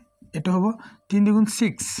দিলে কি এটো হবে 3 দ্বিগুণ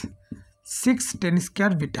 6 tan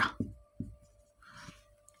square beta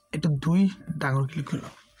এটা 2 ডাঙর ক্লিক হলো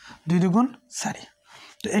 2 দ্বিগুণ 4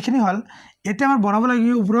 তো এখানে হল এতে আমার বনাবো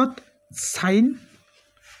লাগবে উপরত sin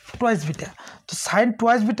twice beta তো sin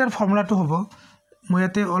twice beta এর ফর্মুলাটো হবে মই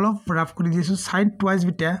এতে অলপ রাফ কৰি দিছো sin twice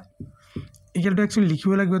beta equal to actually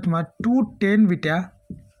লিখিব লাগবে তোমার 2 tan beta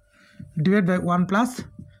divided by 1 plus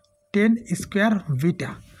tan square beta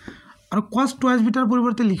are cos twice beta এর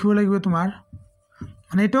পরিবর্তে লিখিব লাগবে তোমার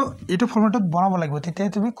মানে এটা ফর্মুলাটা বনাবো লাগবে তেতে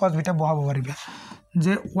তুমি cos beta বহাবো পারিবা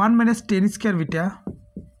যে 1 minus tan square beta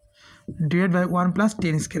divided by 1 plus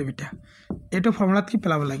tan square beta এটা ফর্মুলা কি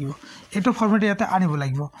পেলাবো লাগিব এটা ফর্মুলাটা ইয়াতে আনিব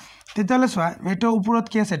লাগিব তেতালে সোয়া এটা উপরত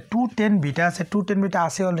কি আছে 2 tan beta আছে 2 tan beta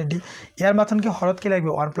আছে অলরেডি ইয়ার মাথন কি হরত কি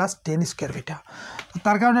লাগবে 1 plus tan square beta তো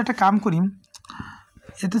তার কারণে একটা কাম করিম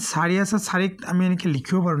এতে 4 আছে 4 আমি এনেকে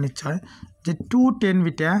লিখিব পাৰো নিশ্চয় যে 2 10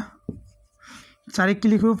 বিটা 4 কি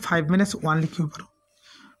লিখিব 5 - 1 লিখিব পাৰো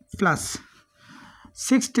প্লাস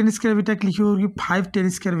 6 10 স্কয়াৰ বিটা লিখিব কি 5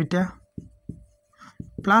 10 square beta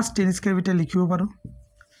plus 10 square beta লিখিব পাৰো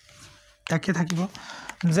একে থাকিব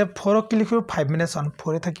যে 4 কি লিখিব 5 - 1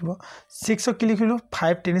 4 এ থাকিব 6 কি লিখিলো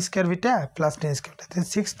 5 10 square beta plus 10 square beta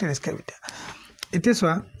 6 10 square beta এতে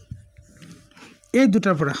সোয়া এই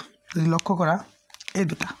দুটাৰ পৰা যদি লক্ষ্য কৰা এই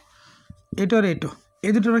দুটা এটোৰ এটো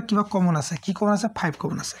এই দুটাৰ কিবা কমন আছে কি কমন আছে 5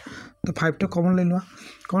 কমন আছে তো 5 টো কমন লৈ লোৱা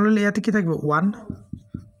কমন লৈ ইয়াতে কি থাকিব 1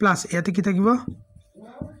 প্লাস ইয়াতে কি থাকিব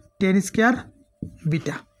 10 স্কয়ার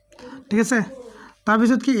বিটা ঠিক আছে তাৰ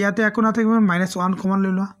পিছত কি ইয়াতে একো না থাকিব -1 কমন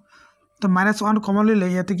লৈ লোৱা তো -1 কমন লৈ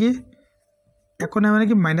ইয়াতে কি একো না মানে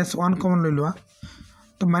কি -1 কমন লৈ লোৱা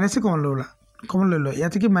তো মাইনাস কমন লৈ লোৱা কমন লৈ লোৱা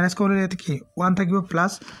ইয়াতে কি মাইনাস কমন লৈ ইয়াতে কি 1 থাকিব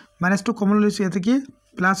প্লাস -2 কমন লৈছো ইয়াতে কি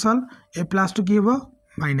প্লাস হল এই প্লাস টু কি হ'ব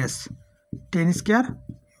 -10 স্কয়ার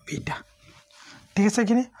বিটা ঠিক আছে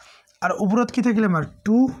কিনে আর উপরত কি থাকিলে আমাৰ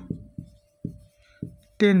 2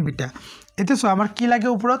 10 বিটা এতে সো আমাৰ কি লাগে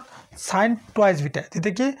উপৰত sin টুৱাইস বিটা তেতে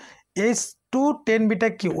কি এই 2 10 বিটা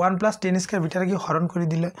কি 1 + 10 স্কয়ার বিটা কি হরণ কৰি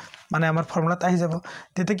দিলে মানে আমাৰ ফৰ্মুলাত আহি যাব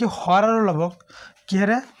তেতে কি হৰ আৰু লবক কি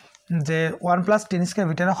হেৰে যে 1 + 10 স্কয়াৰ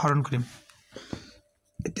বিটা হৰণ কৰিম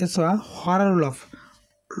এতে সো হৰ আৰু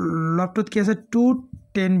লবটোত কি আছে 2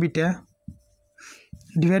 10 beta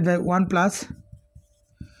divided by 1 plus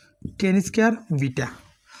 10 square beta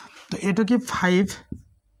तो एटो की 5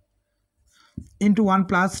 into 1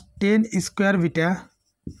 plus 10 square beta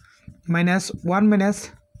minus 1 minus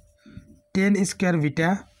 10 square beta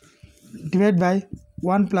divided by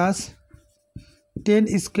 1 plus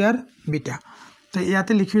 10 square beta तो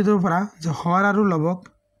ইয়াতে লিখিব দিব পাৰা যে হৰ আৰু লবক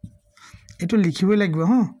এটো লিখিবই লাগিব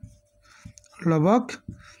হ লবক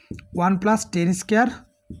 1 plus 10 square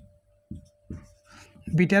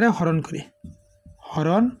বিটারে হরণ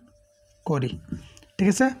করি ঠিক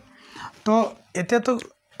আছে তো এতে তো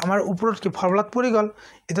আমার উপরত কি ফর্মুলাত পড়ি গল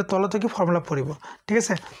এতে তলতে কি ফর্মুলা পড়িব ঠিক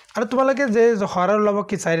আছে আর তোমালকে যে হর আর লব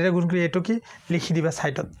কি চাইরে গুণ কৰি এটো কি লিখি দিবা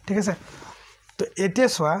সাইডত ঠিক আছে তো এতে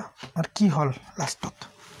সোয়া আর কি হল লাস্টত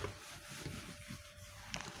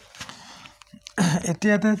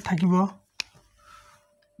এতিয়াতে থাকিব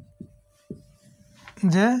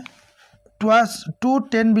যে 2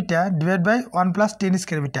 10 beta divided by 1 plus 10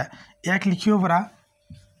 square beta এক লিখিব পাৰা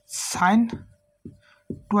sin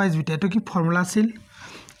টুৱাইস বিটা এটো কি ফৰ্মুলা আছিল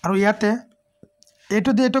আৰু ইয়াতে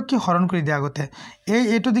এটো দি এটো কি হৰণ কৰি দিয়া আগতে এই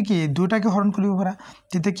এটো দি কি দুটাকে হৰণ কৰিব পাৰা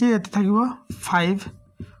তেতে কি এতে থাকিব 5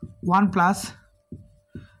 1 plus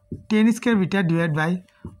 10 square beta divided by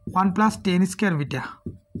 1 plus 10 square beta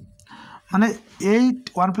মানে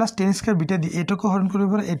 1 plus 10 square বিটা দি এটোকে হরণ কৰিব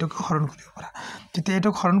পাৰা এটোকে হৰণ কৰিব পাৰা তেতে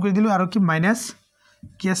এটোকে হৰণ কৰি দিলো আৰু কি মাইনাস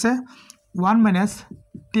কি আছে 1 minus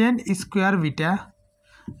 10 square beta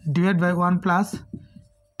divided by 1 plus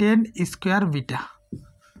 10 square beta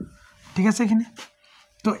ঠিক আছে এখানে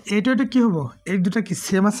তো এটো কি হ'ব এই দুটা কি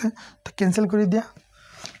সেম আছে তো ক্যান্সেল কৰি দিয়া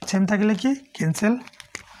সেম থাকিলে কি ক্যান্সেল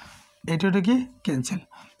এটো কি ক্যান্সেল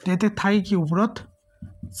তো এতে থাকি কি উপরত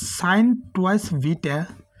sin twice beta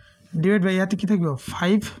divided by ইয়াতে কি থাকিব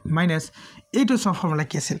 5 minus এইটো সব ফর্মুলা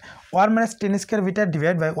কি আছিল 1 minus 10 square beta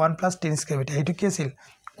divided by 1 plus 10 square beta এইটো কি আছিল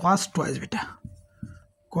cos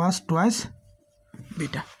twice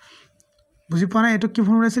beta বুজি পোৱা নাই এটো কি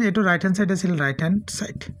ফর্মুলা আছিল এটো রাইট হ্যান্ড সাইড আছিল রাইট হ্যান্ড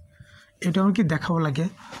সাইড এটো আমি কি দেখাব লাগে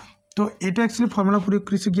তো এটো एक्चुअली ফর্মুলা প্রয়োগ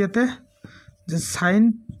কৰিছো কিয়াতে যে sin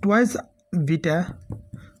twice beta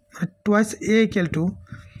মানে twice a equal to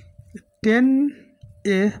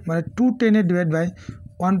 10a মানে 210a divided by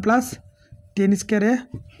 1 plus 10 square a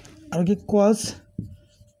और कि cos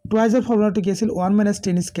twice এর ফর্মুলাটা কি আছিল 1 minus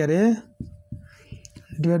 10 square a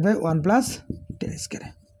divided by 1 plus 10 square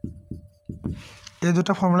এই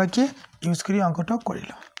দুটা ফর্মুলা কি ইউজ কৰি অঙ্কটো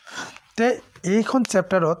কৰিলো তে এইখন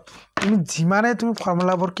চ্যাপ্টাৰত তুমি যিমানে তুমি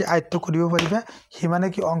ফৰ্মুলাবোৰ কি আয়ত্ত কৰিব পাৰিবা হিমানে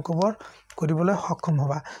কি অঙ্কবোৰ কৰিবলৈ সক্ষম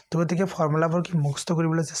হবা তোমতে ফৰ্মুলাবোৰ কি মুখস্থ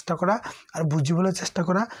কৰিবলৈ চেষ্টা কৰা আৰু বুজিবলৈ চেষ্টা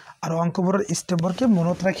কৰা আৰু অঙ্কবোৰৰ স্টেপবোৰ কি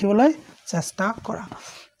মনত ৰাখিবলৈ চেষ্টা কৰা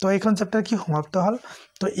তো এইখন চ্যাপ্টাৰ কি সমাপ্ত হল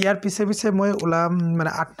তো ইয়াৰ পিছে মই ওলাম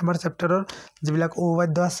মানে 8 নম্বৰ চ্যাপ্টাৰৰ যিবিলাক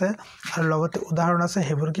উপবাদ্য আছে আৰু লগতে উদাহৰণ আছে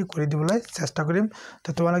হেবোৰ কি কৰি দিবলৈ চেষ্টা কৰিম তো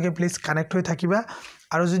তোমালোকে প্লিজ কানেক্ট হৈ থাকিবা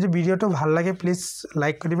আৰু যদি ভিডিওটো ভাল লাগে প্লিজ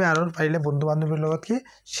লাইক কৰিবা আৰু পাৰিলে বন্ধু বান্ধৱীৰ লগত কি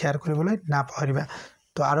শেয়াৰ কৰিবলৈ নাপাহৰিবা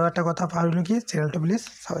তো আৰু এটা কথা পাহৰিলো কি চেনেলটো প্লিজ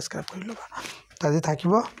সাবস্ক্ৰাইব কৰি লবা তো আজি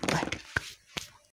থাকিব বাই